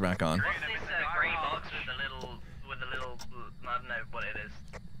 Okay, lights are back on. What's this grey box with a little, I don't know what it is.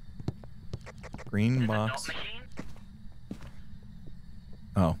 Green Is it a box. dot machine?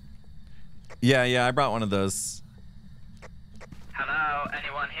 Oh. Yeah, I brought one of those. Hello,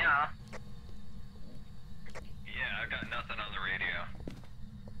 anyone here? Yeah, I've got nothing on the radio.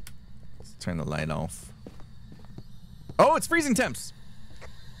 Let's turn the light off. Oh, it's freezing temps.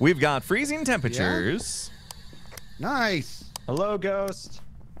 We've got freezing temperatures. Nice. Hello, ghost.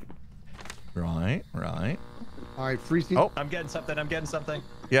 Right. All right, freezing. Oh, I'm getting something.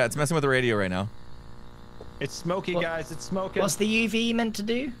 yeah, it's messing with the radio right now. It's smoky, What- guys. It's smoking. What's the UV meant to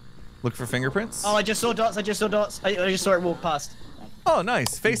do? Look for fingerprints. Oh, I just saw dots. I just saw it walk past. Oh,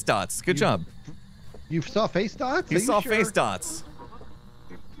 nice. Face dots. Good job. You saw face dots? You Are saw sure? face dots.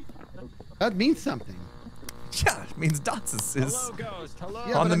 That means something. Yeah, it means dots is Hello, ghost. Hello.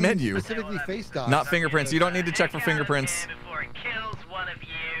 Yeah, on but the I mean menu. Specifically face dots. Not fingerprints. You don't need to check for Heck out of fingerprints. here before it kills one of you,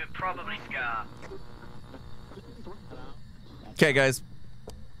 probably Scar. Okay, guys.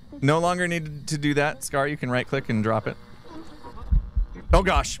 No longer need to do that. Scar, you can right click and drop it. Oh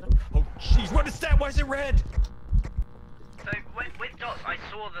gosh. Oh, jeez. What is that? Why is it red? So with dots, I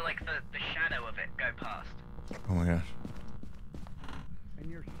saw the shadow of it go past. Oh my gosh. And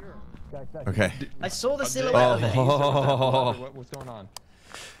you're sure? Okay. I saw the silhouette of it. What's going on?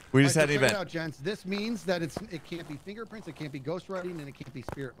 We just had an check it event. out, gents. This means that it can't be fingerprints, it can't be ghost writing, and it can't be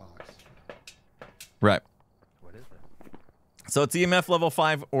spirit box. Right. What is it? So it's EMF level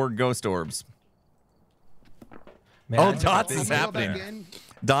 5 or ghost orbs. Man, Oh, I dots think- is I'm gonna go back happening. in.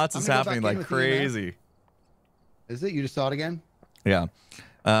 Dots I'm is gonna go back happening in like with crazy. Is it? You just saw it again? Yeah.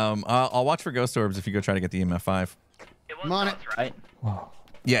 I'll watch for ghost orbs if you go try to get the EMF 5. It was I'm on dots, it. right?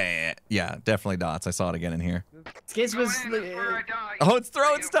 Yeah, definitely dots. I saw it again in here. Skizz was. Go in, this is where I die. Oh, it's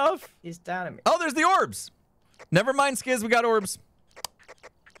throwing stuff. He's down at me. Oh, there's the orbs. Never mind, Skizz. We got orbs.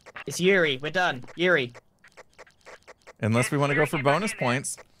 It's Yuri. We're done. Yuri. Unless we want to go for bonus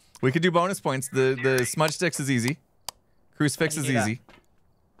points. We could do bonus points. The smudge sticks is easy. Crucifix How is do you do that? easy.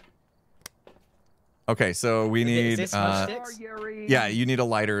 Okay, so we Is need this smudge sticks? yeah, you need a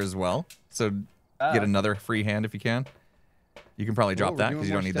lighter as well. So get another free hand if you can. You can probably drop Oh, we're that doing because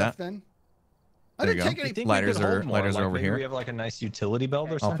you don't more need stuff that. Then? I There you didn't go. take any Think Lighters we could are- hold more, lighters are like over maybe here. We have like a nice utility belt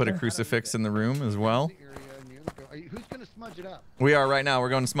or I'll something. put a crucifix in the room as well. area near the who's gonna smudge it up? We are right now. We're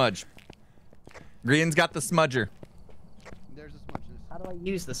going to smudge. Grian's got the smudger. There's a smudge. How do I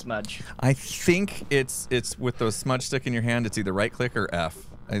use the smudge? I think it's with the smudge stick in your hand. It's either right click or F.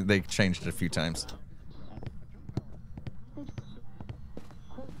 They changed it a few times.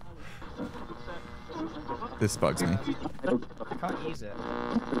 This bugs me. I can't use it.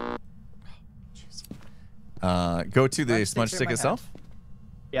 Go to the Smudge smudge sticks are in stick my itself.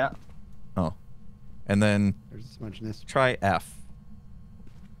 Yeah. Oh, and then There's a smudgeness. try F.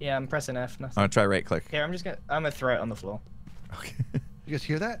 Yeah, I'm pressing F. Nothing. Oh, try right click. Here, I'm gonna throw it on the floor. Okay. You guys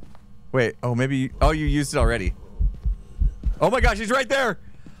hear that? Wait. Oh, maybe. Oh, you used it already. Oh my gosh, he's right there.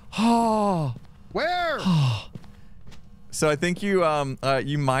 Oh. Where? So I think you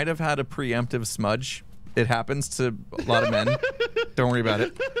you might have had a preemptive smudge. It happens to a lot of men. Don't worry about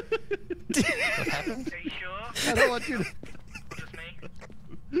it. What happened? Are you sure? I don't want you to.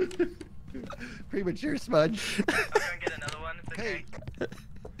 Just me? Premature smudge. I'll go and get another one. It's okay. Hey,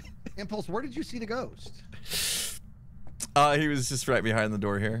 Impulse, where did you see the ghost? He was just right behind the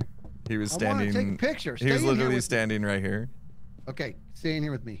door here. He was I wanna standing. take a picture. He was Stay in here literally with- standing right here. Okay, stay in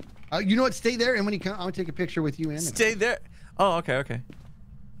here with me. You know what? Stay there, and when you come, I'll take a picture with you and. Stay there. Oh, okay, okay.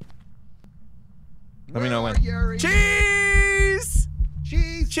 Let me know when. Yuri? Cheese!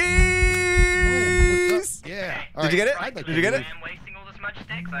 Cheese. Cheese! Oh, what's up? Yeah. All Did you right, get it? I'd like Did to you get do it? I am wasting all the smudge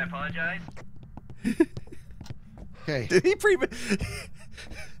sticks. I apologize. Okay. Did he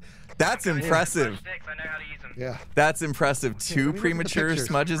That's Smudge impressive. sticks. I know how to use them. Yeah. That's impressive. let Two me look at the premature pictures.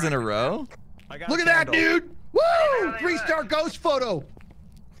 smudges in a row? I got Look a at that, candle. dude! Woo! 3-star ghost photo.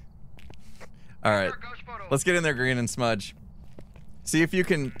 All right. Ghost photo. Let's get in there, Grian and Smudge. See if you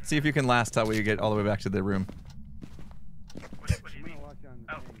can last till we get all the way back to the room. What do you mean?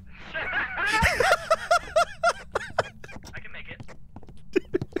 Oh. I can make it.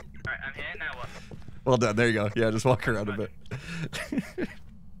 Alright, I'm here. Now what? Well done. There you go. Yeah, just walk around a bit.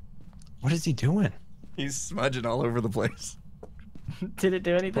 What is he doing? He's smudging all over the place. Did it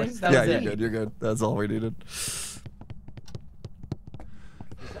do anything? That Yeah, was you're it. good. You're good. That's all we needed. Does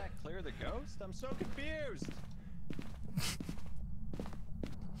that clear the ghost? I'm so confused.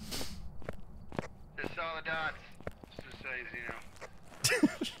 Just saw the dots. Just so you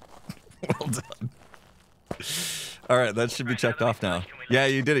know. Well done. All right, that should be checked off now. Yeah,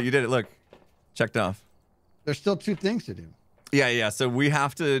 you did it. You did it. Look, checked off. There's still 2 things to do. Yeah. So we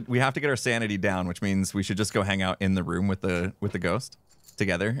have to get our sanity down, which means we should just go hang out in the room with the ghost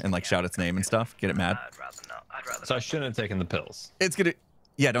together and like shout its name and stuff. Get it mad. I'd rather not. I'd rather So I not. shouldn't have taken the pills. It's gonna.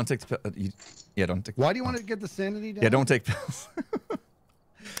 Yeah, don't take the pill. Yeah, don't take. Why do you want to get the sanity down? Yeah, don't take pills.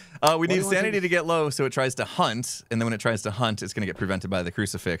 We do need you want sanity to- to get low, so it tries to hunt, and then when it tries to hunt, it's gonna get prevented by the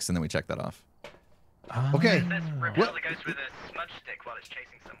crucifix, and then we check that off. Okay. It says repel the ghost with a smudge stick while it's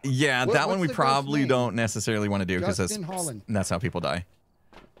chasing someone. Yeah, What- that one what's we the ghost's probably name? don't necessarily want to do because Justin Holland. that's how people die.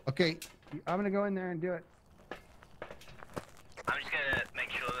 Okay. I'm gonna go in there and do it. I'm just gonna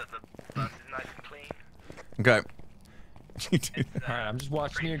make sure that the bus is nice and clean. Okay. All right, I'm just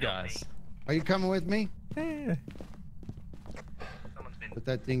watching you guys. Are you coming with me? Yeah. Someone's been Put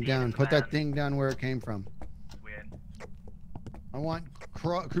that thing being down. Put that planned. thing down where it came from. Weird. I want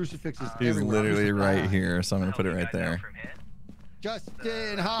crucifixes He's everywhere. literally right Crucify. here, so I'm gonna Help put it you right guys out there. from here.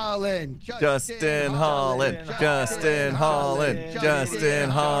 Justin Holland. Justin Holland. Justin Holland. Justin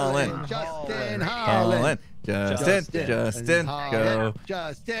Holland. Justin Holland. Holland. Justin, go. Justin Holland.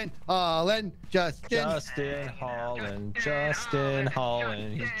 Justin. Justin Holland. Justin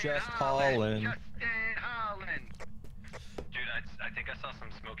Holland. He's just Holland. Justin Holland. I think I saw some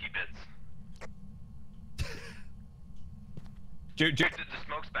smoky bits. Dude, The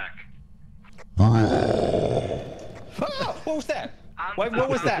smoke's back. oh, what was that? What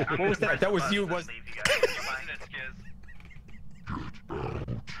was that? What was that? That was you. Was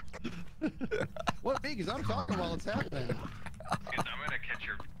What big is I'm talking while it's happening? I'm gonna catch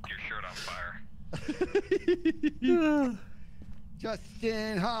your shirt on fire.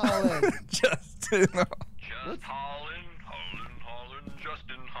 Justin Holland. Justin. Just Holland,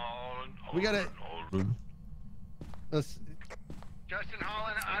 Justin Holland. We gotta. Holland. Let's. Justin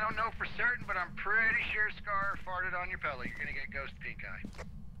Holland, I don't know for certain, but I'm pretty sure Scar farted on your pellet. You're gonna get ghost pink eye.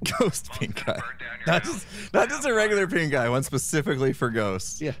 Ghost pink eye. Not just a regular pink eye, one specifically for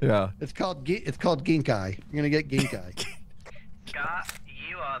ghosts. Yeah. Yeah. It's called gink eye. You're gonna get gink eye. Scott,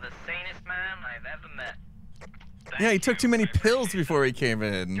 you are the sanest man I've ever met. Yeah, he took too many pills before he came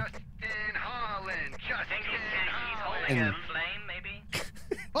in. Justin Holland, I think he's Justin holding Holland. a flame, maybe?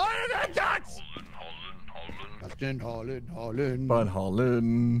 Holland, Justin Holland. Bud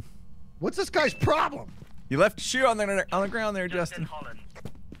Holland. What's this guy's problem? You left your shoe on the ground there, Justin. Holland.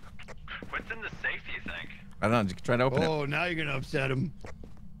 What's in the safe, do you think? I don't know. Just try to open it. Oh, now you're gonna upset him. So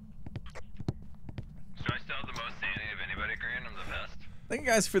I still have the most sanity of anybody, Grian. I'm the best. Thank you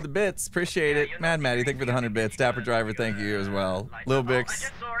guys for the bits. Appreciate it. Mad Maddie, thank you for the 100 bits. Dapper Driver, thank you as well. Lil Bix,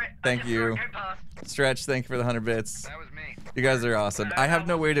 thank you. Stretch, thank you for the 100 bits. That was me. You guys are awesome. I have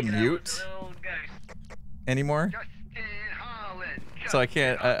no way to mute anymore, Justin Holland. so I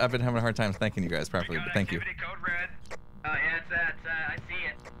can't. I've been having a hard time thanking you guys properly, but thank you. Activity code red. Oh, yeah, it's that. I see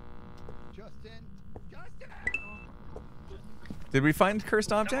it. Justin. Did we find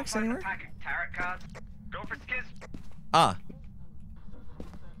cursed objects Someone anywhere? find a pack of tarot cards. Go for Skizz. Ah.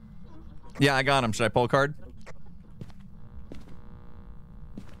 Yeah, I got him. Should I pull a card?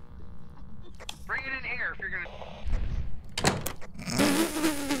 Bring it in here if you're gonna.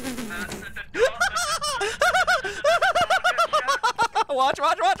 Watch.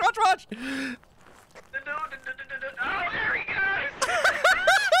 Oh, there he goes!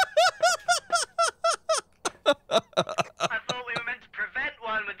 I thought we were meant to prevent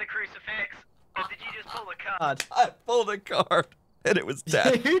one with the crucifix. Or did you just pull the card? I pulled a card, and it was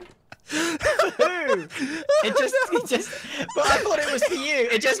dead. Dude. It just, but I thought it was for you.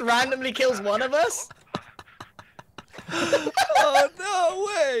 It just randomly kills one of us. Oh, no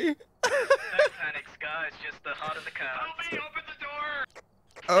way. Don't panic, Scar. It's just the heart of the card. Help me, open the door.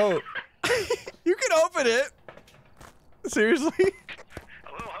 Oh. You can open it. Seriously?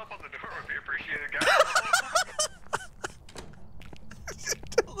 A little help on the door would be appreciated, guys.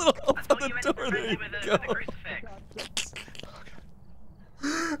 A little help I on thought the you meant to door. prevent There it you with the go. crucifix.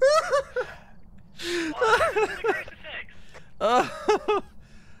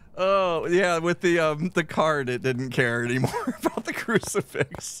 Oh, yeah, with the card, it didn't care anymore about the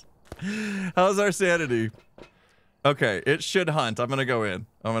crucifix. How's our sanity? Okay, it should hunt. I'm gonna go in.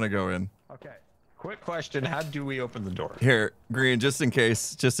 okay. Quick question: how do we open the door? Here, Green, just in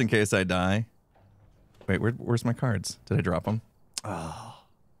case I die. Wait, where's my cards? Did I drop them? Oh,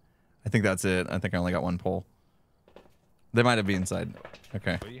 I think that's it. I think I only got one pull. They might have been inside.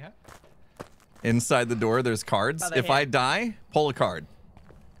 Okay. What do you have? Inside the door, there's cards. Oh, they're If here. I die, pull a card.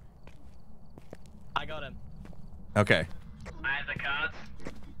 I got him. Okay. I have the cards.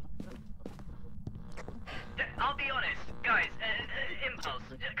 I'll be honest, guys. Impulse.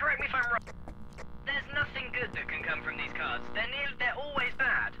 Correct me if I'm wrong. There's nothing good that can come from these cards. They're always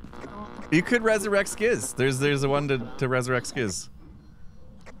bad. You could resurrect Skizz. There's a one to resurrect Skizz.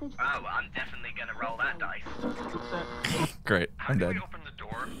 Oh, well, I'm definitely gonna roll that dice. Great. How I'm do dead. we open the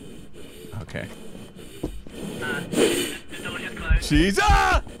door? Okay. The door just closed. Jeez.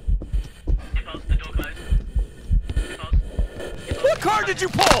 Ah! Impulse, the door closed. Impulse. What card did you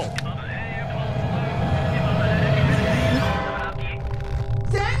pull?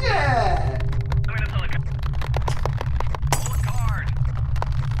 Dang it! I'm gonna pull a card. Pull a card.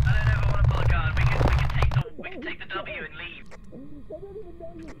 I don't ever want to pull a card. We can take the W and leave.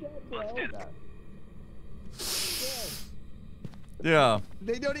 Let's do that. Yeah.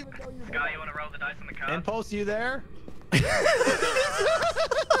 They don't even know you're. Sky, you want to roll the dice on the card? Impulse, you there?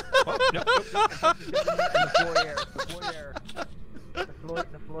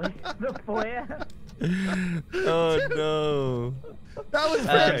 The foyer. Oh no. That was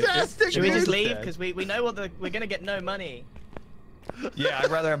fantastic, Should we just dude. leave? Because we know what we're gonna get no money. Yeah, I'd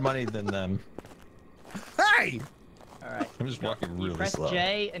rather have money than them. Hey! All right. I'm just walking You really press slow.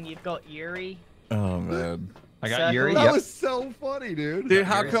 J and you've got Yuri. Oh man. I got Circle. Yuri. That Yep. was so funny, dude. Dude,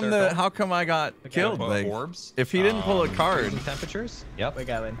 how Yuri come circle. how come I got killed? Like, orbs. if he didn't pull a card. Freezing temperatures. Yep. We're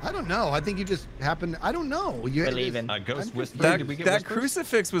going. I don't know. I think you just happened. I don't know. You, We're leaving. Ghost whisper. That, Did we get that whispers?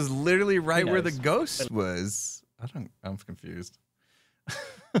 crucifix was literally right where the knows? ghost was. I'm confused.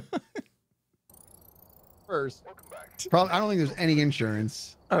 First. Probably. I don't think there's any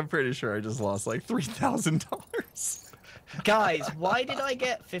insurance. I'm pretty sure I just lost like $3,000. Guys, why did I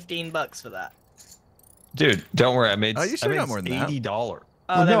get $15 for that? Dude, don't worry. I made. Oh, you should I made got more than that. $80. Oh,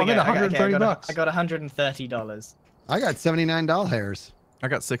 Well, there no, we go. I made $130. I got $130. I got $79. I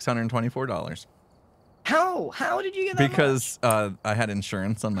got $624 How did you get that because I had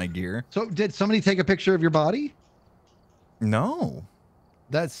insurance on my gear. So did somebody take a picture of your body? No,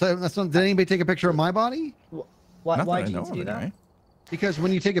 That's not. Did anybody take a picture of my body? much? not Why that I did know you of do that? anyway. Because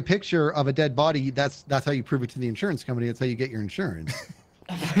when you take a picture of a dead body, that's how you prove it to the insurance company. That's how you get your insurance.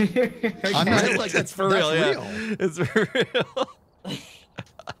 I'm not like It's for real, yeah. It's for real.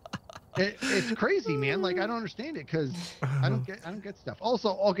 It's crazy, man. Like I don't understand it because I don't get stuff.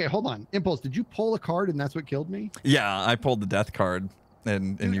 Also, okay, hold on. Impulse, did you pull a card and that's what killed me? Yeah, I pulled the death card,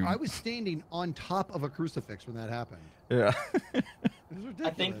 and Dude, you. I was standing on top of a crucifix when that happened. Yeah. It was ridiculous. I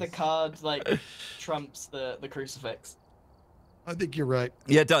think the card like trumps the crucifix. I think you're right.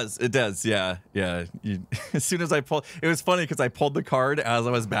 Yeah, it does. It does. Yeah, yeah. As soon as I pulled, it was funny because I pulled the card as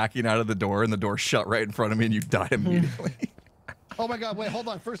I was backing out of the door, and the door shut right in front of me, and you died immediately. Oh my God! Wait, hold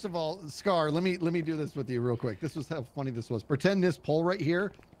on. First of all, Scar, let me do this with you real quick. This was how funny this was. Pretend this pole right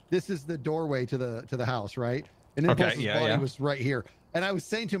here. This is the doorway to the house, right? And Impulse's body was right here. And I was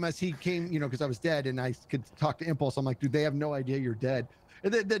saying to him as he came, because I was dead, and I could talk to Impulse. I'm like, dude, they have no idea you're dead.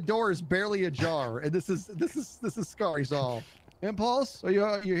 And the door is barely ajar. And this is Scar. He's all, Impulse, are you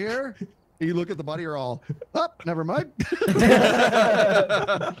here? And you look at the body, you're all, oh, never mind.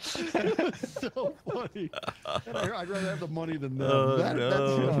 So funny. And I'd rather have the money than them. Oh,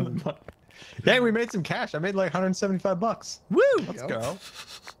 That's Hey, we made some cash. I made like $175. Woo! Let's go.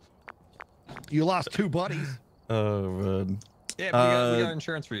 You lost 2 buddies. Oh man. Yeah, we got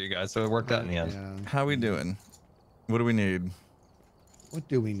insurance for you guys, so it worked out in the end. Yeah. How we doing? What do we need? What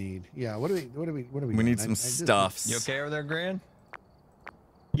do we need? Yeah. What do we? We doing? need some stuffs. You okay over there, Gran?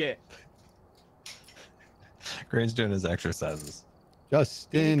 Yeah. Gran's doing his exercises.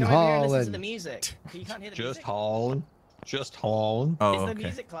 Justin You can't hear and listen to the Holland. music. You can't hear the Just music. hauling. Just hauling. Oh, Is the okay.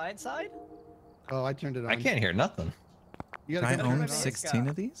 music client side? Oh, I turned it on. I can't hear nothing. You Can I gotta turn own it on. 16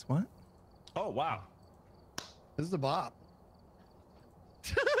 of these? What? Oh, wow. This is the bop.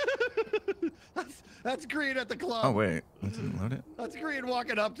 that's Grian at the club. Oh wait, it didn't load it. That's Grian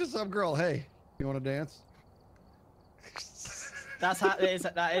walking up to some girl. Hey, you want to dance? That's how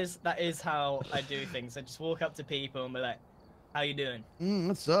that is how I do things. I just walk up to people and be like, "How you doing?"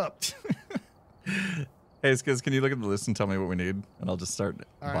 What's up? Hey, Skizz, can you look at the list and tell me what we need, and I'll just start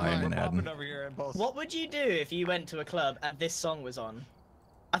All right, buying fine. and adding. Over here, Impulse. What would you do if you went to a club and this song was on?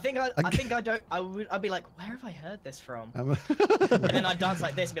 I'd be like, where have I heard this from? And then I'd dance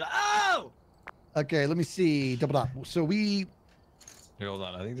like this and be like, oh! Okay, let me see. Double dot. So Here, hold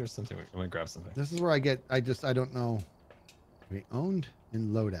on. I think there's something. I'm gonna grab something. this is where I don't know. We owned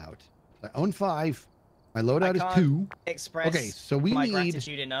and loadout. I own 5. My loadout is 2. Express Okay, so we my need-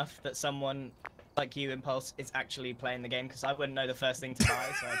 gratitude enough that someone like you, Impulse, is actually playing the game because I wouldn't know the first thing to buy,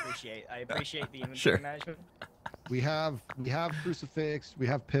 so I appreciate the inventory Sure. management. We have crucifix. We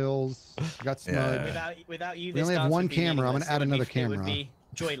have pills. We got smudge. Yeah. Without you, We this only have dance one would be camera. I'm gonna meaningless. add It would another It camera. would be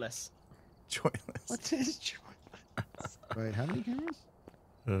joyless. Joyless. What's his joy? Wait, how many cameras?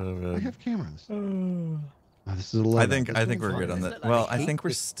 Oh, I man. have cameras. Oh, this is a loadout. I think This we're one's good fun. on Does that. it look Well, like- I think we're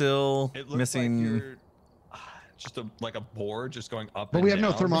still It looks missing. like you're just like a board just going up. But and we have no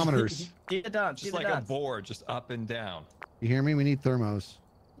down. thermometers. Do the dance. Just do the like a dance. board, just up and down. You hear me? We need thermos.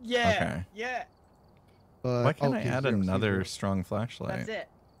 Yeah. Okay. Yeah. But, Why can't I okay, add 0, another 0. strong flashlight? That's it.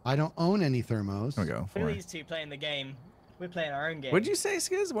 I don't own any thermos. There we go. Look 4. at these two playing the game. We're playing our own game. What'd you say,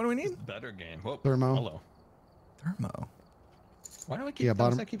 Skizz? What do we need? Better game. Whoa. Thermo. Hello. Thermo. Why do I keep? Yeah, why does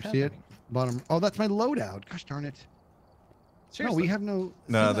bottom. that keep See it? happening? Bottom. Oh, that's my loadout. Gosh darn it. No, we have no. See,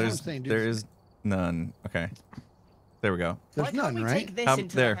 No, that's what I'm there's saying, dude. there is none. Okay. There we go. There's Why none, can't we right? take this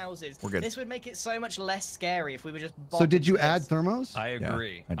into There. the houses? We're good. This would make it so much less scary if we were just. So did you bombing add this. thermos? I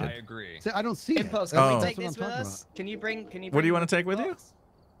agree. I did. I agree. See, I don't see it. Impulse, That's can Oh. we what take I'm this with talking us? Can you bring? Can you? What do you bring want to take with you?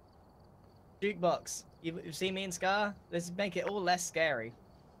 Jukebox. You've seen me and Scar. Let's make it all less scary.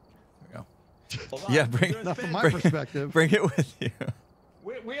 There we go. Yeah, bring Not from my bring- perspective. Bring it with you.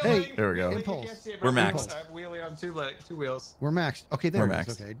 Hey, There we go. Impulse. We're maxed. I have wheelie on two wheels. We're maxed. Okay, there We're it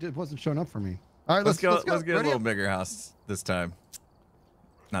is. maxed. Okay, it wasn't showing up for me. All right, Let's go. Let's get a Ready little up? bigger house this time.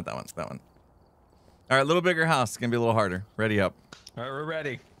 Not that one. That one. All right, a little bigger house. It's gonna be a little harder. Ready up. All right, we're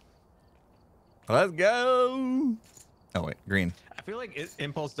ready. Let's go. Oh wait, green. I feel like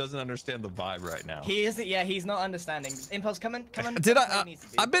Impulse doesn't understand the vibe right now. He isn't. Yeah, he's not understanding. Impulse, come on. Did I?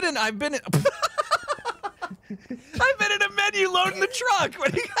 I've been in. I've been in a menu loading the truck.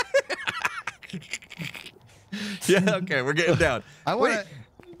 What do you? Yeah. Okay, we're getting down. I want.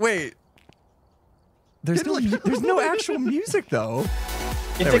 Wait. There's no actual music though.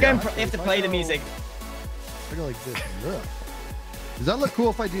 You have to go. You have to play the music. I go like this. Ugh. Does that look cool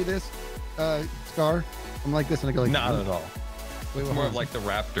if I do this, Scar? I'm like this and I go like. Not at all. Wait, It's more of like the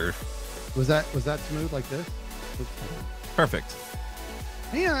Raptor. Was that smooth like this? Perfect.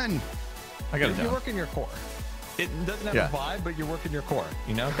 Man, I got it You're down. working your core. It doesn't have a vibe, but you're working your core.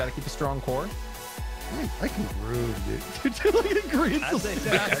 You know, got to keep a strong core. I can groove, dude. You're like a green. As they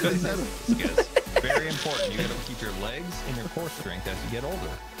say, Skizz, very important. You got to keep your legs and your core strength as you get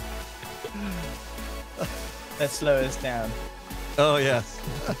older. Let's slow this down. Oh yes.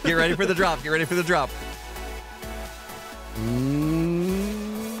 Get ready for the drop. Get ready for the drop.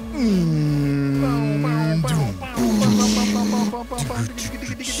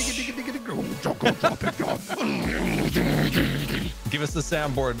 Give us the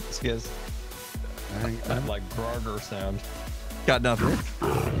soundboard, Skizz. That like garter sound. Got nothing.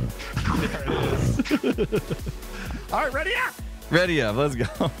 There it is. All right, ready up. Ready up. Let's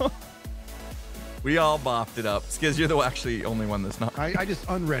go. We all bopped it up. Skizz, you're the actually only one that's not. I just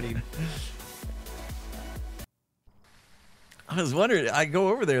unreadied. I was wondering. I go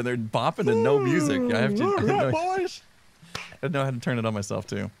over there, they're bopping and no music. I have to. I know how to turn it on myself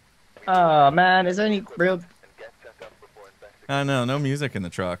too. Oh man, is there any real? I know, no music in the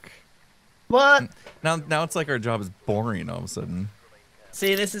truck. What? Now it's like our job is boring all of a sudden.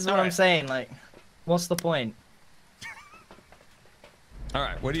 See, this is what I'm saying. Like, what's the point? All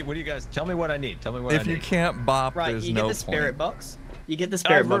right, what do you guys tell me what I need? Tell me what I If need. you can't bop, Right, there's you no get the spirit point. box. You get the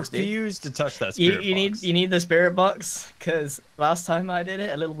spirit box, dude. I refuse to touch that spirit box. You need the spirit box because last time I did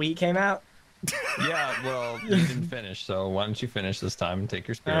it, a little Wii came out. Yeah, well, you didn't finish, so why don't you finish this time and take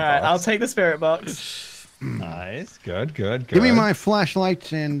your spirit All right, box? I'll take the spirit box. Nice, good. Give me my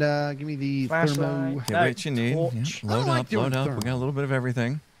flashlight and give me the thermo. Get what you need. Yep. Load I like up, doing load up. thermal. We got a little bit of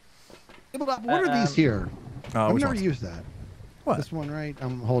everything. What are these here? I've which never ones? used that. What? This one, right?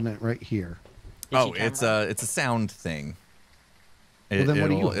 I'm holding it right here. Oh, it's a sound thing. Well, then what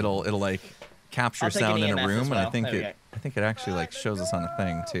do you- It'll like capture I'll take an sound in a EMF room, as and I well. think There we I think it actually like shows us on a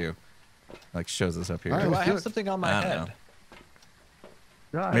thing too. Like shows us up here. All right, Do I let's do have it. something on my I don't head?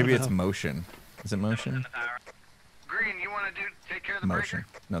 know. Maybe it's motion. Is it motion? Green, you want to take care of the Motion.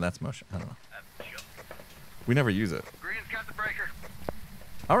 breaker? No, that's motion. I don't know. We never use it. Green's got the breaker.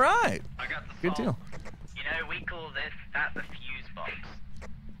 All right. I got the Good salt. deal. You know, we call that the fuse box.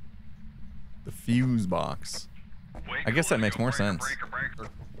 The fuse box. Way I guess cooler that makes to go more breaker, sense. breaker,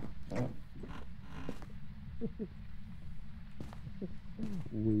 breaker.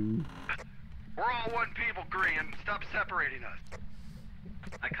 We're all one people, Green. Stop separating us.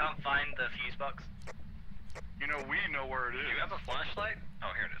 I can't find the fuse box. You know we know where it Do is. you have a flashlight?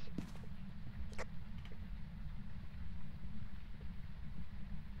 Oh, here it is.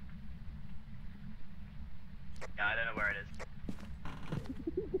 Yeah, I don't know where it is.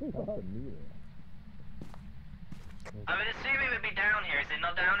 I would assume it would be down here. Is it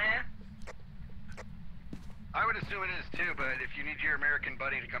not down here? I would assume it is too, but if you need your American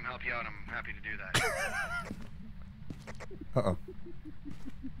buddy to come help you out, I'm happy to do that. Uh-oh.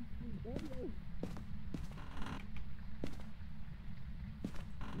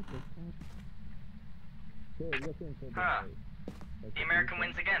 Huh. The American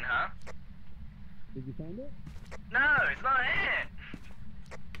wins again, huh? Did you find it? No, it's not it.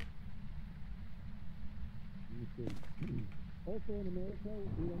 Also in America,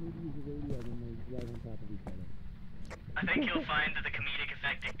 we don't need to use the radio when they right on top of each other. I think you'll find that the comedic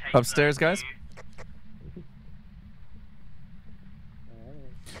effect dictates. Upstairs, that guys? you-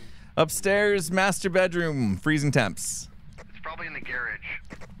 Upstairs, master bedroom, freezing temps. It's probably in the garage.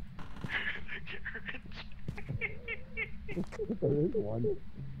 There is one. You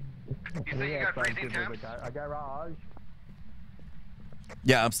say you got freezing temps? A garage.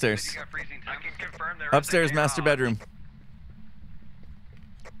 Yeah, You upstairs. got freezing I temps? can confirm there is Upstairs, a master garage. bedroom.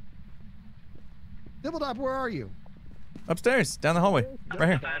 Dibbledop, where are you? Upstairs, down the hallway, right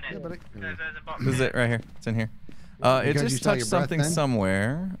here. Found Yeah, it. but There's a box. This is it, right here. It's in here. It Because you just saw touched your breath something then?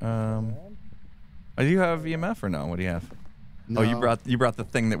 somewhere. Do you have EMF or no? What do you have? Oh, you No. brought the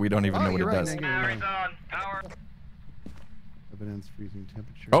thing that we don't even Oh, know what you're it right, does. negative. Power is on. Power. Evidence freezing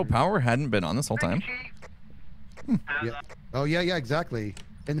temperature. Oh, power hadn't been on this whole time. Power's Yeah. on. Oh, yeah, exactly.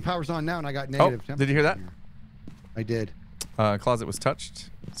 And the power's on now, and I got negative. Did you hear that? I did. Closet was touched.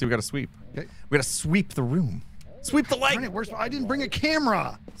 See, we got to sweep. Okay. We got to sweep the room. Sweep the light. I didn't bring a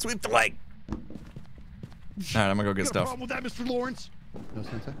camera. Sweep the light. All right, I'm gonna go get You got a stuff. problem with that, Mr. Lawrence? No,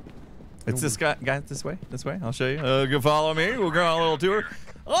 Sensei. It's this guy this way. This way. I'll show you. You can follow me. We'll go on a little tour.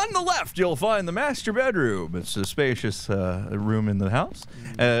 On the left, you'll find the master bedroom. It's a spacious room in the house,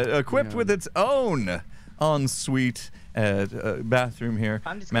 equipped with its own ensuite bathroom here.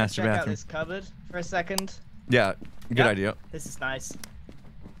 I'm just gonna master check out bathroom. this cupboard for a second. Yeah, good idea. This is nice.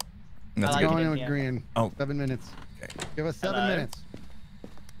 That's like good. it. Going in with Yeah. Grian. Oh. 7 minutes. Okay. Give us 7 Hello? minutes.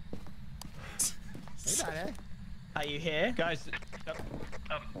 Hey, Daddy. Are you here? Guys, I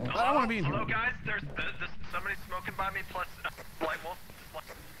don't want to be in here. Hello, guys. There's somebody smoking by me. Plus, light wolf.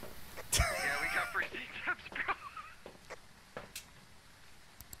 Yeah, we got free steps, bro.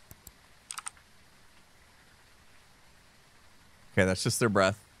 Okay, that's just their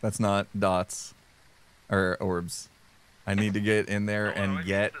breath. That's not dots or orbs. I need to get in there and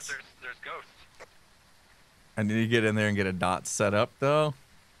get. There's ghosts. I need to get in there and get a dot set up though.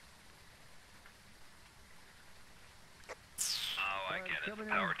 Oh, I get it. The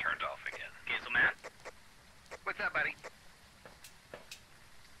power turned off again. Gizzle man. What's that, buddy?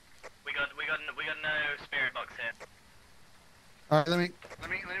 We got no spirit box here. All right, let me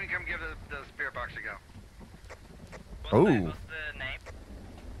come give the spirit box a go. Oh. What's the name?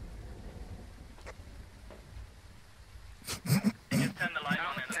 They just turned the light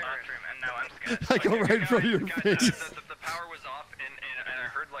on in the bathroom, and now I'm scared. I go right in front of your face. The power was off, and I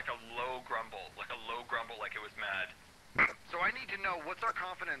heard like a low grumble, like it was mad. So I need to know what's our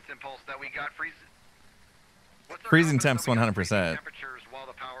confidence impulse that we got Freezing temps 100%. Temperatures while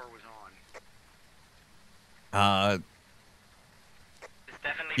the power was on. It's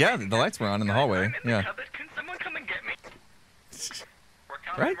definitely Yeah, freezing the lights were on in the hallway. I'm in the Yeah. cupboard. Can someone come and get me? We're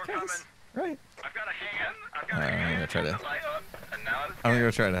coming, Right, we're guys. coming. Right. I've got a hand. I've got a Alright, I'm hand. gonna try to. The light on, and now it's I'm gonna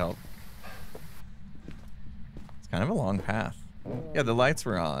go try to help. It's kind of a long path. Yeah, the lights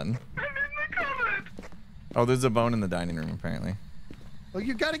were on. I'm in the cupboard. Oh, there's a bone in the dining room apparently. Oh,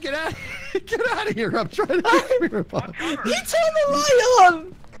 you gotta get out! Get out of here! I'm trying to get spirit box. He turned the light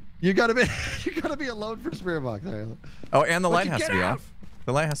on. You gotta be alone for spirit box. All right. Oh, and the Why'd light you has get to be out? off.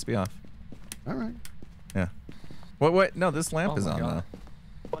 The light has to be off. All right. Yeah. Wait. No, this lamp Oh is my on God. though.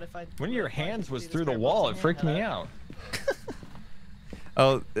 What if I? one of your hands was through the spirit wall. box It in freaked here? me out.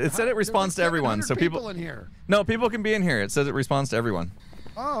 Oh, it said it responds to everyone, so people. in here. No, people can be in here. It says it responds to everyone.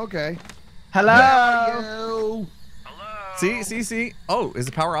 Oh, okay. Hello. Hello. See. Oh, is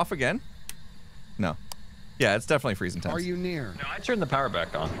the power off again? No. Yeah, it's definitely freezing temps. Are you near? No, I turned the power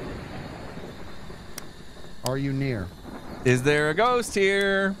back on. Are you near? Is there a ghost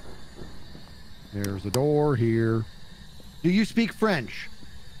here? There's a door here. Do you speak French?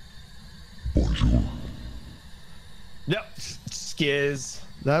 Bonjour. Yep. Skizz.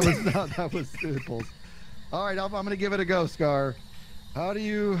 That was not. That was Impulse. All right, I'm gonna give it a go, Scar. How are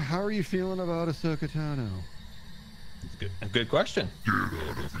you feeling about Ahsoka Tano? It's good. A good question. Get out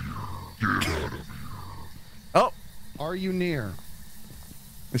of here. Get out of here. Oh, Are you near?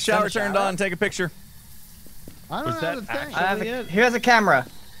 the shower Is that a turned shower? on. Take a picture. I Was don't that know the thing. actually- Who has a camera?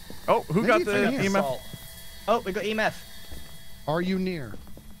 Oh, who got the Maybe it's EMF? Assault. Oh, we got EMF. Are you near?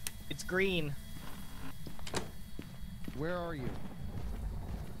 It's green. Where are you?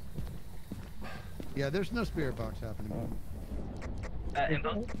 Yeah, there's no spirit box happening.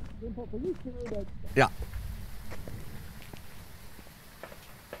 Impulse. Yeah.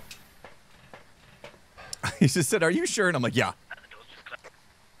 He just said, "Are you sure?" And I'm like, "Yeah." And the door's just closed.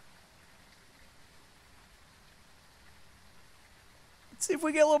 Let's see if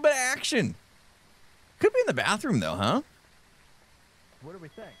we get a little bit of action. Could be in the bathroom though, huh? What do we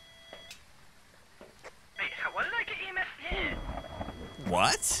think? Wait, why did I get EMF here?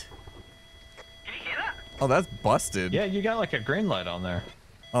 What? Can you hear that? Oh, that's busted. Yeah, you got like a green light on there.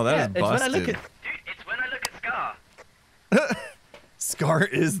 Oh, that is It's when I busted. look at. Dude, it's when I look at Scar. Scar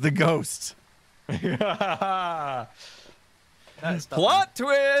is the ghost. That's Plot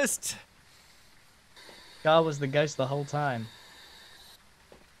twist. Scar was the ghost the whole time.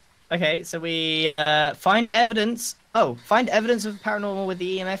 Okay, so we find evidence. Oh, find evidence of paranormal with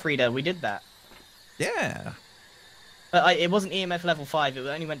the EMF reader. We did that. Yeah. But it wasn't EMF level 5. It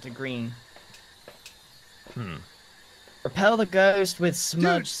only went to green. Repel the ghost with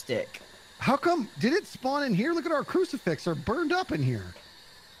smudge Dude. stick. How come? Did it spawn in here? Look at our crucifix. They're burned up in here.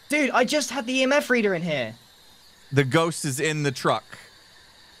 Dude, I just had the EMF reader in here. The ghost is in the truck.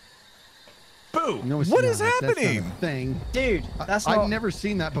 Boo! No, it's What not. is That's not a happening? thing. Dude, that's I've not... never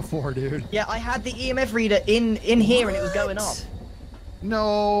seen that before, dude. Yeah, I had the EMF reader in here and it was going off.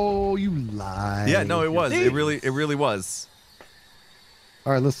 No, you lied. Yeah, no, it was. It really was.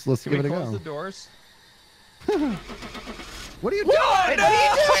 All right, let's Can give we it a close go. the doors? What are you doing? What are you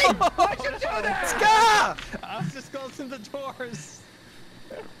doing? Why'd you do that? Scar! I was just closing the doors.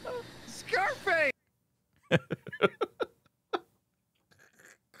 Scarface!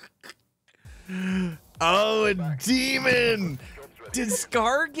 Oh, a demon! Did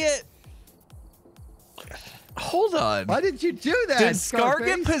Scar get? Hold on. Why did you do that? Did Scar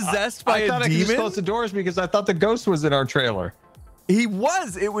get Scarface? possessed by I thought a I could just demon? close the doors because I thought the ghost was in our trailer. He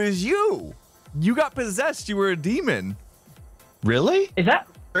was. It was you. You got possessed. You were a demon. Really? Is that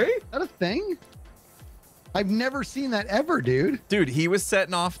true? Is that a thing? I've never seen that ever, dude. Dude, he was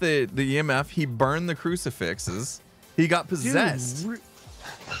setting off the EMF. He burned the crucifixes. He got possessed. Dude,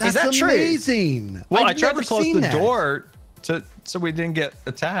 that's that true? amazing. Well, I I've tried never to close seen the that. door so we didn't get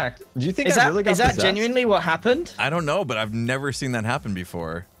attacked. Do you think Is I that really got is that possessed? genuinely what happened? I don't know, but I've never seen that happen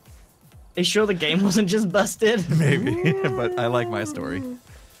before. Are you sure the game wasn't just busted? Maybe, but I like my story.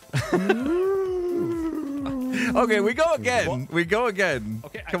 Okay, we go again. We go again.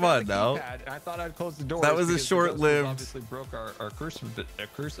 Okay, Come I on found the now. keypad, and I thought I'd close the door. That was a short-lived- Obviously broke our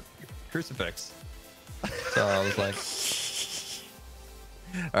crucifix. So I was like,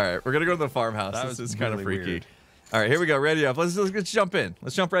 All right, we're gonna go to the farmhouse. That This was is kind of really freaky. weird. All right, here we go. Ready up. Let's jump in.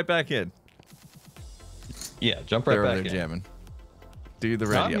 Let's jump right back in. yeah, jump right They're back over there in. jamming. Do the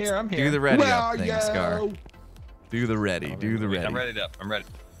ready I'm up. here, I'm Do here. the ready Where up are thing, you? Scar. Do the ready. Do the ready. I'm ready up. I'm ready.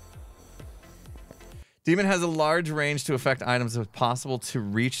 Demon has a large range to affect items if possible to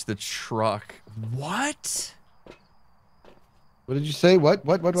reach the truck. What? What did you say? What?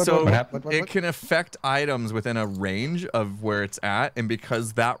 So What? it can affect items within a range of where it's at, and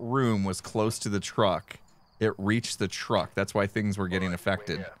because that room was close to the truck, it reached the truck. That's why things were getting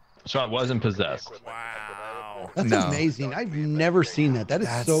affected. So I wasn't possessed. Wow. That's No. amazing. I've never seen that. That is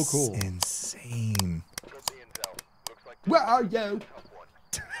That's so cool. insane. Where are you?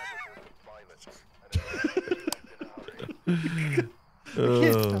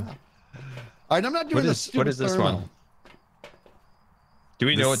 All right, I'm not doing this. What is this one? Do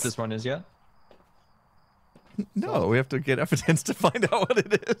we know what this one is yet? No, we have to get evidence to find out what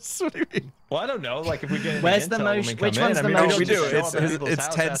it is. What do you mean? Well, I don't know. Like if we get Where's the intel when we motion- come which in, one's I the mean, motion? don't We do. just show It's up at people's it's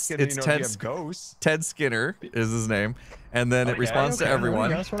house Ted. asking, It's you know, if you Ted. have ghosts. Ted Skinner is his name, and then it Okay, responds to okay,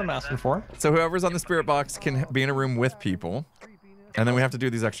 everyone. That's what I'm asking for. So whoever's on the spirit box can be in a room with people, and then we have to do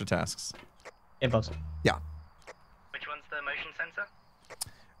these extra tasks. Impossible. Yeah. Which one's the motion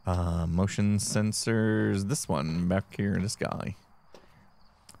sensor? Motion sensors. This one back here. This guy.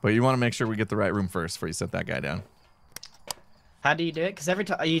 But you want to make sure we get the right room first before you set that guy down. How do you do it? Because every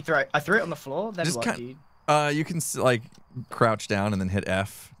time I threw it on the floor. Then Just what? kind- Do you... You can like crouch down and then hit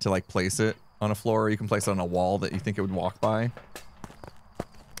F to like place it on a floor, or you can place it on a wall that you think it would walk by.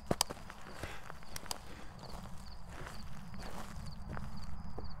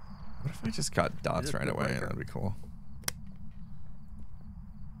 What if I just got dots right away? That'd be cool.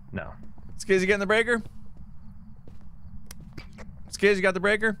 No. Skizz, you getting the breaker? Skizz, you got the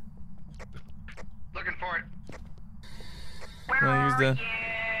breaker? Looking for it. You wanna use the?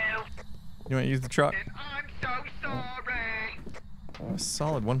 You want to use the truck? And I'm so sorry. A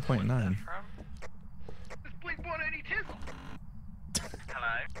solid 1.9. It's Blink 182. Hello?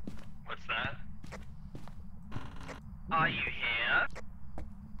 What's that? Are you here?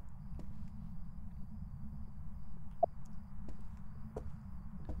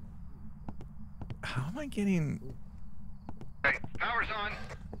 How am I getting? Okay, power's on.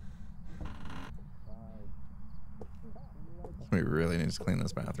 We really need to clean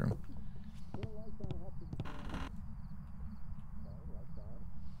this bathroom.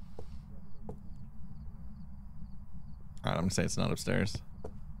 Alright, I'm gonna say it's not upstairs.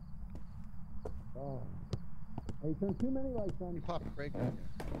 Hey, turn too many lights on. You pop the brake.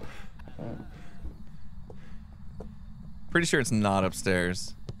 Pretty sure it's not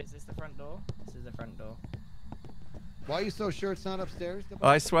upstairs. Is this the front door? This is the front door. Why are you so sure it's not upstairs? Oh,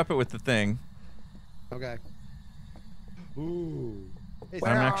 I swept it with the thing. Okay. Ooh. Hey,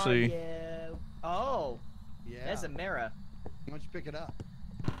 I'm actually. You? Oh, yeah. there's a mirror. Why don't you pick it up?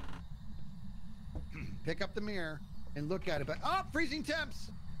 Pick up the mirror and look at it. But oh, freezing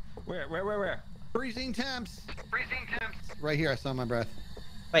temps! Where? Freezing temps! Freezing temps. Right here. I saw my breath.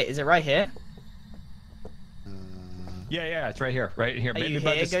 Wait, is it right here? Yeah, it's right here. Right here. Are Maybe you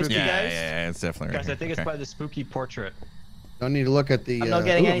by here, the Ghosty spooky. Yeah, it's definitely right Guys, here. I think it's Okay. by the spooky portrait. Don't need to look at the. I'm not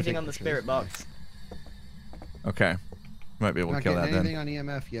getting ooh, anything take on the pictures. spirit box. Okay. Might be able to Not kill getting that anything then.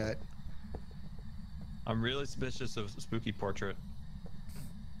 on EMF yet. I'm really suspicious of spooky portrait.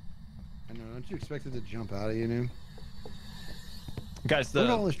 I know. Don't you expect it to jump out of you, dude? Guys, Look at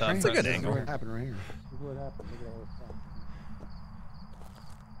all this train. That's a good This is angle. what happened right here. This is what happened. Look at all this stuff.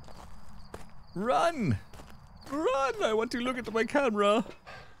 Run! Run! I want to look at my camera.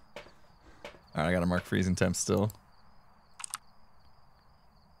 Alright, I gotta mark freezing temps still.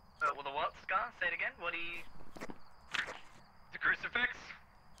 Well, the what, Scar? Say it again. What do you... The crucifix?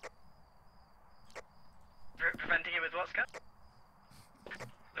 Preventing it with what, Scar?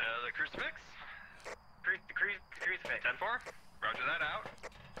 The crucifix? The crucifix. 10-4? Roger that out.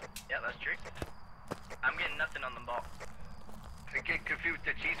 Yeah, that's true. I'm getting nothing on the box. I get confused.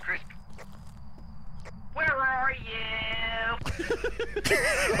 The cheese crisp. Where are you?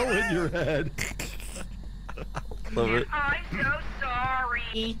 Oh, in your head. Love it. I'm so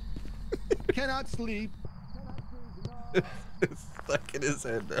sorry. Cannot sleep. It's stuck in his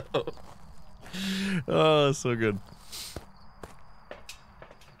head now. Oh, so good.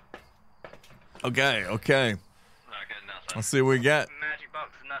 Okay, okay. Not getting nothing. Let's see what we get. Magic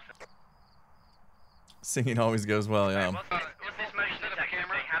box is nothing. Singing always goes well, yeah. What's this motion detector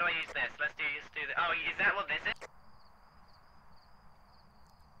thing? How do I use this? Let's do this. Oh, is that what this is?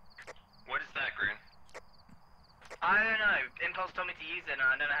 What is that, Grian? I don't know. Impulse told me to use it and I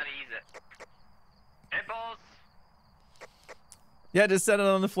don't know how to use it. Impulse! Yeah, just set it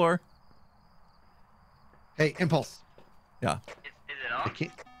on the floor. Hey, Impulse. Yeah, Is it on?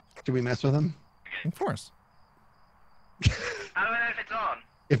 Should we mess with him? of course. How do I know if it's on?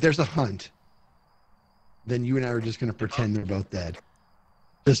 If there's a hunt, then you and I are just gonna pretend they're both dead.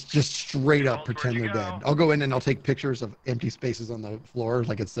 Just straight up pretend they're dead. I'll go in and I'll take pictures of empty spaces on the floor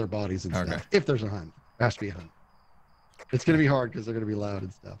like it's their bodies and Okay. stuff. If there's a hunt, there has to be a hunt. It's gonna be hard because they're gonna be loud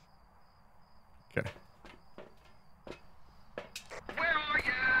and stuff. Okay. Where are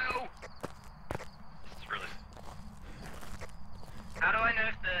you? It's really... How do I know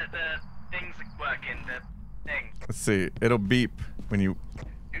if the things work in the thing? Let's see. It'll beep when you.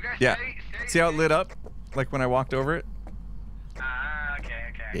 You guys Yeah. stay See how it lit up? Like when I walked over it? Ah,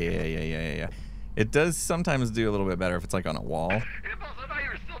 okay. Yeah. It does sometimes do a little bit better if it's like on a wall. Impulse, I thought you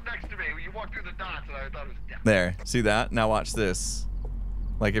were still next to me when you walked through the dots and I thought it was death. There. See that? Now watch this.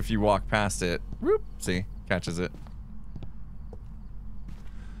 Like if you walk past it, whoop, see, catches it.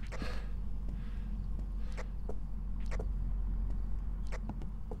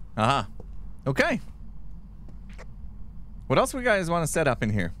 Aha. Okay. What else we guys want to set up in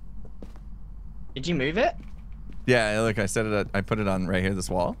here? Did you move it? Yeah, look, I set it. I put it on right here, this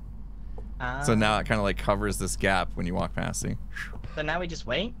wall. So now it kind of like covers this gap when you walk past. See? So now we just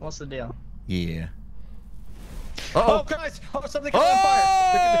wait? What's the deal? Yeah. Oh, guys! Oh, something caught on fire!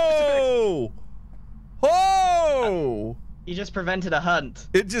 Oh! Oh! You just prevented a hunt.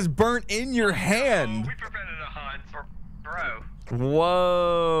 It just burnt in your hand. We prevented a hunt. Bro.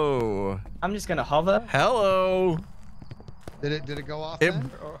 Whoa. I'm just gonna hover. Hello. Did it go off It,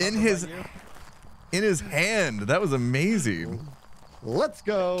 then? in his hand. That was amazing. Let's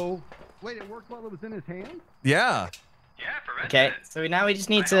go. Wait, it worked while it was in his hand? Yeah. Yeah, prevented Okay, it. so now we just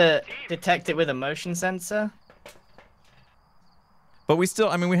need to detect it with a motion sensor. But we still,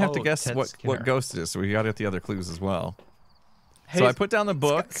 I mean, we have to Oh, guess Ted what Skinner. ghost it is, so we gotta get the other clues as well. So I put down the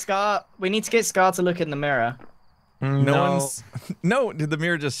book. Scar. We need to get Scar to look in the mirror. No one's. No, the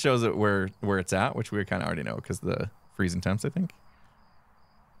mirror just shows it where it's at, which we kind of already know because the freezing temps, I think.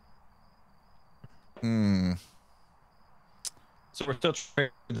 So we're still trying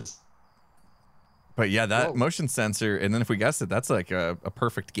to... But yeah, that Whoa. motion sensor, and then if we guess it, that's like a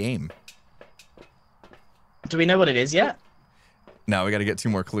perfect game. Do we know what it is yet? Now we got to get 2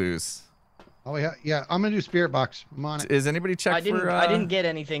 more clues. Oh yeah, I'm gonna do spirit box. I'm on it. Is anybody checked I didn't get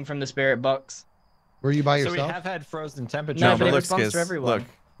anything from the spirit box. Were you by So yourself? we have had frozen temperature. No, No, but but it look, responds to Skizz, everyone.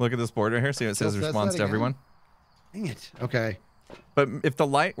 look at this board right here. See, it says Still says responds that to again? everyone. Dang it. Okay. But if the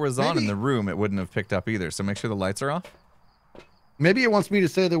light was on in Maybe- the room, it wouldn't have picked up either. So make sure the lights are off. Maybe it wants me to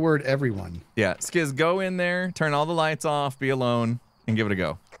say the word everyone. Yeah, Skizz, go in there, turn all the lights off, be alone, and give it a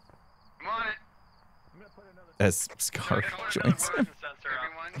go. I'm on it. As Scar joins. Motion sensor up.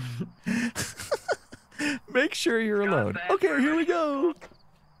 Everyone. Make sure you're alone. Okay, here we go.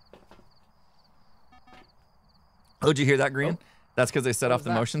 Oh, did you hear that, Grian? That's because they set What off was the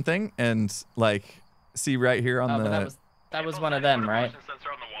that? motion thing, and like, see right here on Oh, the. but that was one of them, right? Motion sensor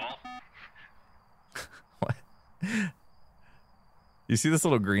on the wall. What? You see this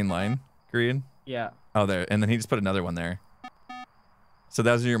little green line, Grian? Yeah. Oh, there, and then he just put another one there. So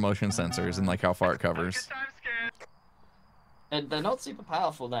those are your motion sensors and like how far it covers. Good time, Skizz. They're not super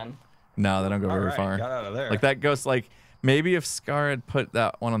powerful then. No, they don't go All very right, far. got out of there. Like that ghost, like maybe if Scar had put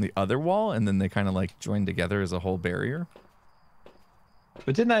that one on the other wall and then they kind of like joined together as a whole barrier.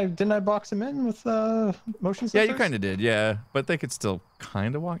 But didn't I box him in with motion sensors? Yeah, you kind of did. Yeah, but they could still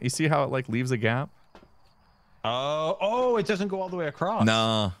kind of walk. You see how it like leaves a gap? Oh, it doesn't go all the way across.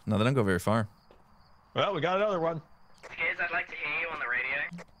 No, they don't go very far. Well, we got another one. Skizz, I'd like to hear you on the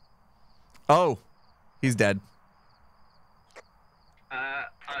radio. Oh, he's dead. Skizz,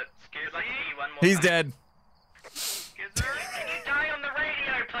 I'd like to hear you one more He's time. dead. Skizz, can you die on the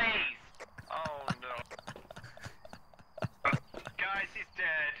radio, please? Oh no. Guys, he's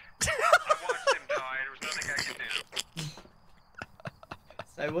dead. I watched him die. There was nothing I could do.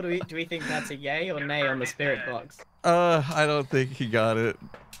 So what do we think that's a yay or nay on the spirit box? I don't think he got it.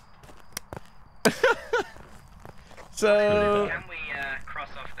 So Can we cross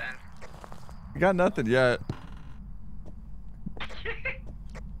off then? we got nothing yet.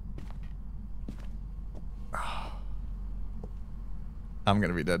 I'm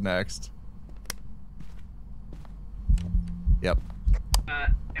gonna be dead next. Yep.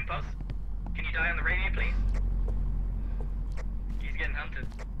 Impulse, can you die on the radio, please? He's getting hunted.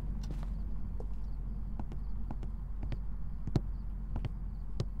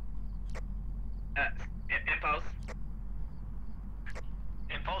 Impulse.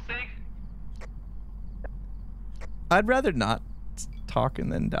 Impulsing? I'd rather not talk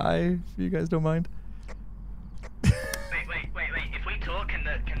and then die, if you guys don't mind. Wait. If we talk, can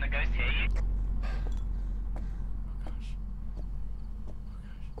the ghost hear you?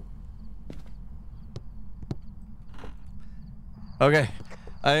 Okay,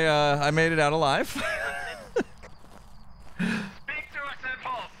 I made it out alive. Speak to us,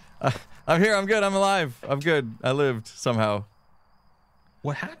 Impulse. I'm here. I'm good. I'm alive. I'm good. I lived somehow.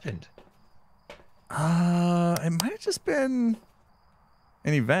 What happened? It might have just been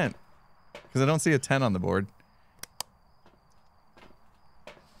an event because I don't see a 10 on the board.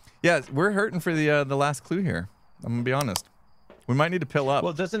 Yeah, we're hurting for the last clue here. I'm gonna be honest. We might need to pill up.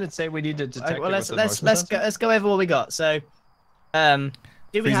 Well, doesn't it say we need to detect Well, it with the let's motion sensor? let's go over what we got. So, do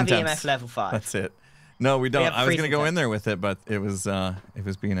we Freezing have temps. EMF level 5? That's it. No, we don't. have I was gonna freezing go in temps. there with it, but it was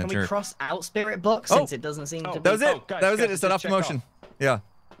being a Can we jerk. cross out spirit box Oh! since it doesn't seem to be? That was it. Oh, guys, that was it. guys, It set just off the check motion. Yeah.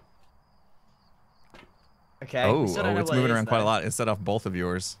 Okay. Oh, we still don't know it's what it moving is, around quite a though. lot. It set off both of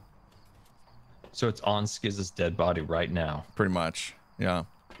yours, So it's on Skizz's dead body right now. pretty much. Yeah.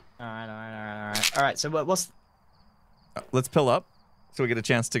 All right. All right. So what's? Let's pill up so we get a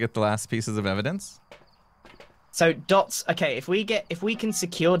chance to get the last pieces of evidence. So dots. Okay, if we can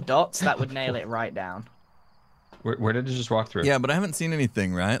secure dots, that would nail it right down. Where did it just walk through? Yeah, but I haven't seen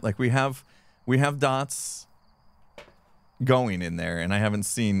anything, right? Like we have dots going in there, and I haven't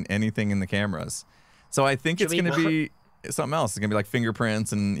seen anything in the cameras. So I think it's Should we- gonna be something else. It's gonna be like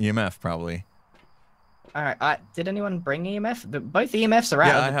fingerprints and EMF probably. All right. Did anyone bring EMF? Both EMFs are out.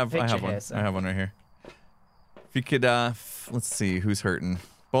 Yeah, of I the have picture one. Here, so. I have one right here. If you could, let's see who's hurting.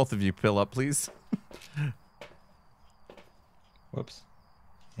 Both of you, pill up, please. Whoops.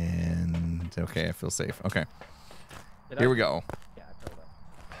 And okay, I feel safe. Okay, Did here I? we go. Yeah, I told her.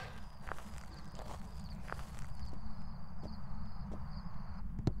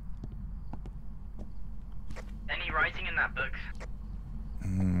 Any writing in that book?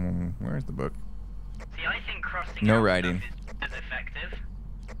 Where's the book? See, I think crossing No out writing. stuff is effective.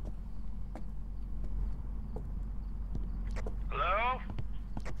 Hello?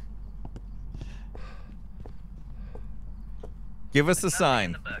 Give us a Nothing in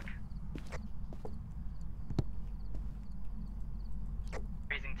sign. the book.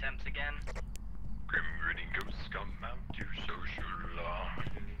 Freezing temps again. Grim grinning ghosts come out to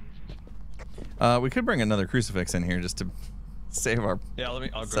socialize. We could bring another crucifix in here just to save our Yeah, I'll go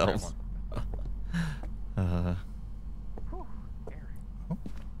grab selves. one.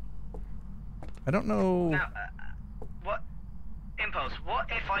 I don't know. Now, what? Impulse, what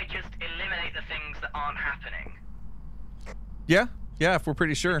if I just eliminate the things that aren't happening? Yeah, if we're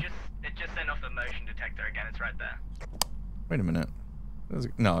pretty sure. It just sent off the motion detector again, it's right there. Wait a minute.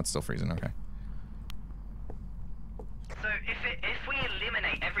 No, it's still freezing. Okay. So if we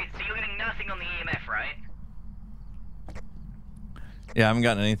eliminate so you're getting nothing on the EMF, right? Yeah, I haven't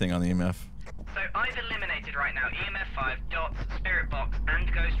gotten anything on the EMF. So I've eliminated right now EMF 5, dots, spirit box,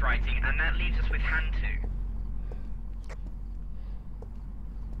 and ghost writing, and that leaves us with hand 2.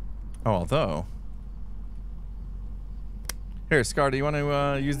 Oh, although. Here, Scar, do you want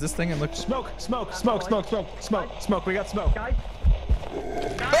to use this thing and look? Smoke! We got smoke.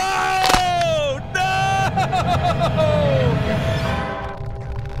 Oh no!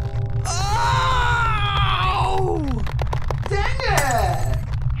 Oh! Dang it!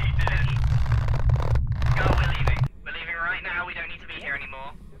 He did. Go, we're leaving. We're leaving right now. We don't need to be here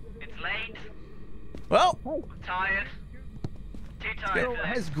anymore. It's late. Well, I'm tired. Too tired.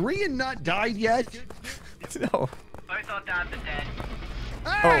 Has Grian not died yet? No. Both our dads are dead.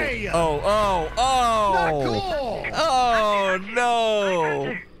 Hey! Oh! Not cool! Oh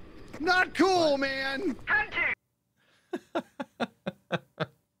no! Not cool, man!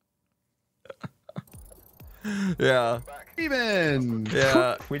 Yeah. Even.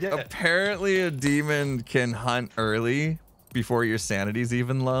 Yeah. We did it. Apparently, a demon can hunt early before your sanity's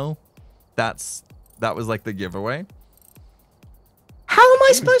even low. That was like the giveaway. How am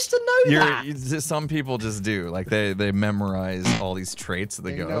I supposed to know that? Some people just do. Like they memorize all these traits of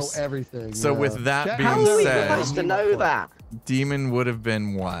the They ghost. know everything. So yeah. with that being How are we said, supposed to know that? demon would have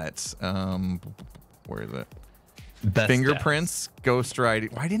been what? Where is it? Best Fingerprints, ghost riding.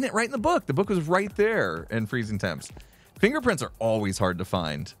 Why didn't it write in the book? The book was right there in freezing temps. Fingerprints are always hard to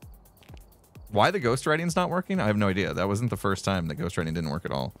find. Why the ghost writing's not working? I have no idea. That wasn't the first time that ghost writing didn't work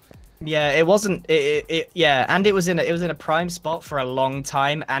at all. Yeah, it wasn't. Yeah, and it was in a prime spot for a long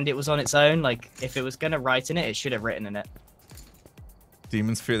time, and it was on its own. Like, if it was gonna write in it, it should have written in it.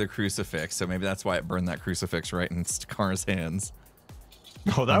 Demons fear the crucifix, so maybe that's why it burned that crucifix right in Scar's hands.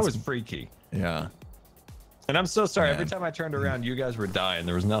 Oh, that was freaky. Yeah. And I'm so sorry. Man. Every time I turned around, you guys were dying.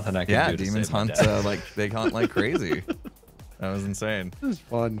 There was nothing I could Yeah, do to demons save my hunt dad. like they hunt like crazy. That was insane. This is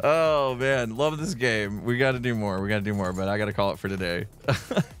fun. Oh man, love this game. We got to do more. But I got to call it for today.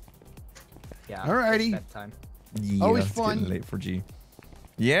 Yeah. Alrighty. Bedtime. Yeah, Always it's fun. getting late for G.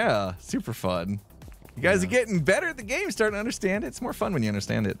 Yeah, super fun. You guys are getting better at the game. Starting to understand it. It's more fun when you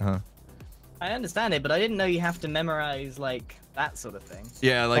understand it, huh? I understand it, but I didn't know you have to memorize like that sort of thing.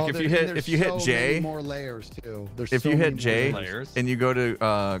 Yeah, like Oh, if you there's- hit there's if you hit so J, many more layers too. There's if so you many hit more J layers. and you go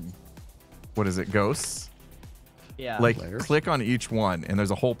to what is it, ghosts? Yeah. Like Layers. click on each one, and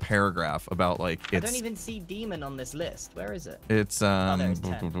there's a whole paragraph about like I it's don't even see demon on this list. Where is it? it's there's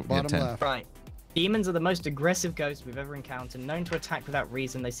 10. Bottom 10. left. Right. Demons are the most aggressive ghosts we've ever encountered, known to attack without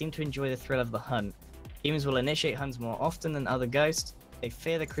reason. They seem to enjoy the thrill of the hunt. Demons will initiate hunts more often than other ghosts. They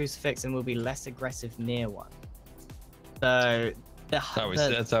fear the crucifix and will be less aggressive near one. So That's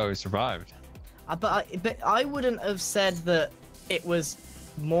how we survived. but I wouldn't have said that it was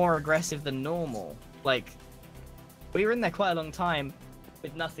more aggressive than normal. Like, we were in there quite a long time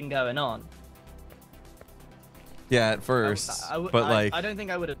with nothing going on. Yeah, at first, but like I don't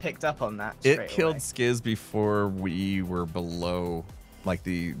think I would have picked up on that. it straight killed away. Skizz before we were below like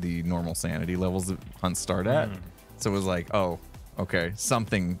the normal sanity levels that hunts start at. So it was like, oh, okay,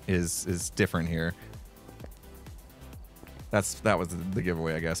 something is different here. That was the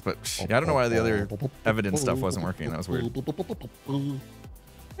giveaway, I guess. But yeah, I don't know why the other evidence stuff wasn't working. That was weird.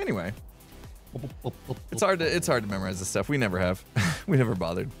 Anyway, it's hard to memorize this stuff. We never have. We never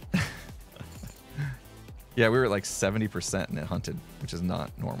bothered. Yeah, we were at like 70% and it hunted, which is not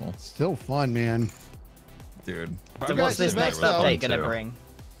normal. Still fun, man. Dude. So You what's guys this did next that, update though. gonna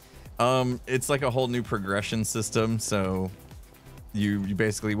bring? It's like a whole new progression system. So you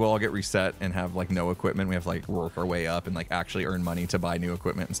basically will all get reset and have like no equipment. We have to like work our way up and like actually earn money to buy new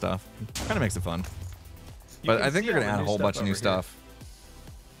equipment and stuff. Kind of makes it fun. But can I think see they're gonna all the add a new whole stuff bunch of new over here. stuff.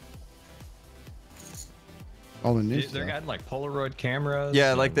 All the new They're stuff. adding like Polaroid cameras.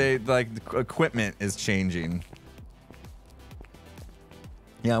 Yeah, like and- the equipment is changing.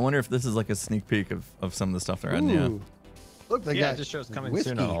 Yeah, I wonder if this is like a sneak peek of some of the stuff they're adding. Yeah. Ooh. Look, they Yeah, got it just shows coming whiskey.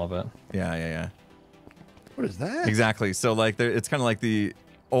 soon on all of it. Yeah. What is that? Exactly. So like it's kind of like the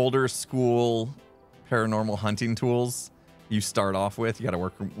older school paranormal hunting tools you start off with. You got to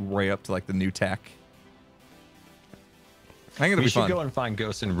work your way up to like the new tech. I think it'll We be should fun. go and find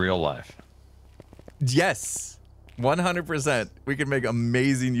ghosts in real life. Yes. 100%. We can make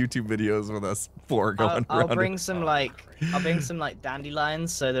amazing YouTube videos with us four going I'll around. bring some like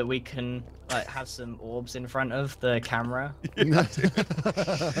dandelions so that we can like have some orbs in front of the camera.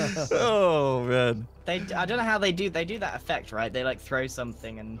 Oh man. I don't know how they do that effect, right? They like throw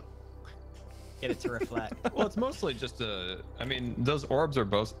something and get it to reflect. Well, it's mostly just I mean, those orbs are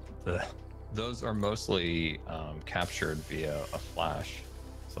both. Those are mostly captured via a flash.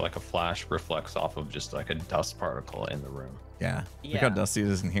 So like a flash reflects off of just like a dust particle in the room. Yeah. Look how Yeah. dusty it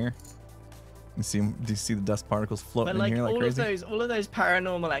is in here. Do you see the dust particles floating But like in here like crazy? all of those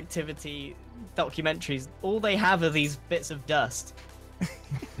paranormal activity documentaries, all they have are these bits of dust. I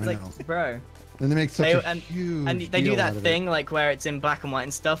It's like, know. bro. And they make such a huge And they do deal that out of thing like where it's in black and white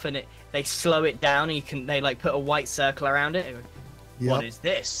and stuff, and they slow it down, and they like put a white circle around it. Yep. What is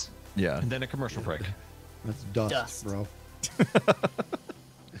this? Yeah. And then a commercial break. That's dust, Dust. bro.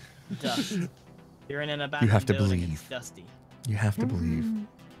 Dust. You're in an abandoned have to building, believe. It's dusty. You have to believe.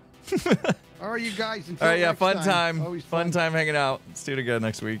 All right, you guys. Until All right, yeah, next fun time. Always Fun time hanging out. Let's do it again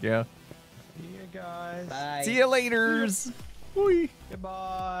next week, yeah. See you guys. Bye. See you laters. Whee.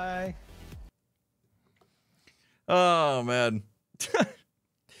 Goodbye. Oh man.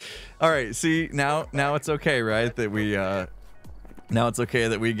 All right, see, now it's okay, right? That we now it's okay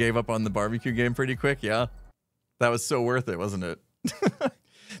that we gave up on the barbecue game pretty quick, yeah? That was so worth it, wasn't it?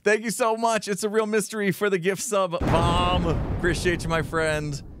 Thank you so much. It's a real mystery for the gift sub bomb. Appreciate you, my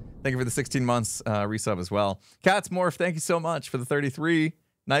friend. Thank you for the 16 months resub as well. Cats Morph, thank you so much for the 33.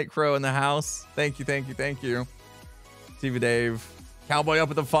 Night Crow in the house. Thank you, thank you, thank you. TV Dave. Cowboy up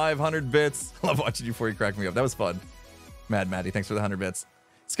with the 500 bits. I love watching you before you crack me up. That was fun. Mad Maddie, thanks for the 100 bits.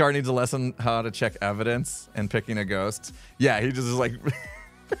 Scar needs a lesson how to check evidence and picking a ghost. Yeah, he just is like,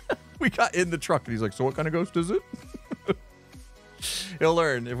 we got in the truck and he's like, so what kind of ghost is it? He'll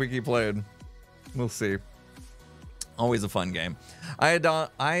learn if we keep playing. We'll see. Always a fun game.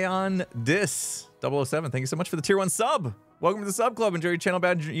 Ion Dis 007, thank you so much for the tier 1 sub. Welcome to the sub club. Enjoy your channel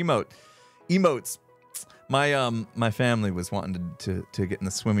badge emotes. My family was wanting to get in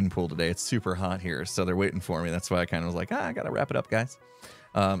the swimming pool today. It's super hot here, so they're waiting for me. That's why I kind of was like, I gotta wrap it up, guys.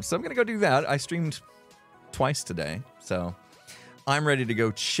 So I'm gonna go do that. I streamed twice today, so I'm ready to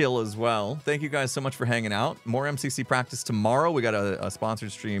go chill as well. Thank you guys so much for hanging out. More MCC practice tomorrow. We got a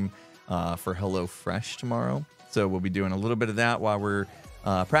sponsored stream for HelloFresh tomorrow, so we'll be doing a little bit of that while we're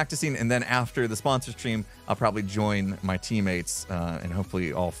practicing, and then after the sponsor stream, I'll probably join my teammates, and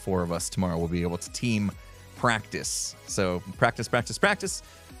hopefully all 4 of us tomorrow will be able to team practice. So practice,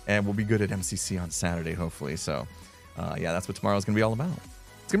 and we'll be good at MCC on Saturday, hopefully. So yeah, that's what tomorrow's gonna be all about.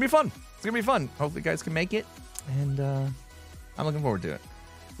 It's gonna be fun. It's gonna be fun. Hopefully you guys can make it, and I'm looking forward to it.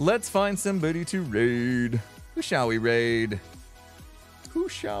 Let's find somebody to raid. Who shall we raid? Who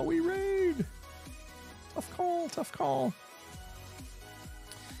shall we raid? Tough call, tough call.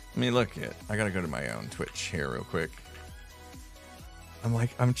 Let me look at, I gotta go to my own Twitch here real quick.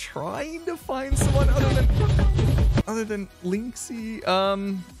 I'm trying to find someone other than Linksy.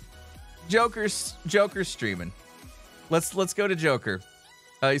 Joker's streaming. Let's go to Joker.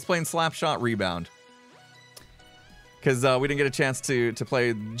 He's playing Slapshot Rebound. Because we didn't get a chance to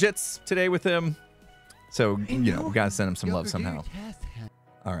play Jits today with him. So, you know, we gotta send him some love somehow.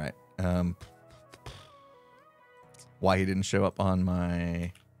 All right. Why he didn't show up on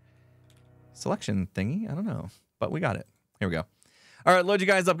my selection thingy, I don't know. But we got it. Here we go. All right, load you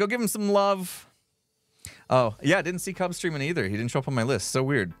guys up. Go give him some love. Oh, yeah, I didn't see Cub streaming either. He didn't show up on my list. So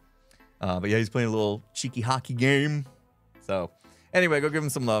weird. But yeah, he's playing a little cheeky hockey game. So anyway, go give him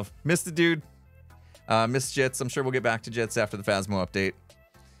some love. Missed the dude. Missed Jits. I'm sure we'll get back to Jits after the Phasmo update.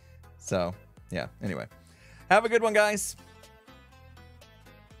 So, yeah, anyway. Have a good one, guys.